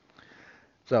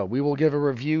 So we will give a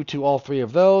review to all 3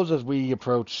 of those as we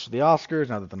approach the Oscars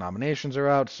now that the nominations are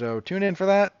out. So tune in for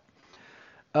that.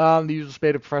 The usual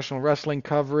spate of professional wrestling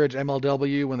coverage,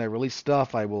 MLW, when they release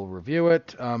stuff, I will review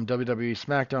it. WWE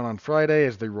SmackDown on Friday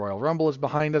as the Royal Rumble is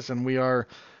behind us, and we are,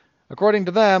 according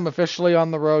to them, officially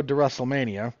on the road to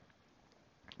WrestleMania.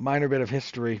 Minor bit of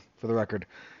history for the record.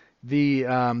 The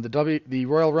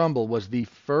Royal Rumble was the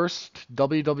first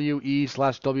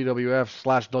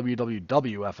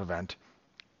WWE/WWF/WWF event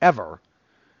ever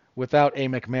without a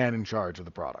McMahon in charge of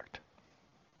the product.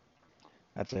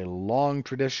 That's a long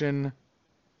tradition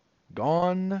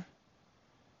gone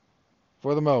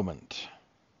for the moment.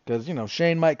 Because,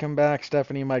 Shane might come back,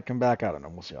 Stephanie might come back. I don't know.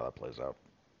 We'll see how that plays out.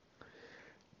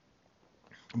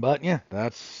 But yeah,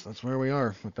 that's where we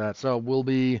are with that. So I will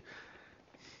be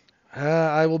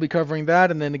covering that,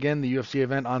 and then again the UFC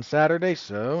event on Saturday.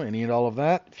 So any and all of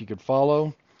that, if you could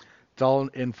follow, it's all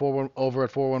over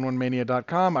at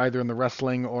 411mania.com, either in the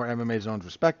wrestling or MMA zones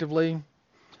respectively.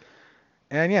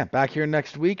 And yeah, back here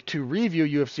next week to review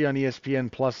UFC on ESPN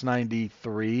Plus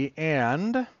 93,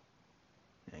 and hang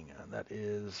on, that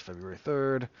is February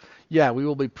 3rd. Yeah, we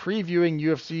will be previewing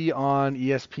UFC on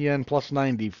ESPN Plus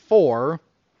 94.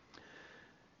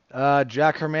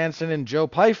 Jack Hermanson and Joe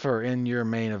Pyfer in your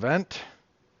main event.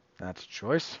 That's a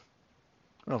choice.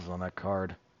 What else is on that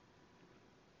card?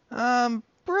 Brad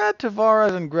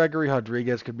Tavares and Gregory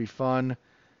Rodriguez could be fun.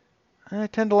 I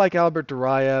tend to like Albert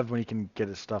Duraev when he can get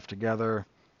his stuff together.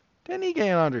 Danny Gay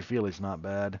and Andre Fili's not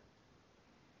bad.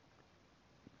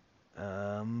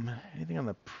 Anything on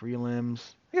the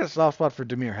prelims? I got a soft spot for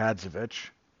Damir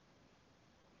Hadzovic,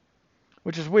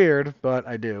 which is weird, but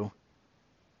I do.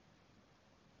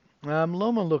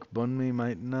 Loma Lookbunmi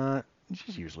might not.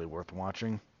 She's usually worth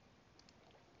watching.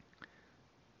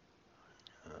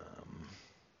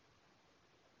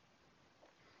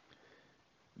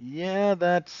 Yeah,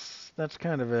 that's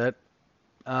kind of it.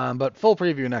 But full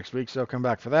preview next week, so come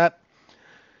back for that.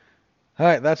 All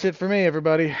right, that's it for me,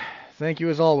 everybody. Thank you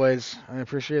as always. I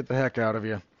appreciate the heck out of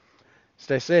you.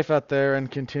 Stay safe out there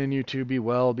and continue to be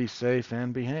well, be safe,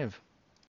 and behave.